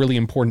coordination is a really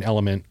important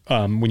element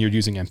when you're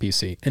using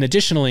MPC. And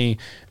additionally,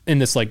 in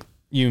this like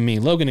you, me,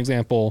 Logan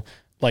example,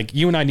 like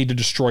you and I need to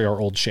destroy our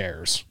old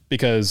shares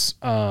because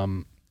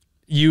in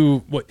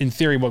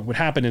theory, what would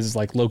happen is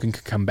like Logan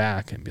could come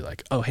back and be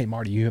like, oh, hey,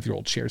 Marty, you have your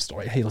old shares still,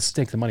 right? Hey, let's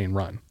take the money and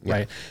run,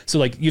 right? So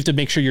like you have to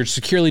make sure you're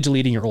securely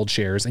deleting your old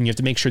shares and you have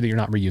to make sure that you're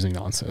not reusing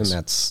nonsense. And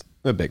that's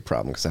a big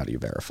problem because how do you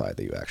verify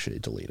that you actually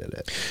deleted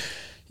it?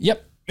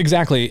 Yep,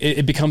 exactly.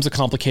 It becomes a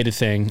complicated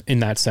thing in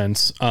that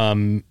sense.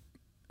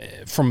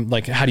 From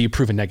like, how do you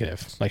prove a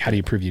negative? Like, how do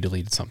you prove you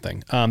deleted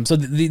something? So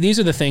these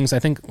are the things I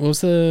think,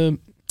 was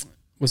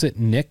it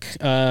Nick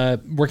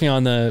working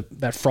on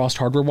that Frost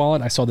hardware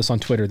wallet? I saw this on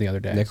Twitter the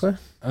other day. Nickler?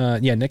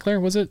 Yeah, Nickler,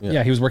 was it?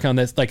 Yeah, he was working on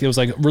this. Like, it was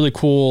like really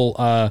cool,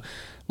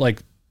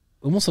 like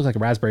almost looks like a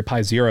Raspberry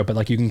Pi Zero, but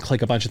like you can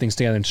click a bunch of things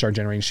together and start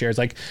generating shares.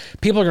 Like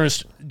people are going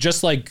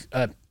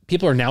to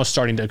people are now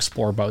starting to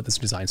explore what this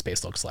design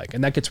space looks like.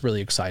 And that gets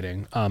really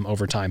exciting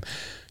over time.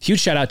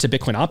 Huge shout out to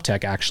Bitcoin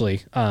Optech,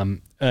 actually.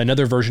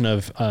 Another version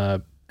of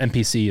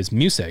MPC is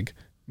Musig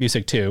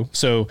 2.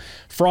 So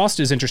Frost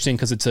is interesting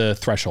because it's a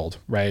threshold,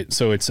 right?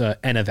 So it's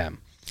N of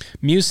M.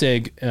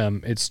 Musig,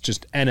 it's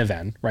just N of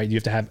N, right? You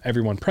have to have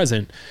everyone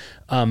present.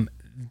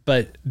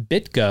 But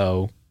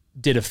BitGo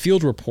did a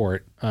field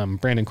report.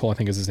 Brandon Cole, I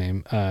think is his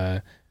name.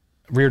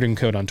 Reardon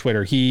Code on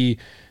Twitter. He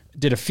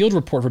did a field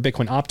report for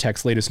Bitcoin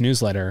Optech's latest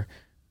newsletter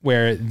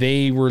where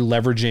they were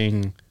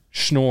leveraging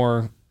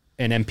Schnorr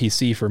and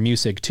MPC for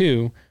Musig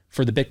 2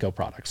 for the BitGo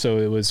product. So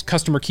it was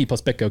customer key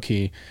plus BitGo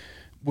key,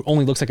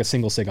 only looks like a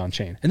single sig on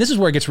chain. And this is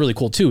where it gets really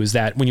cool too, is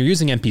that when you're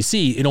using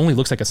MPC, it only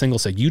looks like a single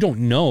sig. You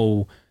don't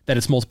know that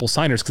it's multiple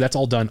signers because that's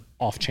all done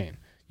off chain.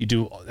 You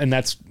do, and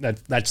that's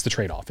the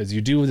trade-off, is you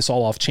do this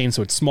all off chain,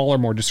 so it's smaller,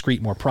 more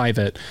discreet, more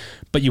private,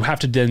 but you have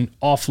to then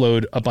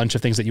offload a bunch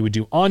of things that you would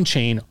do on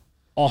chain,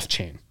 off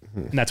chain.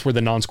 And that's where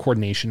the nonce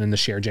coordination and the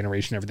share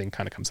generation, everything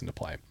kind of comes into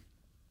play.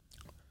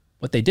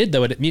 What they did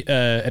though at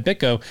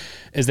BitGo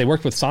is they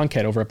worked with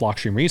Sanket over at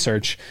Blockstream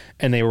Research,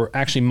 and they were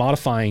actually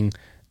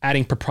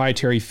adding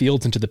proprietary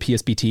fields into the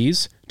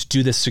PSBTs to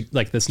do this,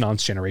 like this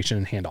nonce generation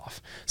and handoff.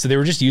 So they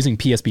were just using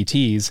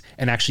PSBTs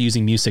and actually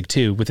using Musig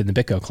 2 within the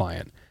BitGo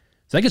client.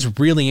 So that gets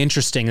really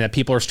interesting that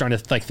people are starting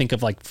to like think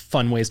of like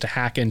fun ways to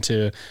hack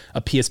into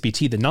a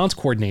PSBT, the nonce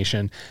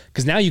coordination,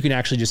 because now you can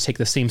actually just take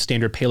the same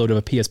standard payload of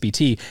a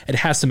PSBT. It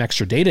has some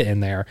extra data in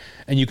there,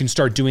 and you can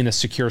start doing the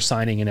secure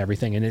signing and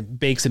everything, and it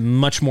makes it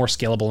much more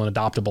scalable and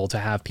adoptable to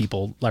have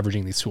people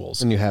leveraging these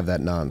tools. And you have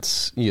that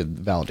nonce,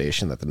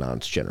 validation that the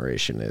nonce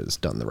generation is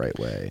done the right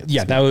way.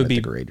 Yeah, that would be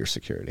degrade your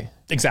security.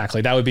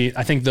 Exactly. That would be,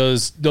 I think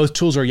those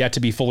tools are yet to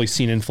be fully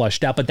seen and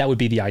fleshed out, but that would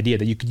be the idea,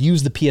 that you could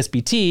use the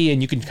PSBT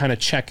and you can kind of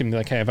check and be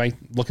like, hey, have I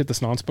looked at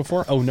this nonce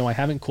before? Oh, no, I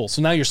haven't. Cool.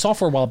 So now your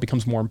software wallet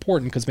becomes more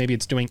important because maybe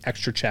it's doing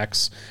extra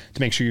checks to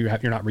make sure you're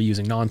not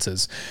reusing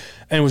nonces.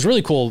 And it was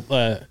really cool.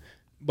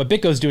 What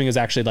BitGo is doing is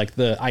actually like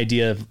the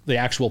idea of the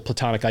actual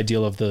platonic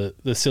ideal of the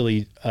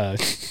silly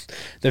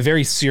the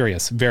very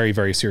serious, very,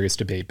 very serious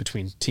debate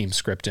between Team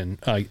Script and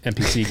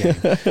NPC game.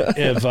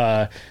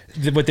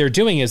 If what they're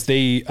doing is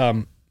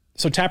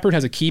so Taproot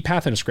has a key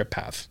path and a script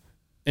path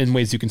in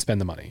ways you can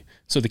spend the money.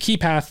 So the key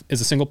path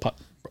is a single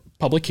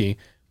public key,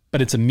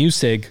 but it's a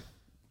MuSig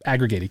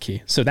aggregated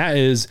key. So that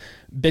is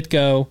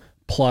BitGo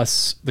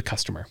plus the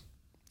customer,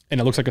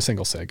 and it looks like a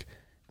single sig.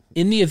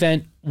 In the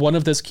event one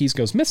of those keys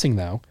goes missing,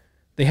 though,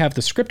 they have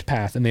the script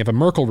path, and they have a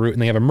Merkle root,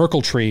 and they have a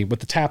Merkle tree with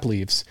the tap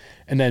leaves,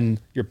 and then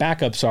your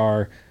backups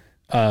are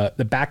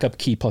the backup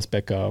key plus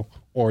BitGo,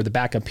 or the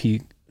backup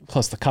key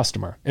plus the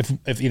customer,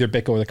 if either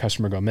BitGo or the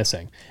customer go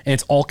missing. And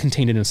it's all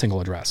contained in a single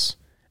address.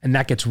 And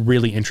that gets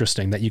really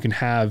interesting, that you can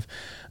have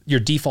your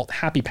default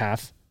happy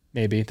path,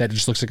 maybe, that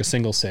just looks like a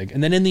single sig.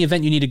 And then in the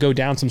event you need to go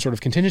down some sort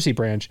of contingency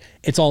branch,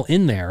 it's all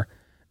in there,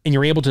 and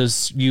you're able to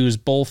use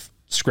both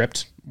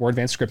script, more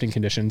advanced scripting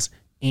conditions,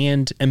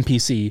 and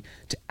MPC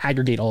to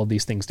aggregate all of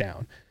these things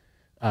down.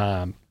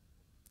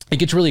 It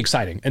gets really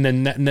exciting. And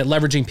then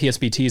leveraging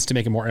PSBTs to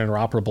make it more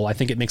interoperable, I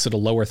think it makes it a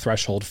lower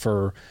threshold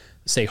for,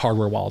 say,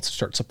 hardware wallets to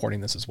start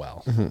supporting this as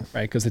well,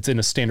 right? Because it's in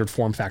a standard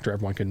form factor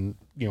everyone can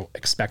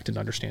expect and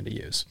understand to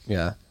use.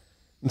 Yeah.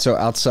 And so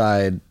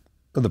outside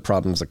of the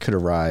problems that could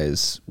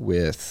arise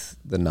with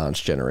the nonce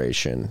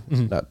generation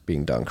not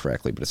being done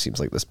correctly, but it seems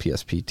like this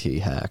PSBT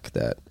hack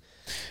that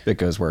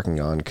BitGo's working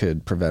on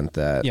could prevent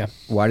that. Yeah.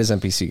 Why does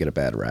MPC get a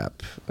bad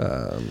rap?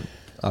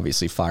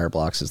 Obviously,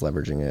 Fireblocks is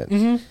leveraging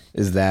it.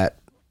 Is that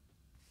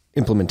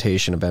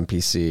implementation of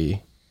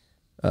MPC,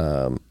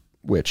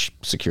 which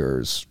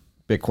secures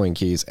Bitcoin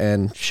keys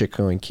and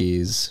shitcoin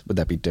keys, would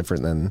that be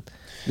different than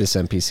this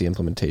MPC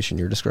implementation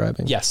you're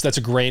describing? Yes, that's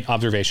a great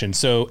observation.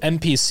 So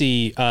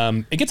MPC,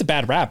 it gets a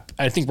bad rap,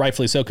 I think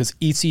rightfully so, because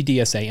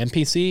ECDSA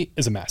MPC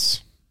is a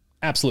mess,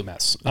 absolute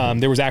mess.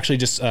 There was actually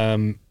just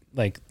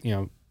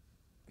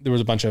there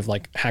was a bunch of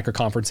hacker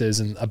conferences,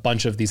 and a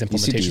bunch of these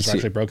implementations were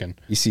actually broken.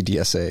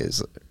 ECDSA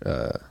is,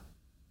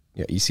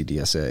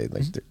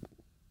 ECDSA,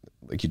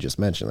 like you just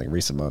mentioned,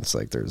 recent months,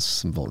 there's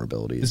some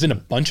vulnerabilities. There's been a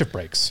bunch of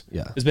breaks.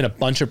 Yeah. There's been a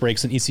bunch of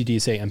breaks in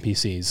ECDSA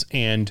MPCs,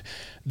 and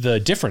the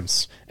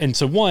difference. And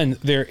so one,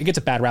 it gets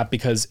a bad rap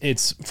because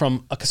it's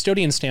from a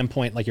custodian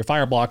standpoint, like your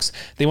Fireblocks,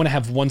 they want to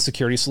have one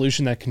security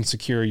solution that can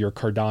secure your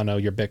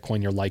Cardano, your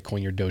Bitcoin, your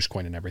Litecoin, your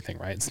Dogecoin, and everything,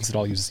 right? Since it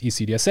all uses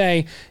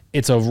ECDSA,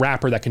 it's a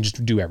wrapper that can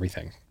just do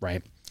everything,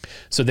 right?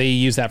 So they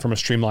use that from a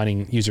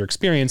streamlining user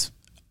experience,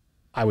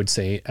 I would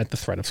say, at the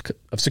threat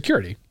of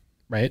security.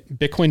 Right?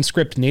 Bitcoin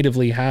script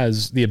natively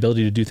has the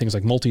ability to do things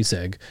like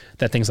multi-sig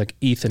that things like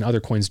ETH and other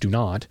coins do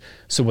not.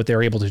 So what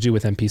they're able to do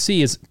with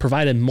MPC is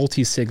provide a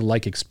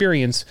multi-sig-like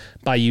experience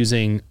by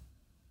using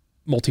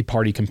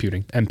multi-party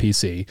computing,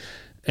 MPC,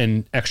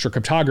 and extra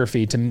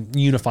cryptography to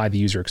unify the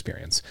user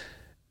experience.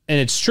 And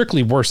it's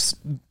strictly worse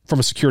from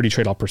a security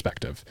trade-off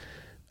perspective.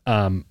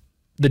 The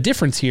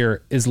difference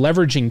here is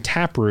leveraging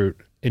Taproot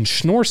and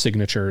Schnorr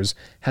signatures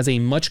has a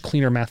much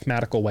cleaner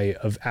mathematical way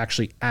of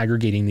actually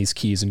aggregating these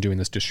keys and doing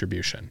this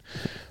distribution.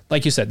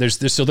 Like you said, there's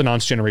still the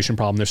nonce generation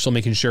problem. They're still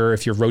making sure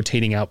if you're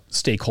rotating out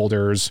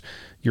stakeholders,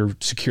 you're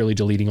securely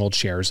deleting old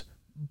shares,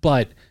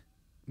 but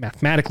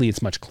mathematically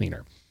it's much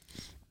cleaner.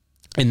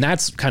 And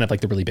that's kind of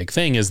the really big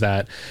thing is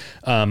that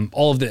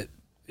all of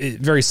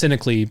very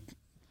cynically,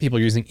 people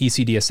are using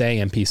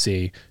ECDSA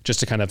MPC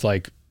just to kind of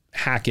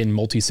hack in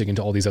multi-sig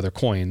into all these other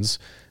coins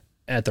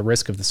at the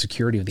risk of the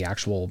security of the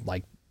actual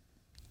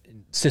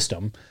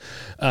system.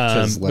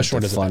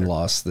 The fund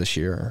loss this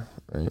year,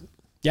 right?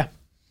 Yeah.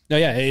 No,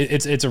 yeah.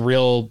 It's a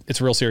real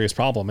serious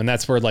problem. And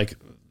that's where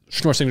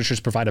Schnorr signatures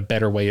provide a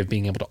better way of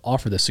being able to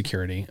offer this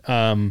security.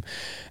 And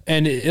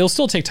it'll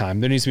still take time.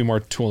 There needs to be more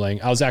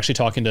tooling. I was actually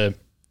talking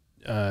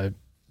to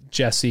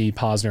Jesse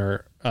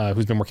Posner,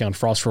 who's been working on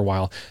Frost for a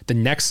while. The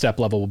next step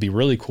level will be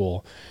really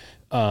cool,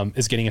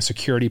 is getting a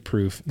security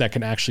proof that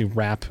can actually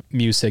wrap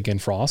MuSig in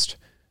Frost.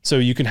 So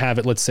you can have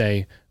it, let's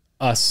say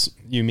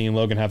you, me, and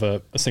Logan have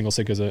a single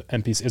sig as a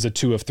MPC, is a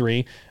 2 of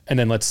 3. And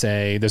then let's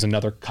say there's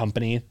another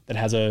company that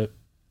has a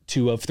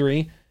 2 of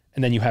 3.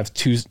 And then you have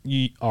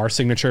our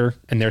signature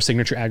and their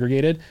signature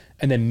aggregated,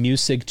 and then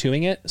MuSig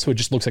 2ing it. So it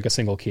just looks like a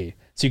single key.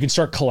 So you can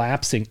start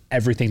collapsing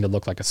everything to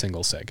look like a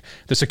single sig.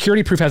 The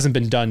security proof hasn't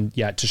been done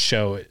yet to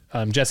show it.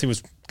 Jesse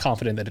was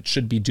confident that it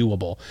should be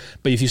doable.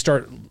 But if you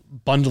start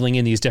bundling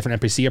in these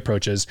different MPC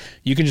approaches,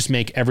 you can just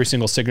make every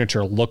single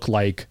signature look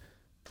like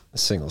a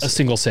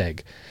single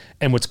sig.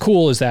 And what's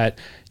cool is that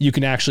you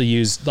can actually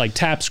use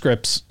tap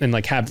scripts and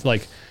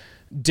have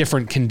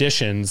different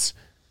conditions,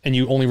 and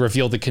you only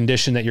reveal the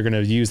condition that you're going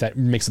to use that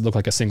makes it look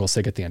like a single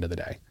sig at the end of the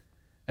day.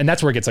 And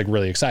that's where it gets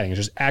really exciting. It's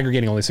just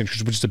aggregating all these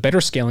signatures, which is a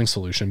better scaling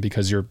solution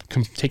because you're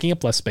taking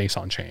up less space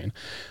on chain.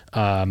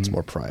 It's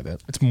more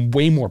private. It's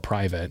way more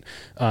private.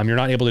 You're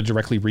not able to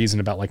directly reason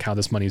about how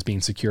this money is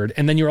being secured.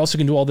 And then you're also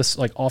going to do all this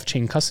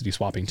off-chain custody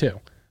swapping too.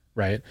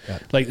 Right? Yeah.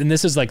 And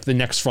this is the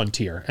next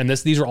frontier. And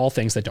these are all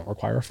things that don't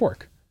require a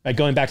fork.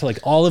 Going back to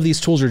all of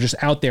these tools are just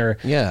out there.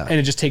 Yeah. And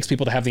it just takes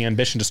people to have the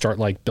ambition to start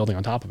building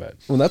on top of it.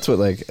 Well, that's what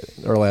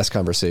our last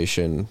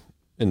conversation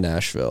in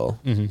Nashville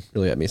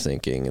really got me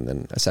thinking. And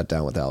then I sat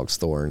down with Alex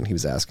Thorne. He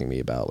was asking me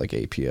about like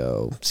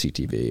APO,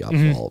 CTV,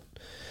 upvault,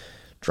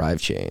 drive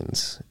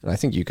chains. And I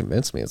think you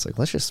convinced me. It's like,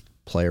 let's just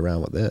play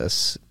around with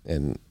this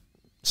and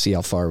see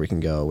how far we can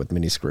go with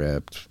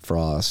Miniscript,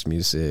 Frost,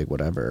 Musig,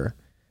 whatever.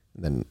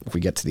 And then if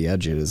we get to the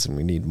edges and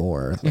we need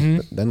more,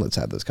 then let's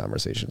have those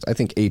conversations. I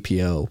think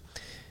APO,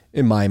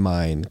 in my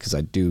mind, because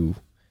I do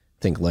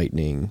think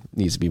Lightning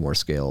needs to be more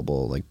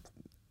scalable. Like,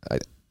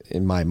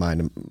 in my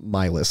mind,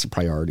 my list of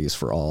priorities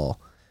for all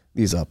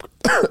these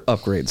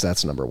upgrades,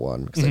 that's number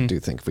one, because I do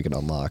think if we can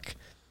unlock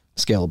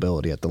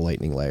scalability at the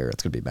Lightning layer,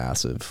 it's going to be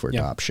massive for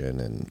adoption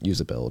and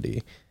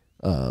usability.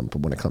 But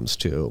when it comes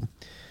to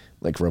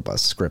like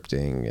robust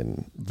scripting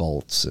and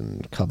vaults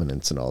and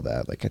covenants and all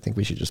that, like I think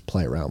we should just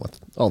play around with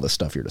all the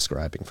stuff you're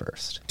describing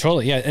first.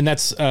 Totally, yeah, and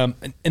that's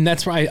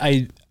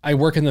why I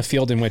work in the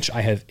field in which I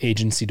have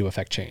agency to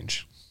affect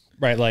change,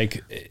 right?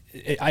 Like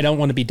I don't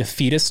want to be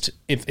defeatist.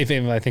 If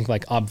I think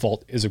like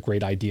Obvault is a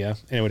great idea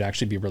and it would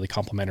actually be really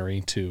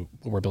complementary to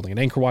what we're building at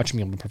Anchorwatch and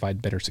being able to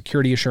provide better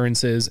security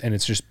assurances, and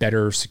it's just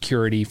better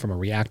security from a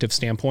reactive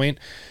standpoint.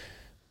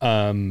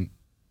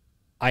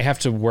 I have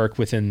to work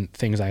within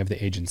things I have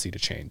the agency to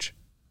change.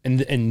 And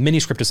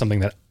Miniscript is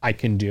something that I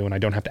can do and I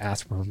don't have to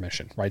ask for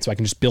permission, right? So I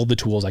can just build the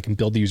tools, I can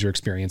build the user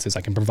experiences,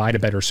 I can provide a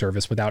better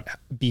service without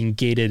being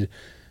gated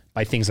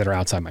by things that are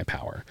outside my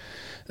power.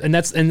 And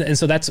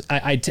so that's,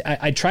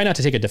 I try not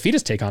to take a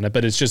defeatist take on it,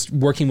 but it's just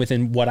working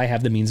within what I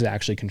have the means to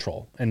actually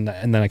control. And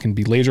then I can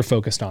be laser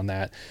focused on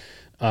that.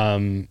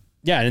 And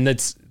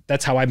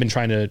that's how I've been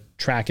trying to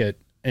track it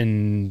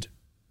and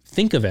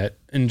think of it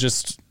and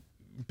just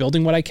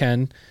building what I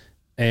can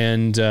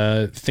and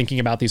thinking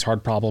about these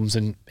hard problems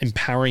and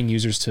empowering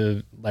users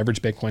to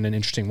leverage Bitcoin in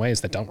interesting ways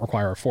that don't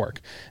require a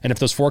fork. And if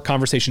those fork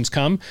conversations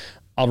come,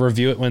 I'll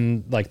review it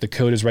when like the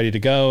code is ready to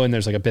go and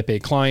there's like a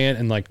BIP8 client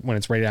and like when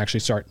it's ready to actually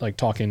start like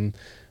talking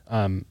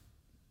the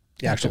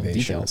actual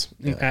details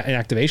and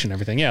activation,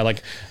 everything. Yeah,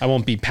 like I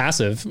won't be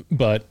passive,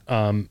 but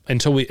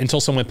until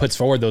someone puts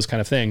forward those kind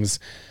of things,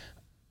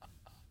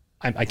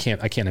 I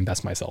can't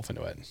invest myself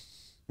into it.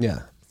 Yeah,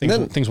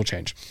 things will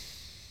change.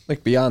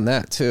 Like beyond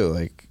that too,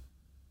 like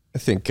I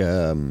think there's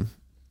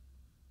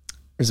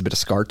a bit of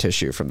scar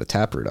tissue from the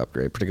Taproot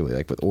upgrade, particularly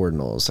like with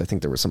ordinals. I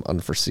think there were some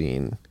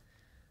unforeseen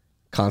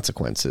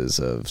consequences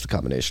of the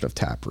combination of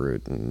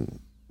Taproot and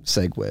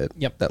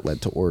SegWit that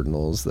led to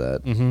ordinals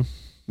that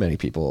many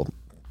people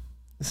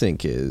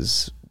think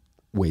is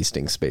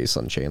wasting space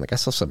on chain. Like I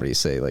saw somebody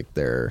say like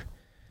their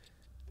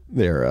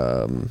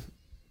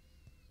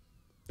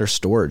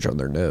storage on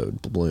their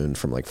node ballooned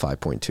from like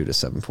 5.2 to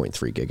 7.3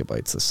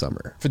 gigabytes this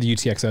summer for the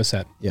UTXO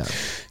set.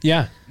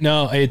 Yeah.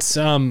 No, I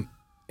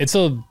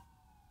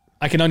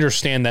can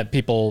understand that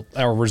people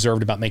are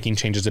reserved about making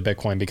changes to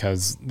Bitcoin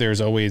because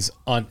there's always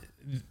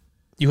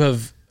you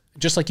have,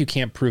 just like you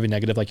can't prove a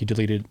negative like you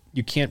deleted,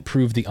 you can't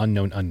prove the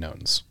unknown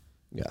unknowns.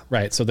 Yeah.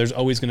 Right. So there's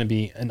always going to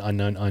be an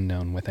unknown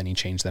unknown with any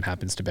change that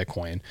happens to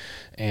Bitcoin.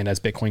 And as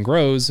Bitcoin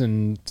grows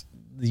and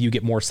you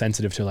get more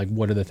sensitive to like,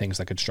 what are the things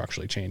that could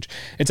structurally change?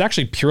 It's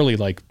actually purely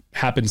like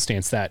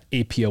happenstance that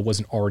APO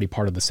wasn't already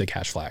part of the SIG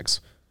hash flags.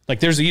 Like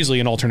there's easily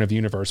an alternative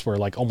universe where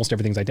like almost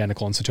everything's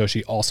identical and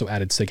Satoshi also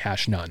added SIG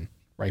hash none,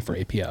 right, for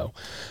APO.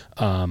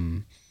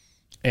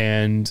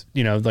 And,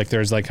 you know, like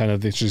there's like kind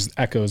of it's just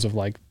echoes of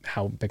like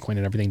how Bitcoin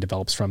and everything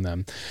develops from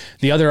them.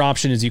 The other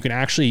option is you can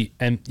actually,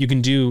 and you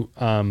can do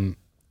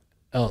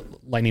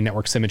Lightning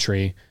Network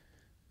symmetry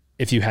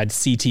if you had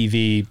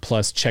CTV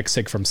plus check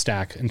sig from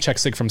stack. And check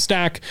sig from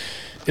stack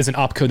is an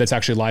opcode that's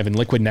actually live in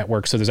Liquid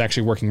Network. So there's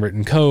actually working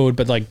written code.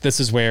 But like this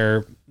is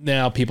where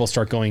now people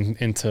start going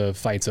into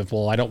fights of,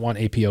 well, I don't want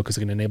APO because it's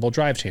going to enable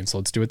drive chain. So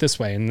let's do it this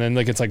way. And then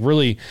like it's like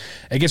really,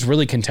 it gets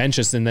really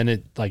contentious. And then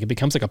it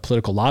becomes like a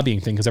political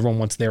lobbying thing because everyone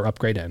wants their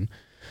upgrade in.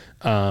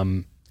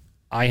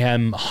 I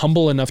am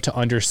humble enough to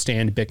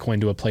understand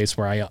Bitcoin to a place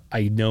where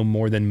I know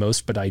more than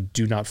most, but I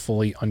do not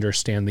fully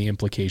understand the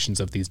implications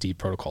of these deep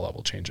protocol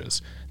level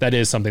changes. That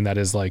is something that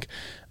is like,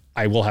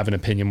 I will have an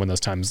opinion when the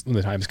times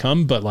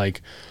come, but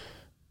like,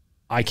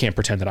 I can't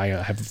pretend that I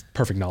have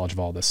perfect knowledge of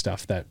all this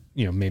stuff that,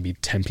 you know, maybe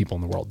 10 people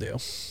in the world do.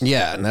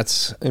 Yeah. And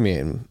that's, I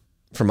mean,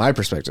 from my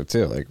perspective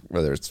too, like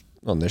whether it's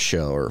on this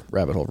show or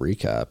Rabbit Hole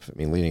Recap, I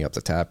mean, leading up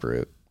to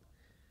Taproot,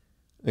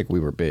 like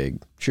we were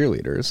big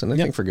cheerleaders, and I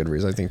think for good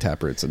reason. I think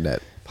Taproot's a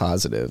net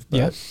positive,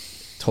 but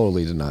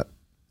totally did not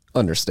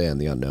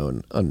understand the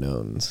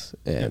unknowns.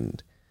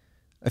 And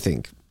I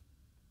think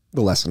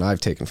the lesson I've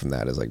taken from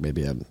that is like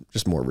maybe I'm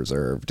just more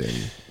reserved in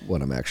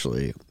what I'm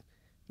actually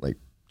like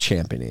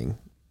championing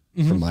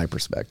from my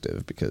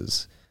perspective,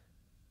 because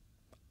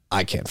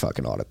I can't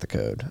fucking audit the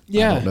code. I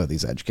don't know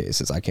these edge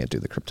cases. I can't do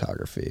the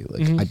cryptography.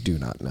 Like I do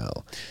not know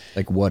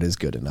like what is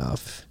good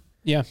enough.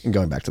 Yeah. And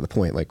going back to the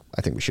point, like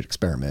I think we should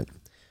experiment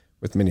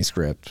with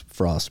Miniscript,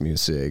 Frost,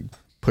 Musig,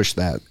 push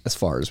that as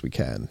far as we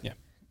can. Yeah.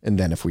 And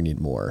then if we need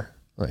more,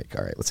 Like,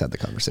 all right, let's have the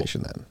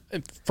conversation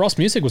then. Frost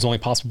Music was only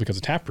possible because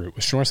of Taproot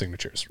with Schnorr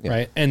signatures,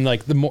 right? And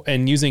like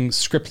using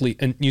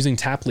and using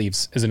tap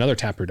leaves is another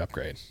Taproot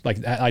upgrade. Like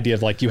that idea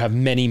of like you have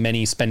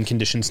many spend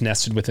conditions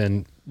nested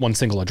within one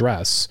single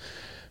address.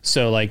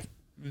 So like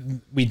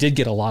we did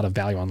get a lot of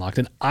value unlocked,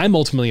 and I'm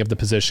ultimately of the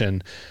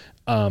position.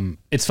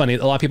 It's funny.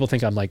 A lot of people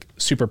think I'm like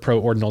super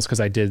pro ordinals because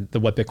I did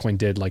what Bitcoin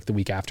did like the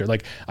week after.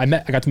 Like I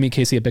got to meet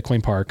Casey at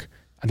Bitcoin Park.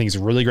 I think he's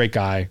a really great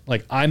guy.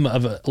 Like I'm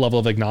of a level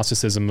of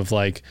agnosticism of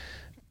like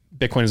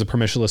Bitcoin is a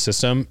permissionless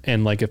system.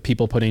 And like if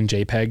people putting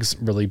JPEGs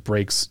really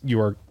breaks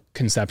your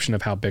conception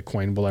of how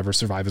Bitcoin will ever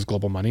survive as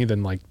global money,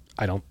 then like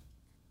I don't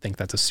think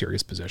that's a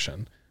serious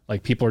position.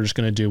 Like people are just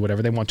going to do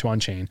whatever they want to on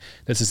chain.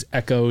 This is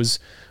echoes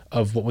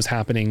of what was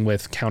happening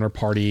with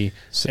Counterparty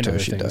and other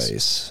Satoshi things.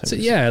 Dice. So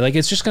yeah, like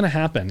it's just going to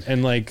happen.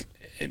 And like,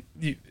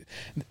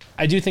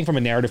 I do think from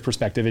a narrative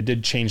perspective, it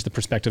did change the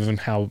perspective on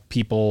how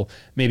people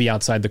maybe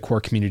outside the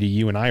core community,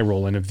 you and I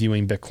roll in, of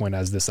viewing Bitcoin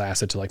as this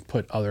asset to like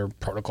put other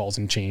protocols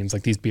and chains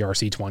like these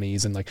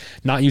BRC20s, and like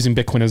not using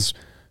Bitcoin as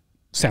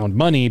sound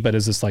money, but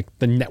as this like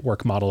the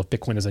network model of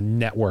Bitcoin as a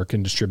network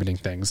and distributing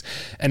things.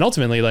 And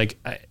ultimately like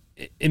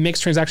it makes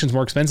transactions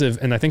more expensive.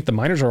 And I think the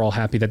miners are all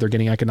happy that they're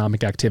getting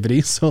economic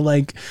activity. So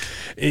like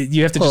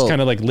you have to just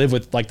kind of like live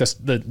with like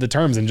the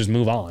terms and just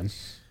move on.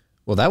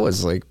 Well, that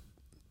was like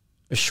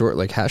a short,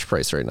 like hash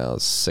price right now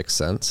is 6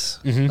 cents.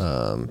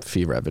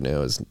 Fee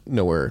revenue is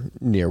nowhere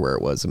near where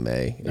it was in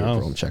May.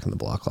 April. I'm checking the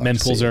block clock.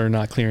 Mempools are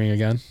not clearing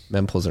again.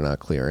 Mempools are not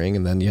clearing.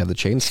 And then you have the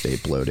chain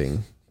state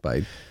bloating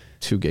by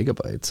 2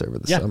 gigabytes over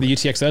the summer. The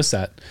UTXO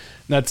set.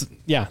 That's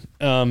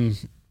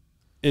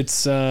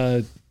it's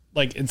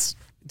like it's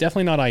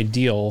definitely not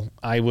ideal.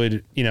 I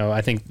would,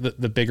 I think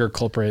the bigger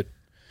culprit,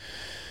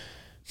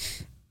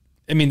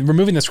 I mean,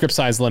 removing the script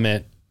size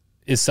limit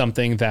is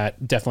something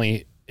that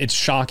definitely, it's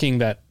shocking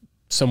that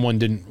someone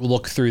didn't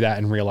look through that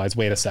and realize,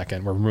 wait a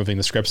second, we're removing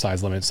the script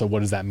size limit. So what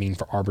does that mean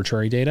for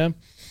arbitrary data?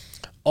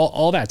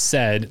 All that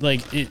said,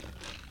 like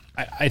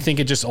I think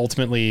it just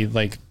ultimately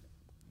like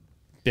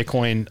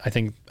Bitcoin, I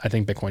think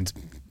Bitcoin's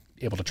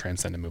able to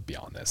transcend and move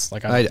beyond this.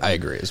 Like I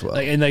agree as well.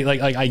 Like, and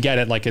like I get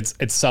it. Like it's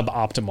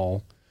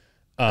suboptimal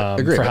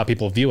for how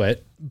people view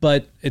it,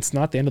 but it's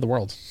not the end of the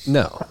world.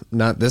 No,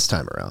 not this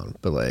time around.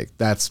 But like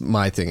that's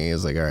my thinking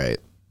is like, all right,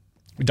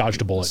 we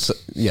dodged a bullet. So,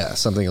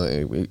 something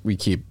like we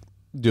keep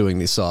doing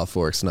these soft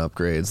forks and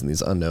upgrades, and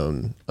these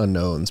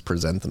unknowns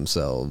present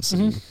themselves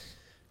and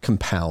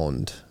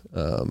compound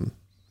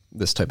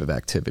this type of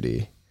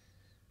activity.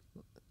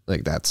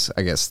 Like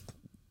I guess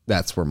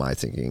that's where my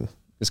thinking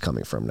is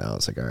coming from now.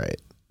 It's like, all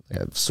right,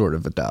 I'm sort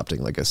of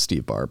adopting like a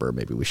Steve Barber.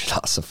 Maybe we should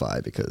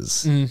ossify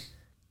because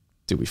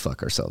do we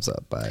fuck ourselves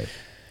up by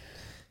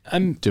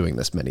doing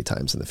this many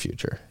times in the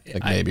future?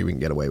 Like maybe we can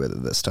get away with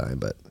it this time,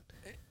 but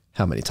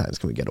how many times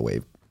can we get away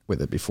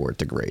with it before it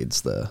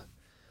degrades the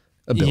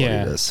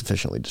ability to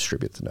sufficiently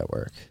distribute the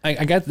network?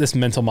 I got this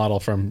mental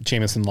model from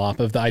Jameson Lopp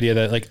of the idea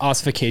that like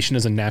ossification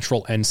is a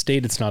natural end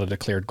state. It's not a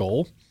declared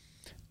goal.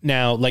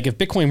 Now, like if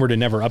Bitcoin were to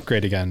never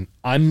upgrade again,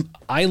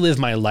 I live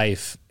my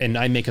life and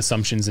I make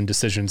assumptions and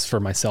decisions for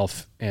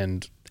myself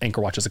and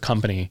Anchorwatch as a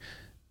company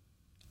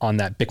on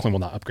that Bitcoin will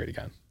not upgrade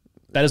again.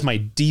 That is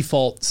my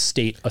default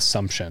state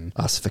assumption.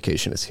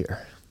 Ossification is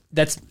here.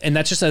 That's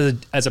just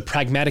as a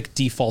pragmatic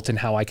default in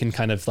how I can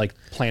kind of like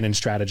plan and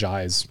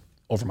strategize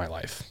over my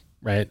life,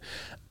 right?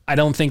 I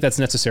don't think that's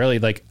necessarily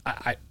like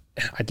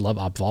I'd love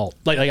op vault.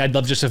 Like I'd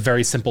love just a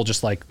very simple,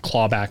 just like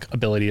clawback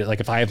ability. Like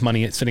if I have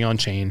money sitting on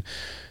chain,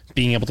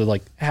 being able to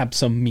like have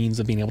some means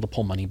of being able to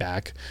pull money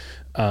back.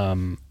 I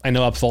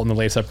know op vault in the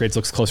latest upgrades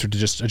looks closer to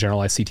just a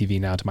generalized CTV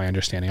now, to my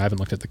understanding. I haven't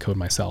looked at the code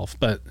myself,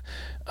 but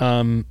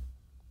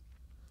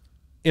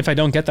if I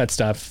don't get that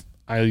stuff,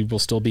 I will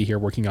still be here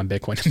working on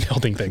Bitcoin and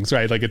building things,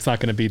 right? Like it's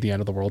not going to be the end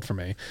of the world for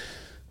me.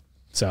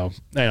 So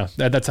I know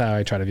that's how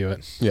I try to view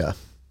it. Yeah.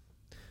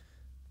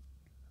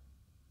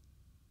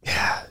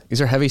 Yeah.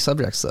 These are heavy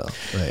subjects though.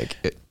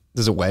 Like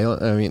does it weigh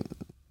on, I mean,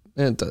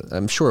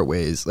 I'm sure it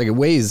weighs, like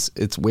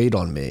it's weighed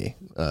on me.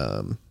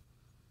 From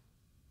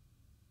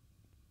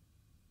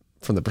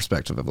the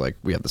perspective of like,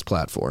 we have this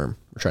platform,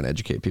 we're trying to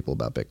educate people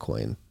about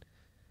Bitcoin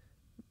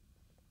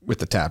with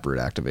the Taproot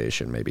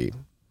activation, maybe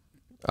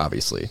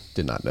obviously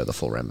did not know the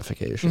full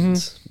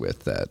ramifications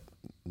with that.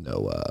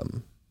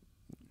 Removing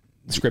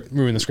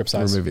the script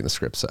size. Removing the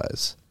script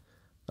size.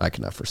 I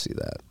cannot foresee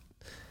that.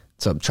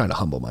 So I'm trying to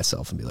humble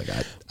myself and be like,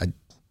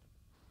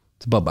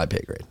 it's above my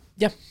pay grade.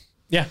 Yeah.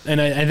 Yeah.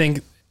 And I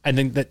think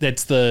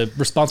that's the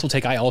responsible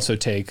take I also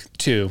take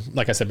too.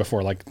 Like I said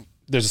before, like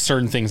there's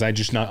certain things I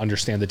just not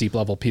understand the deep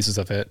level pieces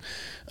of it.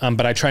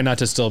 But I try not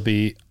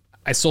to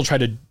I still try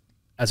to,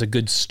 as a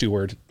good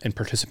steward and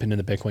participant in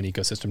the Bitcoin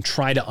ecosystem,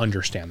 try to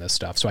understand this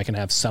stuff so I can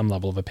have some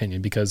level of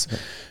opinion, because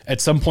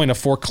at some point a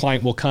fork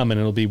client will come and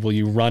it'll be, will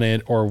you run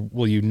it or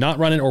will you not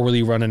run it, or will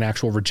you run an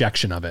actual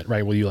rejection of it,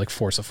 right? Will you like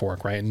force a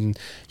fork, right? And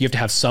you have to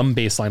have some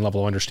baseline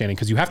level of understanding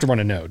because you have to run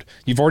a node.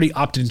 You've already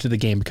opted into the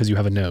game because you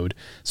have a node.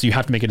 So you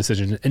have to make a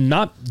decision, and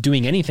not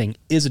doing anything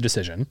is a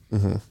decision.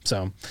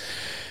 So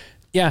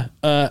yeah,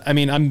 I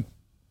mean,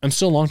 I'm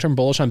still long-term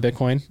bullish on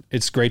Bitcoin.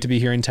 It's great to be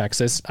here in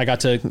Texas. I got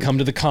to come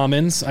to the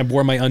Commons. I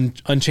wore my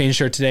Unchained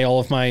shirt today. All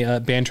of my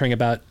bantering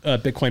about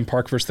Bitcoin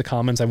Park versus the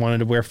Commons. I wanted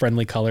to wear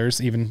friendly colors,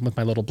 even with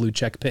my little blue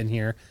check pin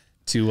here,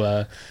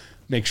 to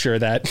make sure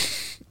that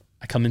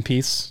I come in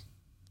peace.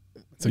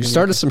 So you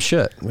started some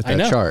shit with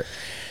that chart.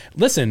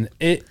 Listen,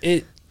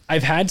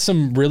 I've had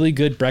some really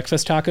good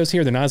breakfast tacos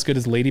here. They're not as good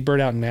as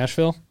Ladybird out in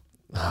Nashville.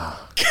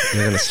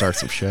 You're going to start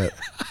some shit.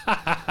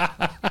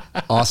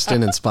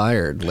 Austin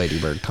inspired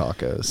Ladybird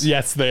tacos.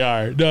 Yes, they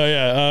are. No,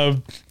 yeah.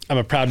 I'm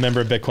a proud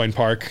member of Bitcoin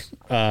Park.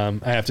 I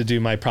have to do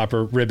my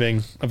proper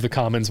ribbing of the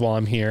Commons while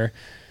I'm here.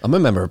 I'm a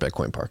member of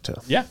Bitcoin Park too.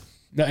 Yeah.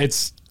 No,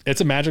 it's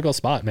a magical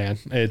spot, man.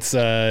 It's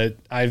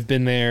I've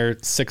been there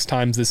 6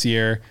 times this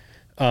year.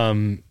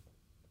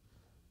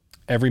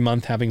 Every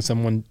month having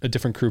a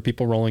different crew of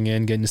people rolling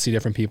in, getting to see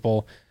different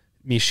people,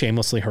 me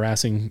shamelessly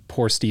harassing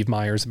poor Steve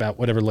Myers about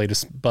whatever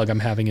latest bug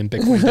I'm having in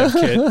Bitcoin Dev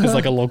Kit as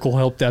like a local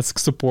help desk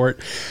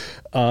support.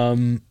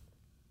 And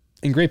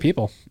great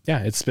people.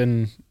 Yeah, it's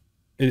an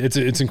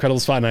incredible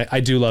spot. And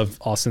I do love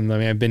Austin. I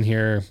mean, I've been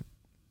here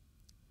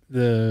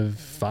 4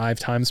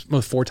 times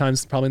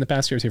probably in the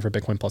past year. I was here for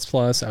Bitcoin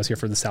Plus. I was here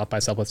for the South by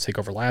Southwest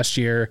takeover last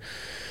year.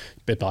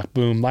 BitBlock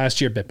Boom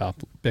last year.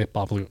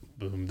 BitBlock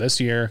Boom this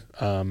year.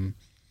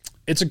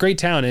 It's a great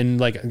town, and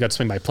like I got to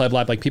swing by Pleb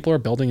Lab. Like people are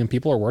building and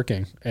people are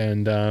working,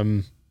 and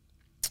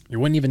you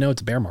wouldn't even know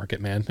it's a bear market,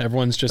 man.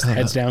 Everyone's just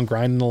heads down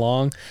grinding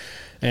along,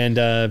 and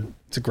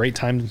it's a great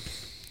time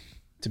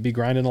to be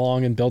grinding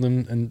along and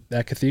building in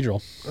that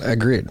cathedral.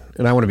 Agreed.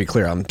 And I want to be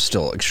clear, I'm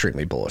still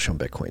extremely bullish on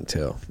Bitcoin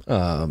too.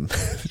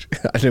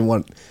 I didn't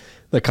want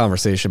the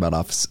conversation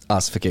about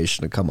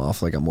ossification to come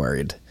off like I'm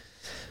worried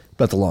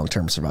about the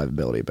long-term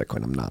survivability of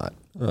Bitcoin. I'm not.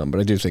 But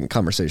I do think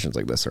conversations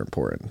like this are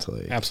important.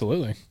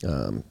 Absolutely.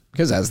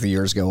 Because as the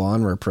years go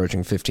on, we're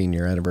approaching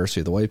 15-year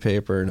anniversary of the white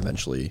paper and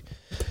eventually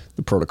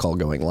the protocol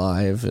going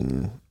live,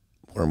 and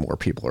more and more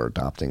people are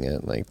adopting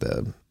it. Like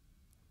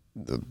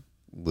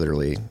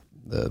literally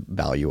the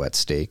value at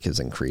stake is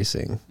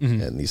increasing,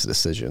 and these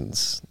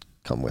decisions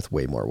come with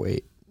way more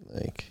weight.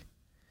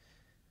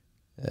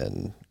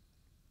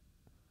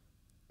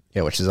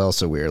 Which is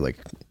also weird. Like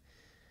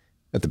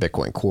at the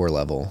Bitcoin core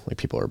level, like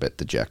people are a bit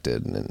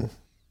dejected and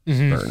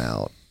burn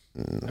out.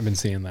 I've been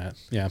seeing that.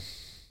 Yeah.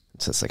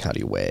 It's just like, how do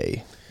you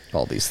weigh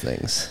all these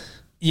things?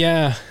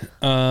 Yeah.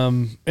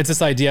 It's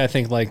this idea, I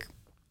think, like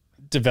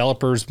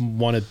developers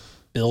want to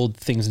build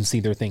things and see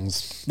their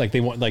things. Like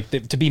they want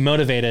to be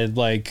motivated.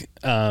 Like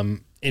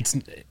it's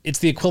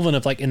the equivalent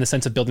of like in the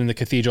sense of building the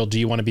cathedral. Do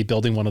you want to be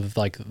building one of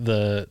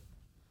the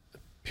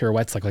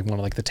pirouettes, like one of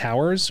like the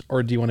towers,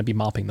 or do you want to be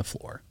mopping the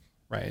floor?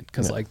 Right.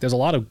 Because like there's a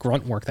lot of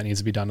grunt work that needs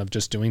to be done of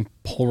just doing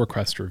pull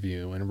request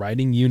review and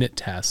writing unit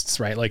tests,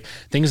 right? Like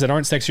things that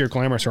aren't sexy or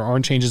glamorous or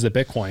aren't changes to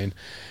Bitcoin.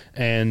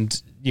 And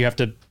you have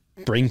to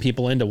bring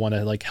people in to want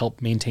to like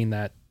help maintain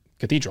that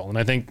cathedral. And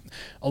I think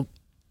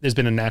there's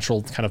been a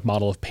natural kind of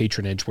model of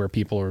patronage where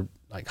people are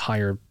like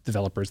hire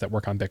developers that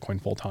work on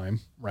Bitcoin full time,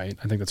 right?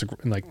 I think that's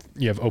like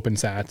you have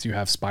OpenSats, you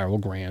have Spiral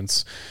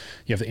grants,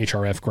 you have the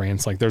HRF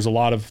grants. Like there's a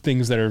lot of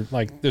things that are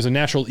like there's a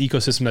natural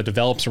ecosystem that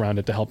develops around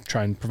it to help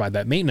try and provide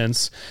that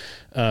maintenance,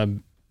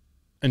 and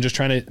just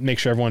trying to make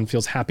sure everyone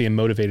feels happy and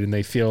motivated and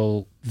they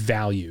feel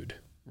valued,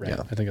 right?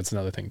 Yeah. I think that's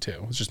another thing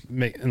too. It's just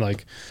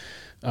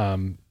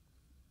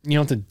you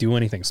don't have to do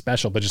anything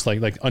special, but just like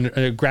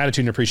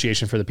gratitude and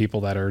appreciation for the people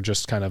that are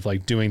just kind of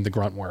like doing the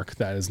grunt work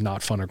that is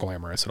not fun or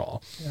glamorous at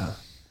all. Yeah.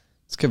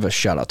 Let's give a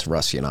shout out to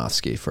Russ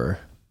Yanofsky for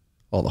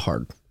all the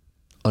hard,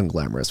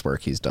 unglamorous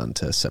work he's done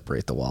to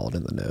separate the wallet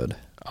and the node.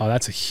 Oh,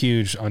 that's a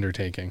huge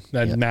undertaking.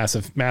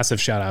 Massive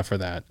shout out for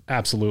that.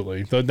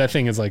 Absolutely. That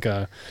thing is like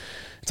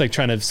it's like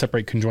trying to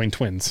separate conjoined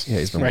twins. Yeah,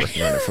 he's been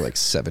working on it for like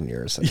 7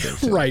 years. I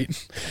think,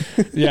 right.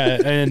 Yeah,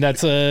 and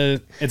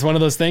it's one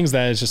of those things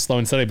that is just slow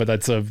and steady, but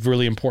that's a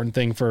really important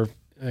thing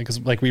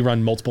because like we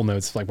run multiple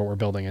nodes, like what we're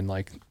building, and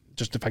like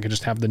just if I could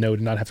just have the node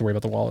and not have to worry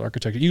about the wallet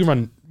architecture. You can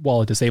run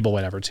wallet disable,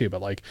 whatever too,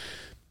 but like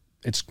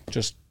it's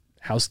just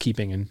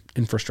housekeeping and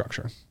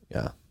infrastructure.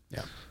 Yeah.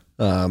 Yeah.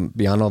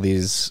 Beyond all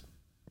these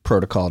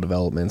protocol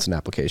developments and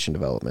application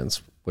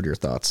developments, what are your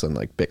thoughts on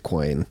like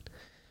Bitcoin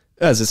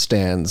as it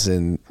stands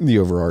in the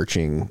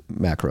overarching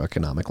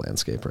macroeconomic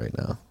landscape right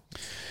now?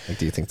 Like,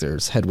 do you think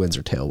there's headwinds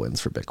or tailwinds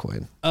for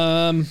Bitcoin?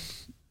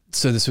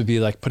 So this would be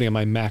like putting on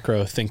my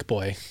macro think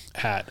boy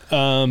hat.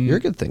 You're a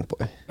good think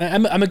boy.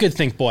 I'm a good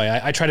think boy.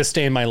 I try to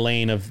stay in my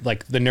lane of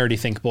like the nerdy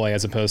think boy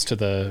as opposed to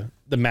the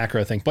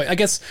macro think boy. I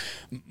guess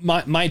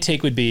my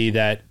take would be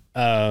that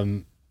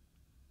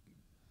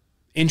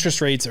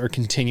interest rates are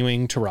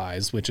continuing to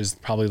rise, which is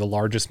probably the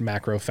largest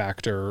macro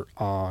factor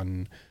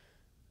on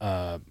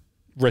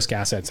risk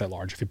assets at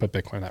large. If you put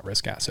Bitcoin in that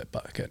risk asset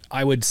bucket,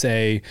 I would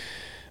say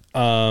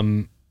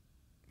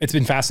it's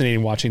been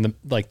fascinating watching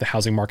the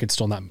housing market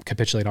still not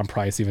capitulate on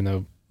price, even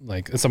though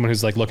like as someone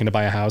who's like looking to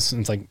buy a house and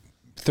it's like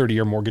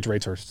 30-year mortgage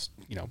rates are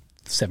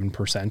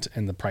 7%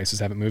 and the prices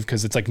haven't moved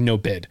because it's like no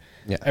bid.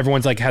 Yeah.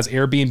 Everyone's like has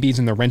Airbnbs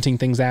and they're renting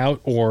things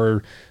out,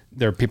 or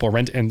there are people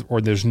rent and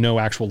or there's no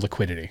actual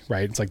liquidity,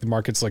 right? It's like the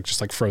market's like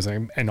just like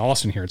frozen. And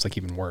Austin here, it's like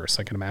even worse,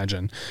 I can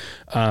imagine.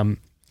 But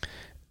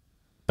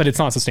it's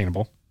not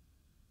sustainable.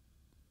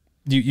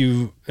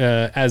 You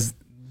as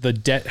the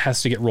debt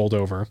has to get rolled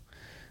over.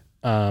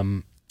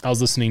 I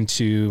was listening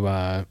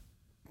to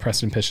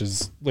Preston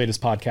Pish's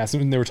latest podcast,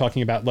 and they were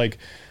talking about like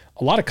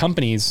a lot of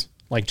companies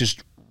like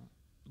just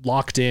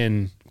locked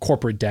in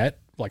corporate debt,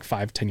 like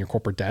 5-10 year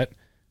corporate debt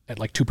at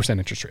like 2%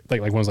 interest rate,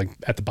 like one was like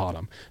at the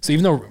bottom. So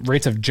even though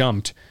rates have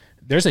jumped,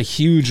 there's a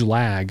huge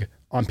lag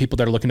on people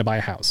that are looking to buy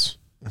a house,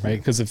 right?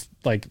 Because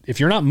if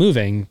you're not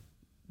moving,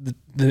 the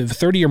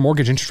 30-year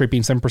mortgage interest rate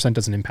being 7%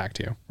 doesn't impact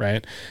you,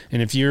 right?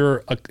 And if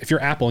you're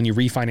Apple and you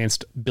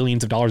refinanced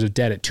billions of dollars of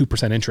debt at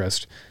 2%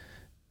 interest,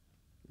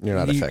 You're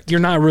not affected. You're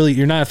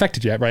not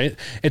affected yet, right?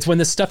 It's when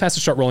this stuff has to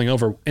start rolling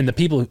over, and the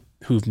people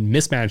who've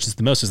mismanaged this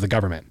the most is the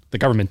government. The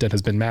government debt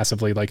has been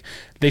massively like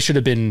they should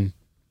have been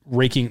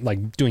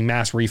doing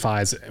mass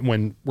refis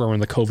when we're in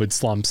the COVID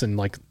slumps and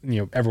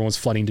everyone was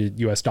flooding to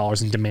U.S.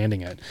 dollars and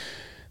demanding it.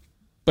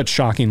 But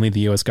shockingly, the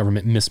U.S.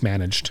 government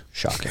mismanaged.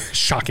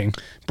 Shocking.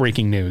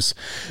 Breaking news.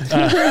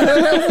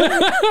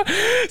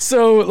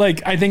 So,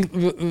 I think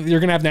you're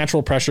going to have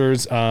natural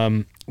pressures.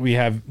 We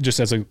have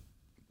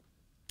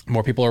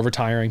more people are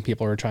retiring.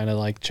 People are trying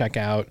to check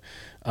out,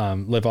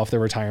 live off their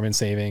retirement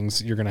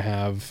savings. You're going to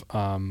have,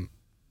 I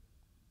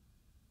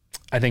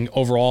think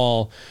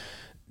overall,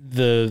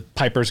 the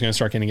piper's going to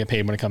start getting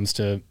paid when it comes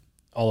to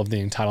all of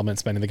the entitlement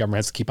spending. The government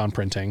has to keep on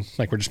printing.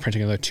 We're just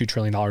printing another $2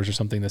 trillion or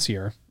something this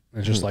year. And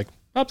it's just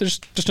there's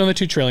just another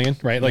 $2 trillion,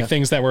 right?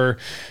 Things that were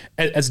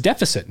as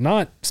deficit,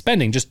 not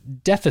spending,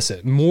 just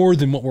deficit, more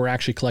than what we're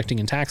actually collecting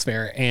in tax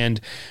fare. And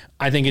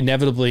I think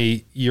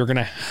inevitably you're going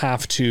to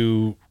have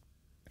to,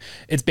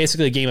 it's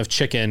basically a game of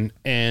chicken.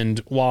 And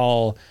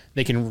while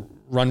they can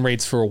run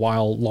rates for a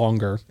while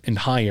longer and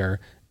higher,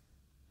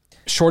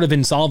 short of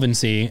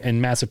insolvency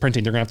and massive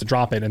printing, they're going to have to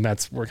drop it. And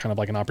that's where kind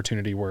of an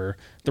opportunity where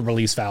the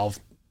release valve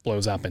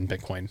blows up and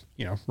Bitcoin,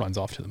 runs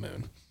off to the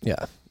moon.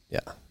 Yeah.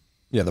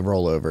 Yeah, the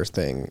rollover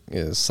thing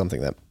is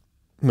something that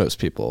most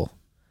people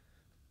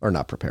are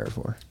not prepared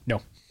for.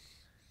 No.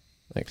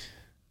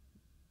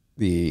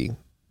 The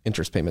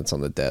interest payments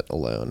on the debt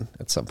alone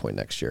at some point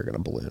next year are going to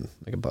balloon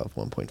above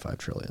 1.5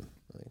 trillion.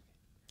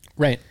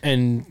 Right.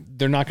 And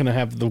they're not going to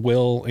have the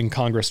will in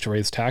Congress to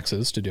raise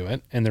taxes to do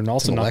it. And they're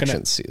also not going to.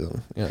 It's election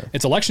season. Yeah.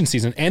 It's election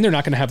season. And they're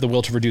not going to have the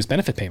will to reduce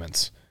benefit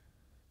payments.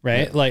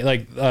 Right.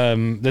 Yeah.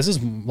 This is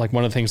one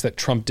of the things that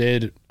Trump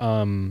did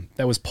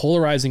that was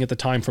polarizing at the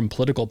time from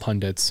political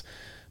pundits,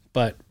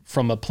 but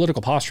from a political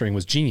posturing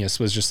was genius,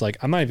 was just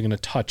I'm not even going to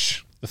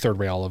touch the third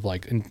rail of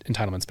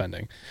entitlement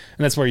spending.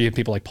 And that's where you have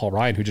people like Paul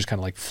Ryan who just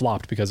kind of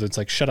flopped because it's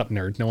shut up,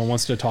 nerd. No one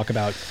wants to talk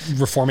about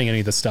reforming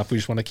any of this stuff. We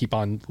just want to keep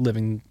on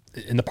living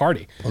in the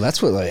party. Well,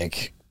 that's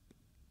what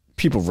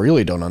people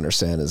really don't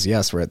understand is,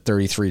 yes, we're at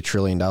 $33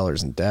 trillion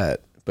in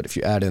debt, but if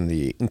you add in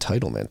the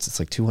entitlements, it's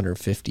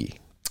 250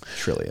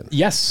 trillion.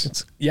 Yes.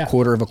 It's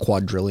quarter of a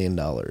quadrillion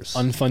dollars.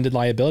 Unfunded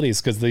liabilities,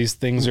 because these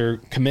things are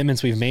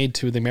commitments we've made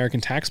to the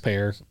American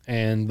taxpayer,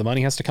 and the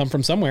money has to come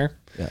from somewhere.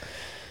 Yeah.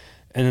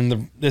 And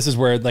then this is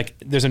where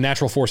there's a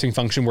natural forcing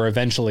function where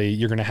eventually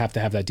you're going to have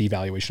that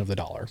devaluation of the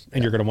dollar,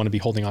 and you're going to want to be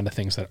holding on to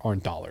things that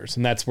aren't dollars.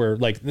 And that's where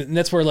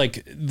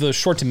the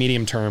short to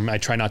medium term, I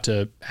try not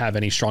to have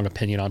any strong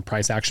opinion on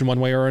price action one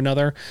way or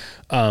another.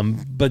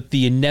 But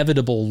the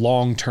inevitable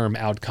long-term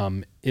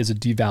outcome is a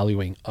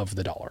devaluing of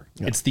the dollar.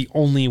 Yeah. It's the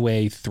only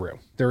way through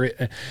there,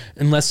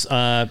 unless,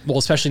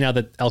 especially now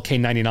that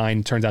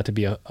LK99 turns out to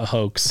be a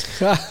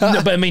hoax. No,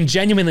 but I mean,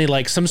 genuinely,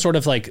 some sort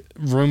of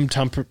room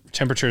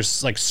temperatures,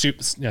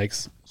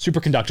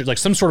 superconductors,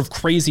 some sort of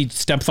crazy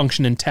step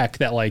function in tech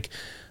that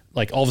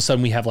all of a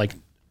sudden we have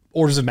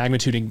orders of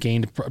magnitude in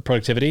gained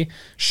productivity.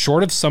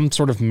 Short of some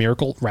sort of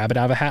miracle rabbit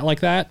out of a hat like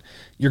that,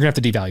 you're gonna have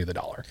to devalue the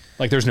dollar.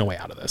 There's no way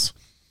out of this.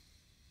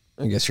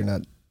 I guess you're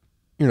not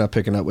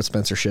picking up what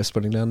Spencer Schiff's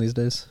putting down these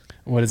days.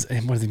 What has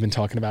he been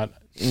talking about?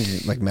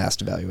 Mass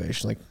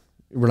devaluation.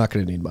 We're not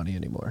going to need money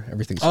anymore.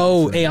 Everything's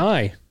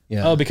AI.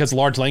 Yeah. Oh, because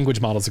large language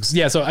models.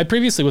 Yeah. So I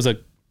previously was a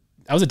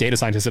data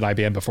scientist at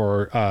IBM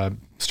before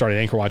started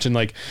Anchor Watch, and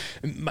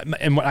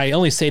I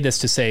only say this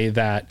to say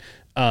that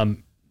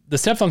the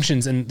step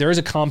functions, and there is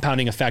a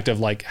compounding effect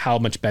of how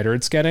much better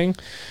it's getting.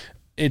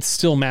 It's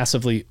still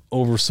massively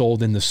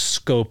oversold in the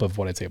scope of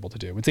what it's able to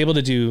do. It's able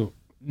to do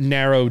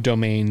narrow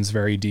domains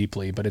very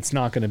deeply, but it's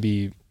not going to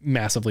be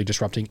massively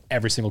disrupting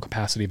every single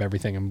capacity of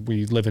everything. And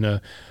we live in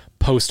a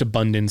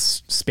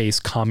post-abundance space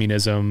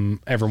communism.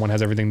 Everyone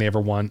has everything they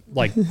ever want,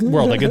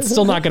 world. It's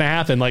still not going to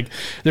happen.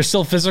 There's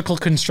still physical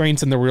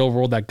constraints in the real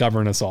world that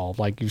govern us all.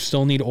 You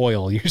still need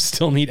oil. You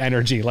still need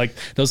energy.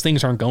 Those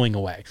things aren't going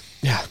away.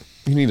 Yeah.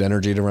 You need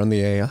energy to run the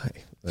AI.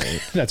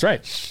 Right? That's right.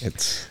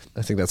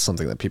 I think that's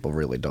something that people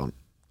really don't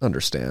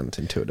understand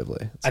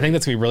intuitively. I think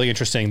that's going to be really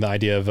interesting, the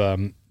idea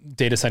of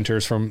data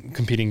centers from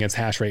competing against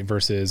hash rate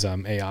versus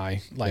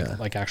AI,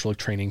 actual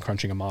training,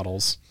 crunching of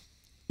models.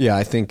 Yeah,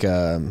 I think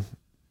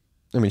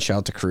I mean, shout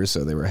out to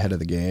Crusoe. They were ahead of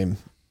the game.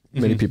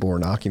 Many people were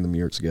knocking them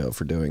years ago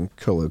for doing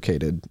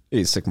co-located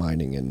ASIC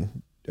mining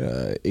and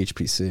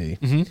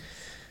HPC.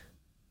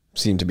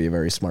 Seemed to be a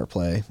very smart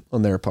play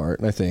on their part.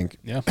 And I think,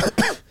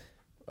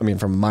 I mean,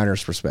 from a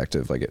miner's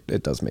perspective, like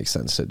it does make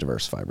sense to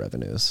diversify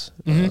revenues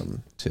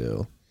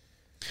to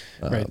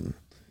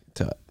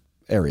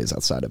areas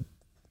outside of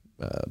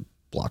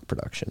block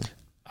production.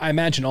 I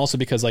imagine also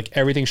because like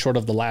everything short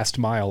of the last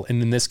mile,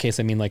 and in this case,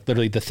 I mean like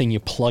literally the thing you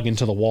plug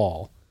into the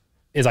wall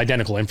is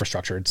identical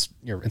infrastructure. It's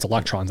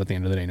electrons at the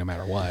end of the day, no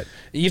matter what.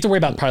 You have to worry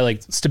about probably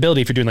like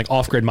stability if you're doing like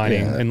off-grid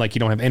mining and like you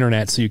don't have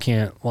internet, so you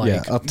can't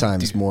like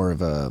uptime is more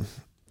of a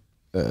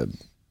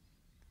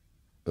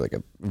like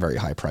a very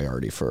high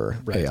priority for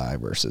AI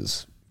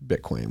versus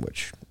Bitcoin,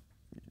 which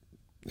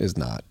is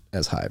not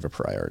as high of a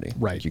priority.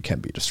 Right. Like you can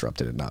be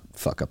disrupted and not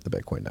fuck up the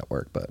Bitcoin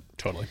network, but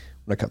totally.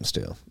 When it comes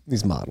to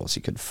these models,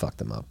 you could fuck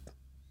them up.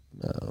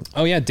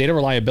 Data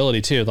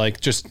reliability too. Like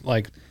just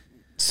like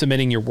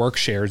submitting your work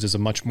shares is a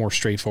much more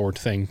straightforward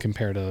thing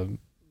compared to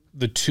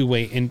the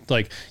two-way in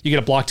like you get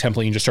a block template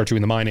and you just start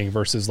doing the mining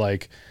versus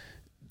like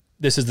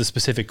this is the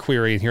specific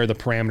query and here are the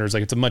parameters.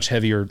 Like it's a much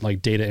heavier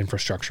like data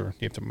infrastructure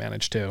you have to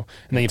manage too.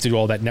 And then you have to do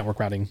all that network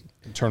routing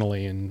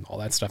internally and all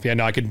that stuff. Yeah,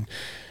 no, I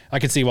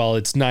could see while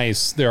it's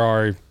nice, there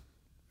are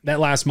that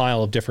last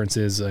mile of difference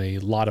is a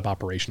lot of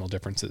operational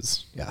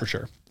differences for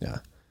sure. Yeah.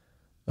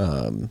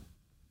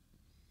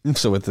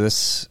 So with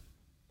this,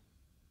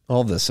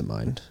 all this in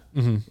mind,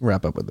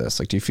 wrap up with this.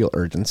 Like, do you feel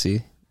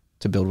urgency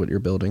to build what you're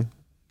building,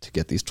 to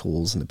get these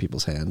tools into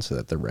people's hands so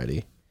that they're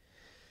ready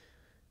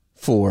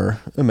for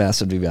a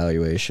massive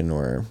devaluation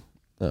or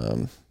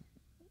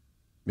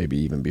maybe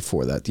even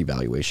before that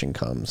devaluation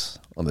comes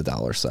on the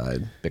dollar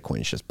side,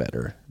 Bitcoin's just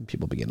better.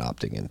 People begin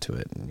opting into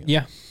it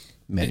and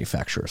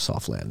manufacture a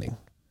soft landing.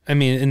 I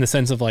mean, in the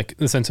sense of like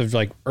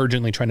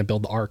urgently trying to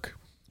build the arc.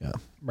 Yeah.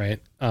 Right.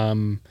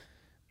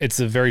 It's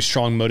a very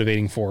strong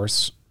motivating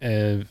force.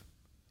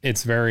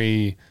 It's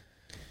very,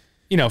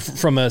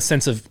 from a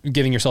sense of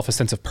giving yourself a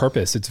sense of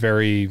purpose, it's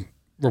very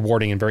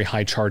rewarding and very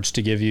high charge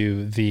to give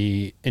you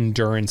the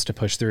endurance to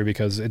push through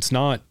because it's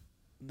not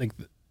like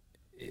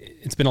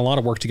it's been a lot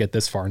of work to get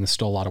this far and there's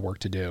still a lot of work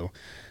to do.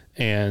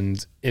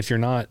 And if you're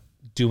not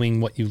doing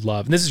what you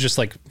love, and this is just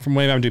like from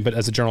what I'm doing, but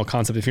as a general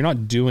concept, if you're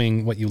not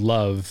doing what you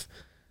love,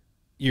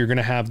 you're going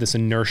to have this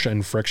inertia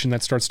and friction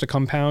that starts to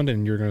compound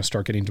and you're going to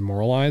start getting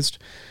demoralized.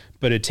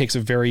 But it takes a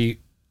very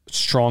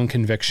strong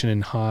conviction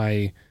and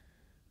high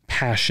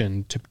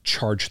passion to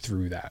charge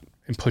through that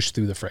and push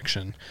through the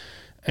friction.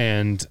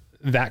 And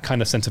that kind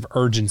of sense of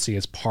urgency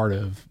is part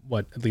of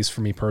what, at least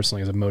for me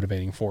personally, is a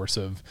motivating force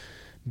of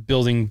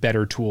building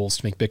better tools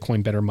to make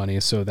Bitcoin better money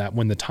so that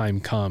when the time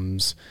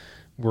comes,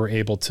 we're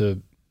able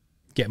to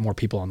get more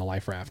people on the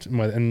life raft.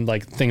 And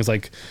like things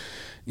like,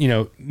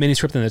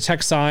 Miniscript on the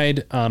tech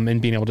side,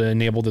 and being able to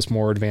enable this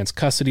more advanced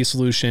custody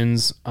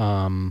solutions,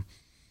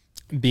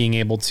 being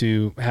able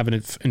to have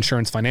an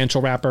insurance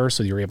financial wrapper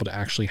so you're able to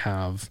actually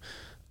have,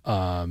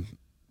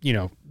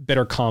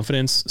 better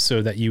confidence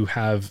so that you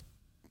have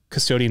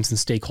custodians and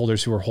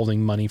stakeholders who are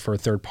holding money for a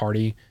third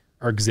party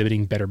are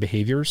exhibiting better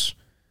behaviors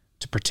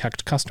to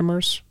protect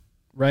customers,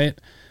 right?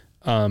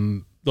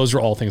 Those are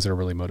all things that are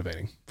really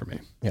motivating for me.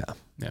 Yeah.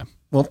 Yeah.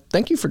 Well,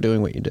 thank you for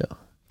doing what you do.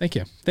 Thank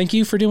you. Thank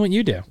you for doing what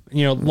you do.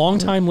 Long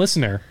time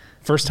listener,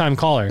 first time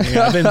caller.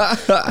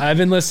 I've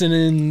been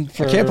listening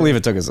for. I can't believe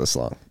it took us this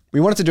long. We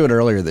wanted to do it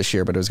earlier this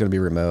year, but it was going to be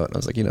remote. And I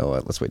was like, you know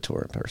what? Let's wait till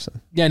we're in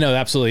person. Yeah, no,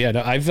 absolutely. Yeah,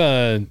 no, I've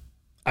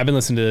been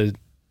listening to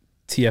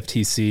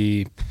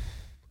TFTC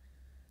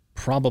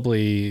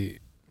probably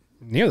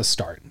near the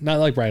start, not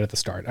like right at the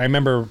start. I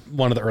remember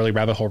one of the early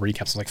rabbit hole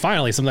recaps was like,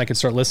 finally something I could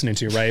start listening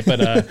to, right?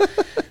 But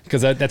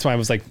because that's why I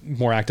was like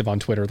more active on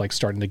Twitter, like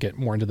starting to get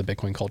more into the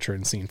Bitcoin culture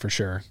and scene for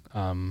sure.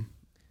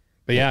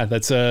 But yeah,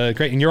 that's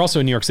great. And you're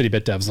also a New York City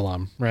BitDevs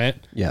alum, right?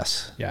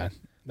 Yes. Yeah.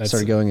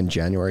 Started going in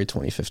January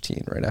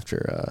 2015, right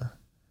after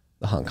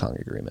the Hong Kong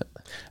agreement.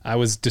 I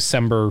was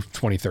December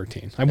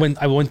 2013. I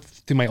went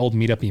through my old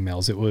meetup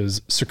emails. It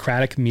was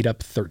Socratic Meetup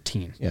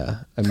 13.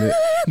 Yeah.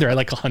 They're at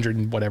like 100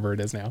 and whatever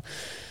it is now.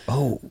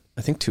 Oh,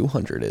 I think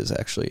 200 is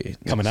actually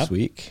coming next up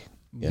week.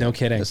 Yeah, no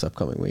kidding. This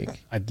upcoming week.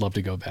 I'd love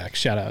to go back.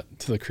 Shout out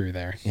to the crew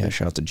there. Yeah.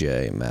 Shout out to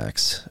Jay and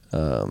Max.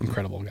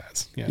 Incredible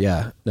guys. Yeah.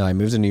 Yeah. No, I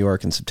moved to New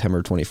York in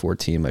September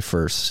 2014. My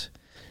first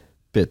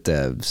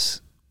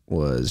BitDevs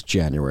was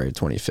January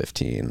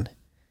 2015.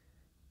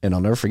 And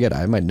I'll never forget, I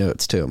have my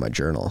notes too in my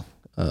journal.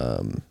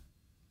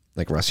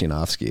 Like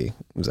Russianovsky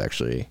was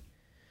actually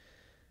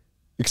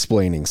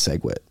explaining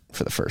SegWit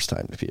for the first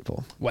time to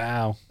people.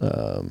 Wow.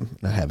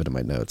 I have it in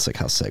my notes, like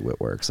how SegWit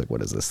works, like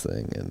what is this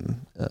thing?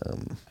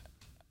 And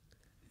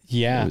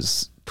yeah, it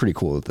was pretty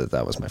cool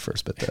that was my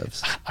first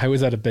BitDevs. I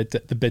was at the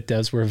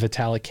BitDevs where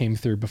Vitalik came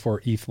through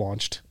before ETH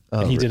launched.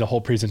 And he did a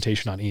whole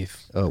presentation on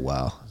ETH. Oh,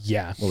 wow.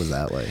 Yeah. What was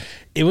that like?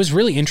 It was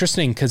really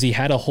interesting because he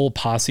had a whole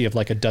posse of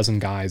like a dozen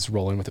guys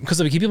rolling with him.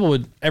 Because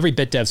every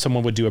BitDev,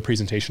 someone would do a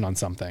presentation on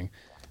something.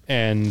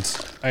 And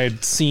I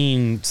had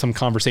seen some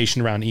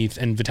conversation around ETH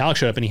and Vitalik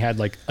showed up and he had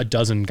like a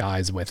dozen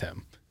guys with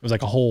him It was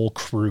like a whole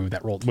crew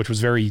that rolled, which was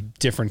very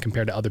different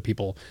compared to other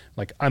people.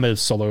 Like I'm a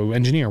solo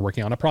engineer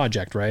working on a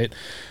project, right?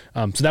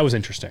 So that was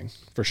interesting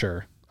for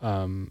sure.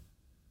 But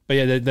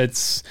yeah,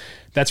 that's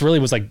really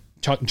was like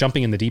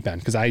jumping in the deep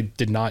end because I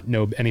did not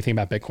know anything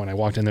about Bitcoin. I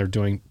walked in there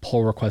doing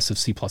pull requests of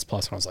C++,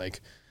 and I was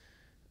like,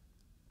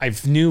 I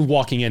knew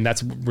walking in,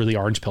 that's really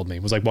orange pilled me.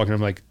 It was like walking in,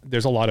 I'm like,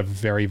 there's a lot of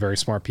very, very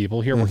smart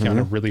people here working on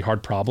a really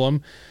hard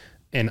problem.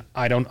 And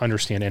I don't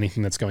understand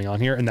anything that's going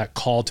on here. And that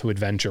call to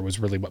adventure was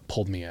really what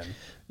pulled me in.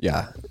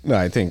 Yeah. No,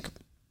 I think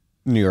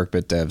New York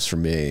Bit Devs for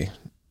me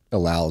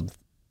allowed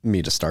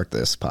me to start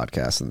this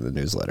podcast and the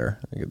newsletter.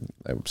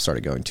 I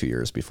started going 2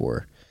 years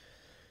before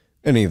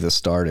any of this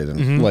started.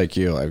 And like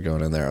you, I was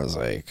going in there, I was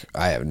like,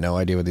 I have no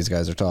idea what these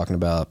guys are talking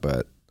about,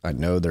 but I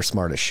know they're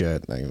smart as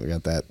shit. I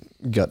got that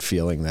gut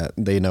feeling that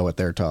they know what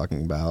they're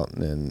talking about.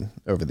 And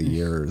over the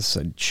years,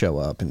 I'd show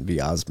up and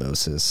be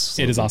osmosis.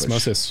 It is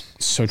osmosis.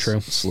 So true.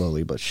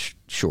 Slowly but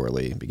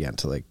surely began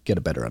to like get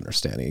a better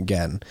understanding.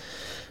 Again,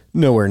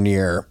 nowhere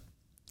near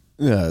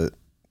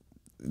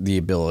the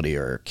ability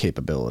or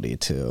capability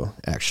to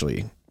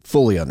actually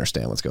fully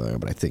understand what's going on.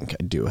 But I think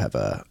I do have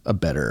a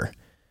better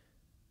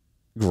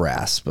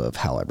grasp of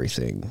how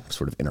everything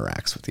sort of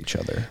interacts with each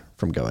other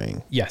from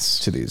going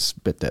to these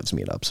Bit Devs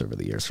meetups over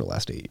the years for the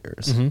last 8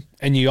 years.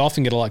 And you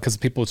often get a lot because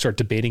people would start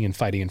debating and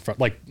fighting in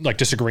front, like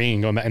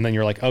disagreeing, and then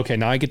you're like, okay,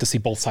 now I get to see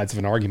both sides of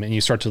an argument, and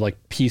you start to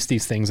like piece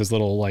these things as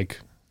little like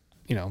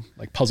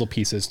puzzle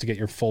pieces to get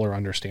your fuller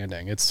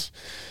understanding. It's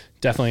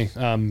definitely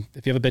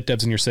if you have a Bit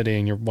Devs in your city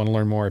and you want to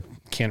learn more,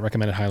 can't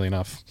recommend it highly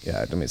enough.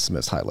 Yeah, I mean it's the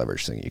most high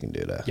leverage thing you can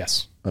do to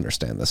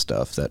understand this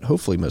stuff that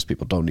hopefully most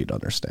people don't need to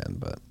understand,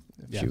 but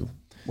if you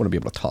want to be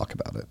able to talk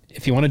about it.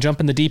 If you want to jump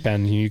in the deep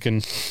end, you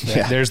can.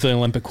 There's the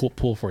Olympic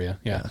pool for you.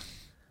 Yeah.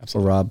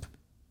 Absolutely. Well, Rob,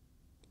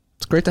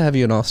 it's great to have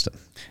you in Austin.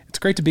 It's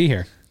great to be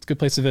here. It's a good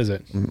place to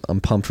visit.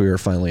 I'm pumped we were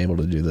finally able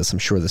to do this. I'm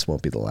sure this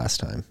won't be the last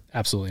time.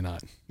 Absolutely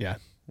not. Yeah.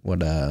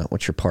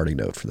 What's your parting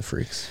note for the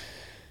freaks?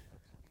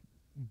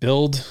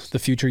 Build the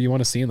future you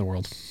want to see in the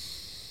world.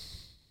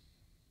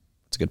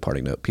 It's a good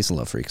parting note. Peace and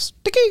love, freaks.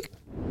 Tiki!